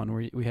official one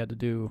we had to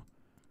do.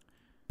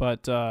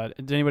 But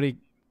did anybody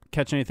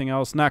catch anything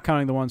else? Not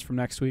counting the ones from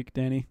next week,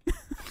 Danny.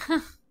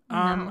 No.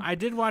 I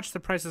did watch The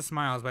Price of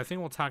Smiles, but I think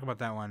we'll talk about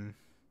that one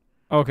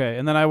Okay,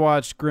 and then I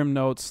watched Grim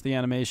Notes, the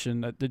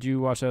animation. Did you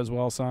watch that as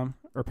well, Sam?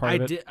 Or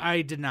part of it?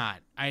 I did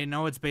not. I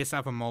know it's based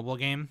off a mobile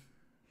game,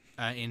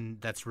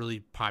 that's really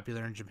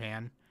popular in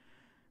Japan.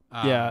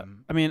 Yeah,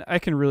 I mean, I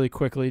can really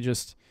quickly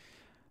just.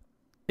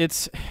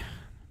 It's.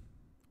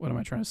 What am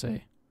I trying to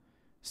say?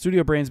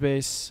 Studio Brains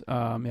based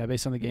on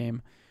the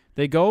game.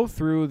 They go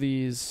through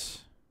these.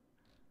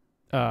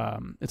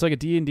 It's like a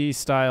D&D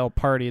style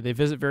party. They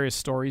visit various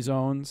story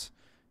zones,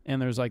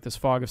 and there's like this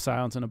fog of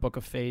silence and a book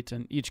of fate,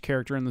 and each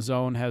character in the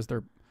zone has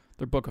their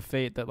book of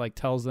fate that like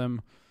tells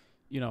them,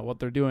 what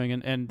they're doing,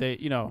 and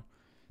they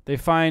they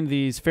find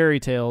these fairy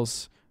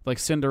tales like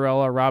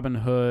Cinderella, Robin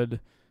Hood,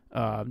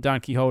 Don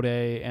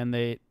Quixote, and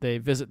they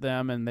visit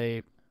them and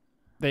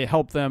they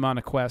help them on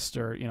a quest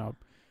or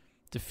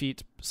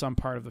defeat some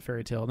part of the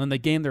fairy tale, and then they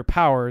gain their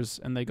powers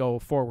and they go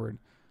forward.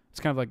 It's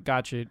kind of like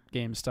gacha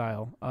game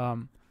style.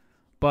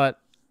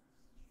 But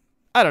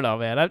I don't know,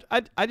 man.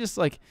 I just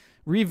like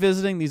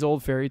revisiting these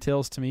old fairy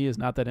tales. To me, is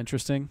not that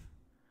interesting.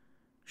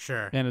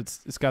 Sure. And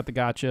it's got the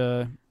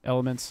gacha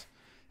elements,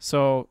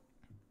 so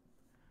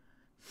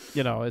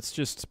it's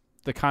just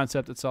the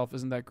concept itself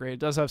isn't that great. It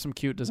does have some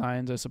cute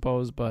designs, I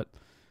suppose, but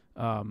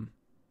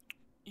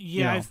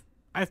yeah,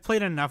 I've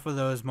played enough of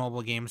those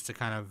mobile games to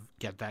kind of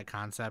get that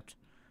concept.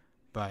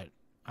 But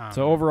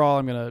so overall,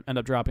 I'm gonna end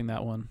up dropping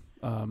that one.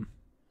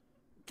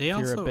 If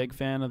you're a big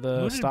fan of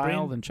the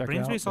style, then check it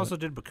out. Brainspace also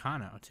did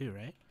Bacano too,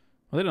 right?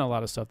 Well, they did a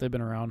lot of stuff. They've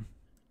been around.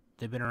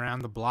 They've been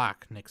around the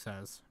block, Nick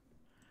says.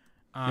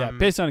 Yeah,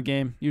 based on a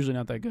game, usually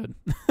not that good.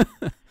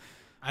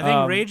 I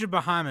think Rage of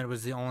Bahamut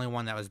was the only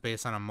one that was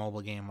based on a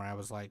mobile game where I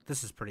was like,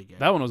 this is pretty good.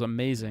 That one was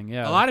amazing,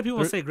 yeah. A lot of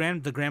people say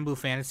the Grand Blue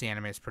Fantasy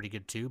anime is pretty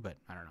good too, but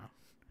I don't know.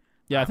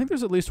 Yeah, I think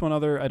there's at least one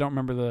other. I don't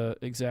remember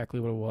exactly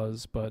what it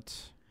was, but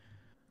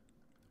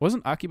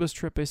wasn't Akiba's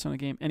Trip based on a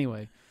game?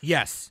 Anyway.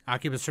 Yes,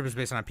 Akiba's Trip is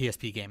based on a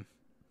PSP game.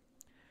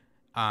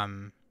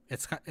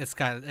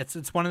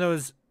 It's one of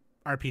those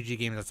RPG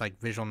games that's like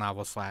visual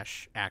novel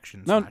 /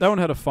 action. No, that one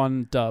had a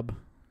fun dub,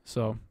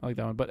 so I like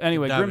that one. But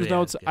anyway, Grimm's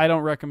Notes, I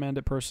don't recommend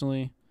it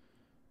personally.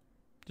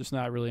 Just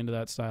not really into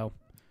that style.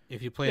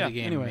 If you play the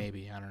game,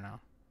 maybe, I don't know.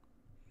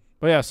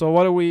 But yeah, so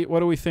what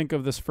do we think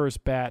of this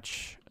first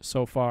batch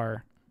so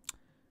far?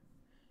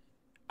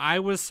 I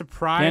was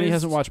surprised. Danny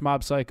hasn't watched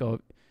Mob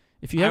Psycho.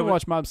 If you haven't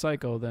watched Mob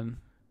Psycho, then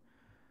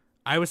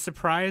I was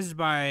surprised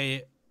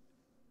by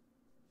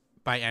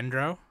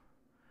Endro.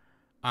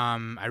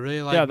 I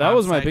really like. Yeah, that Mob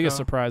was my Psycho. biggest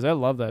surprise. I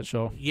love that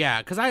show.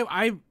 Yeah, because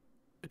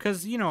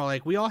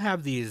like we all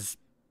have these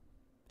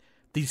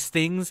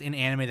things in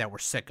anime that we're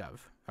sick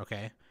of.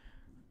 Okay,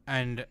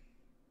 and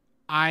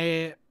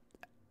I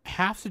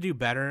have to do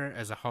better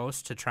as a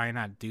host to try and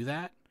not do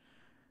that.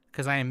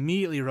 Because I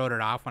immediately wrote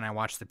it off when I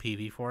watched the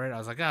PV for it. I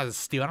was like, this is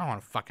stupid. I don't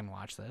want to fucking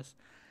watch this.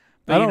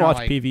 But, I don't watch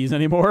PVs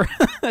anymore.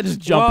 I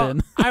just jump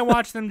in. I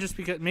watch them just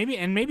because maybe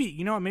I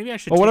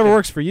should. Well, whatever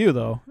works for you,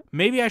 though.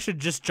 Maybe I should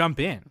just jump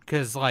in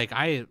because like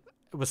I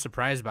was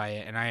surprised by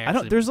it, and I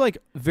don't. There's like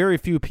very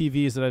few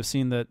PVs that I've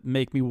seen that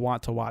make me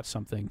want to watch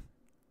something.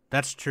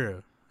 That's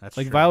true. That's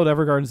like true. Violet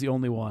Evergarden's the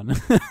only one.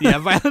 Yeah,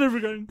 Violet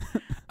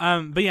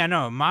Evergarden. But yeah,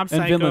 no, Mob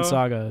Psycho and Vinland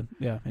Saga.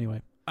 Yeah.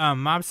 Anyway.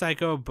 Mob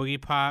Psycho, Boogie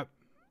Pop.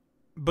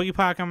 Boogie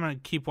Pop, I'm gonna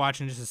keep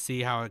watching just to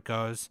see how it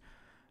goes.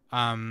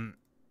 My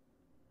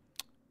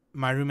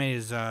roommate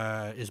is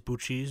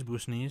Boochie's. I'm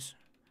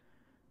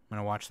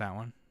gonna watch that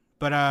one.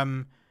 But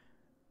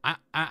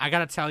I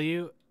gotta tell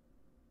you,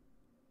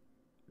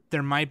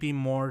 there might be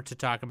more to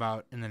talk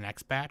about in the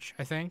next batch,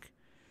 I think.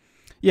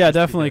 Yeah, just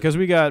definitely, because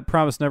we got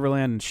Promised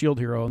Neverland and Shield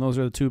Hero, and those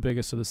are the two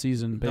biggest of the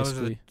season,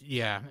 basically.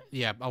 Yeah,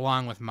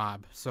 along with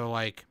Mob. So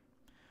like,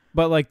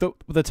 but like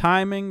the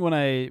timing when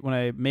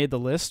I made the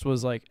list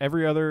was like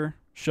every other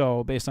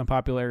show based on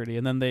popularity,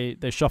 and then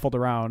they shuffled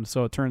around,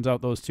 so it turns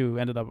out those two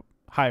ended up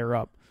higher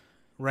up.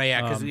 Right,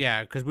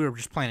 yeah, because we were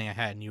just planning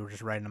ahead, and you were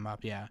just writing them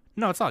up. Yeah,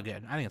 no, it's all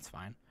good. I think it's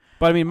fine.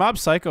 But I mean, Mob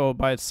Psycho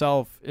by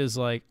itself is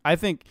like, I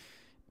think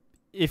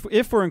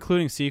if we're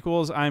including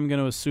sequels, I'm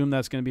going to assume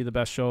that's going to be the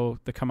best show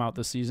to come out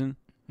this season.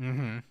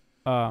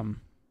 Mm-hmm.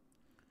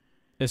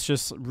 It's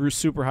just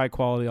super high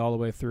quality all the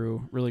way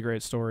through. Really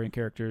great story and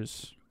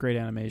characters, great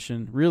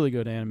animation, really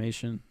good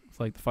animation,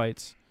 like the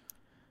fights.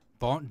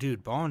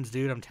 Bones,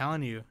 dude, I'm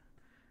telling you,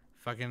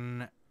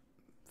 fucking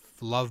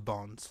love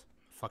Bones,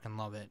 fucking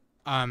love it.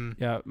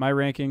 Yeah, my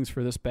rankings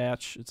for this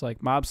batch, it's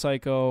like Mob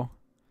Psycho.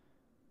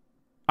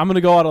 I'm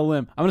gonna go out on a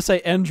limb. I'm gonna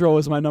say Endro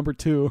is my number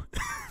 2.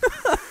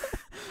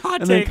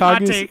 Hot take.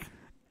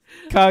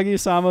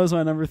 Kaguya-sama is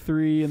my number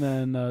 3, and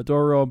then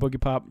Dororo and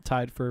Boogie Pop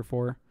tied for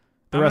 4.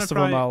 The rest of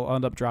them I'll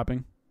end up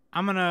dropping.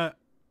 I'm gonna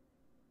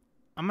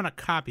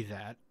copy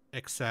that,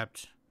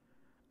 except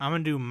I'm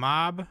gonna do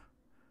Mob,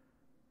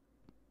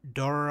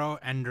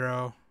 Dororo,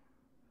 Endro,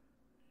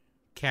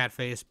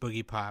 Catface,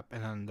 Boogie Pop,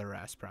 and then the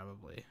rest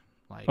probably.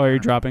 Like, you're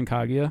dropping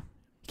Kaguya? You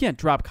can't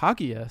drop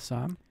Kaguya,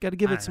 Sam. Got to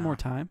give it some more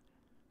time.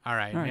 All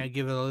right. Yeah,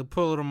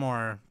 put a little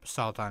more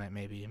salt on it,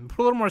 maybe. Put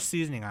a little more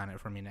seasoning on it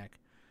for me, Nick.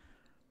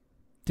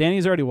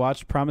 Danny's already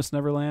watched Promised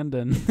Neverland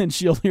and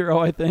Shield Hero,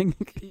 I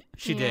think.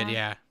 She did,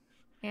 yeah.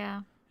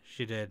 Yeah.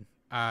 She did.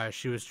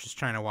 She was just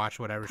trying to watch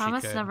whatever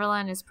Promise she could.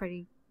 Neverland is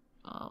pretty.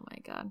 Oh my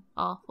god.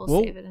 We'll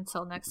We'll save it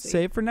until next week.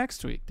 Save for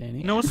next week,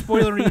 Danny. No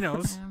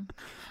spoilerinos.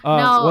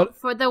 No, What?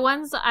 for the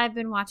ones that I've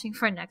been watching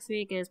for next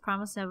week is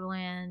Promise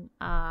Neverland,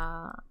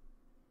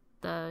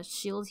 the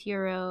Shield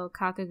Hero,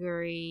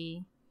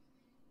 Kakaguri.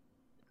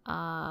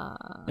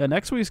 Yeah,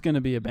 next week's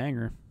gonna be a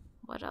banger.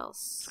 What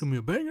else? It's gonna be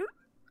a banger.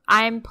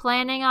 I'm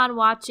planning on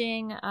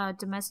watching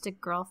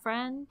Domestic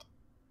Girlfriend.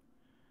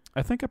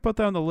 I think I put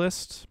that on the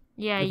list.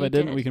 Yeah, if you I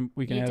didn't, did. we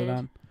can You add did. it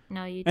on.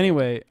 No, you.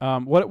 Anyway,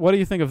 what do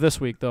you think of this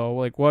week though?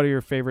 Like, what are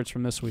your favorites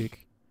from this week?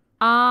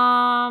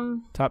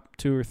 Did. Top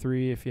 2 or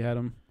 3 if you had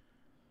them.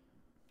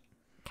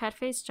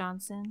 Catface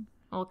Johnson.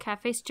 Well,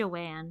 Catface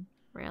Joanne,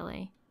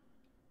 really.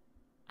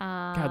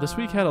 God, this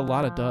week had a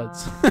lot of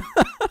duds.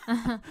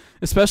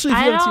 Especially if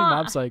you I haven't seen don't-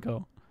 Mob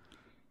Psycho.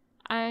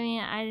 I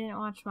mean, I didn't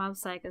watch Mob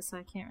Psycho, so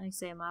I can't really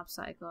say Mob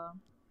Psycho.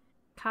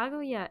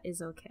 Kaguya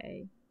is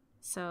okay.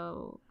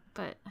 So,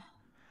 but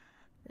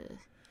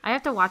I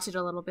have to watch it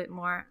a little bit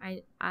more.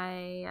 I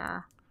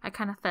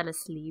kind of fell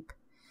asleep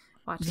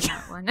watching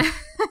that one.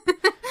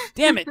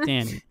 Damn it,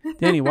 Danny.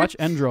 Danny, watch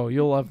Endro.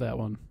 You'll love that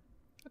one.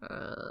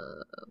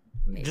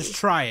 Maybe. Just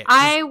try it.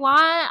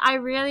 I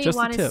really Just a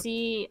want to tip.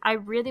 see. I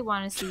really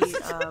want to see.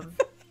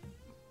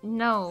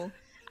 No,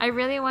 I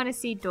really want to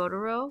see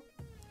Dororo.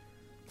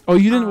 Oh,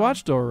 you didn't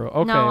watch Doro?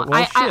 Okay, no,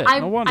 well, shit.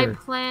 No wonder.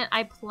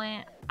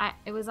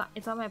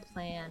 It's on my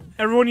plan.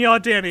 Everyone yell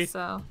at Danny.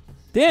 So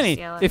Danny,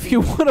 yell at if me.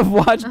 you would have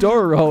watched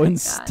Dororo my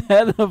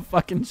instead of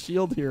fucking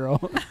Shield Hero,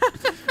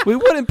 we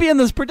wouldn't be in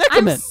this I'm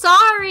predicament.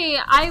 sorry.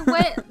 I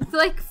went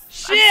like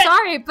Shit! I'm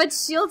sorry, but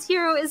Shield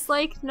Hero is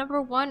like number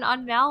 1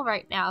 on Mal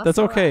right now. That's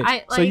so okay.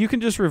 So you like,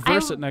 can just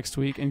reverse I- it next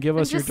week and give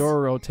I'm us your just-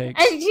 Dororo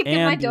takes. And you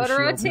get my do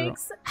Dororo Shield Hero.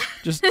 takes.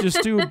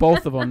 Just do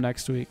both of them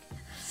next week.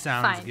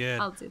 Sounds Fine, good.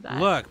 I'll do that.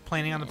 Look,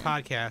 planning on the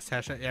podcast.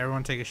 Hashtag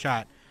everyone take a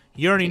shot.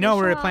 You already Take a know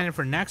we're shot. planning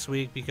for next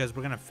week because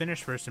we're gonna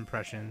finish first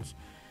impressions,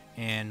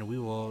 and we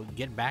will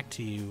get back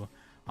to you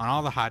on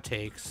all the hot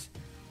takes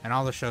and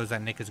all the shows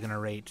that Nick is gonna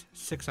rate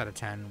 6 out of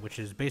 10, which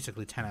is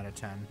basically 10 out of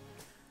 10.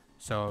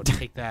 So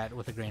take that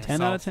with a grain of 10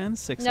 salt. out of 10?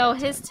 6 No, out of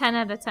 10. his 10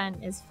 out of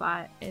 10 is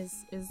 5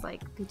 is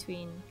like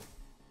between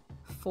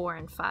 4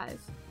 and 5.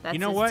 That's You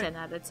know his what? 10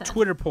 out of 10.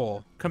 Twitter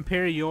poll.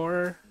 Compare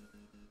your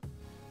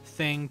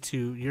thing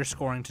to your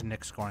scoring to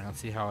Nick's scoring. Let's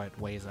see how it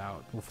weighs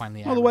out. We'll find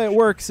the Well, the way it average.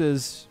 works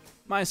is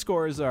my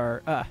scores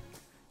are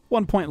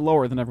 1 point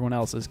lower than everyone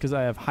else's because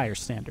I have higher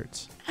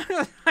standards.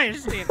 I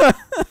understand.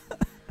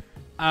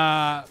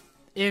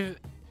 If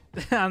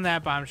on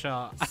that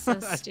bombshell, So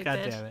God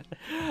stupid. damn it.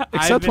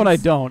 Except when I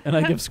don't, and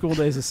I give school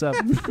days a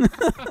 7.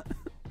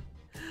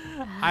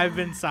 I've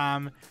been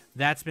Sam.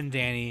 That's been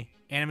Danny.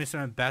 Anime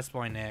Summit Best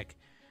Boy Nick,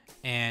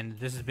 and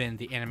this has been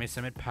the Anime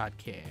Summit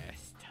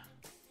podcast.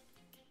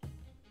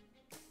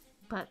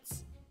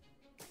 Butts.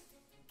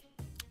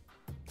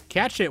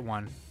 Catch it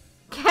one.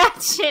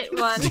 Catch it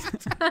one.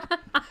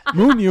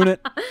 Moon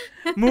Unit.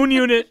 Moon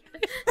Unit.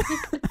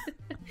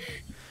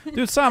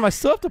 Dude, Sam, I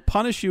still have to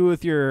punish you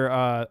with your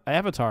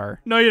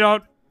avatar. No, you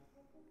don't.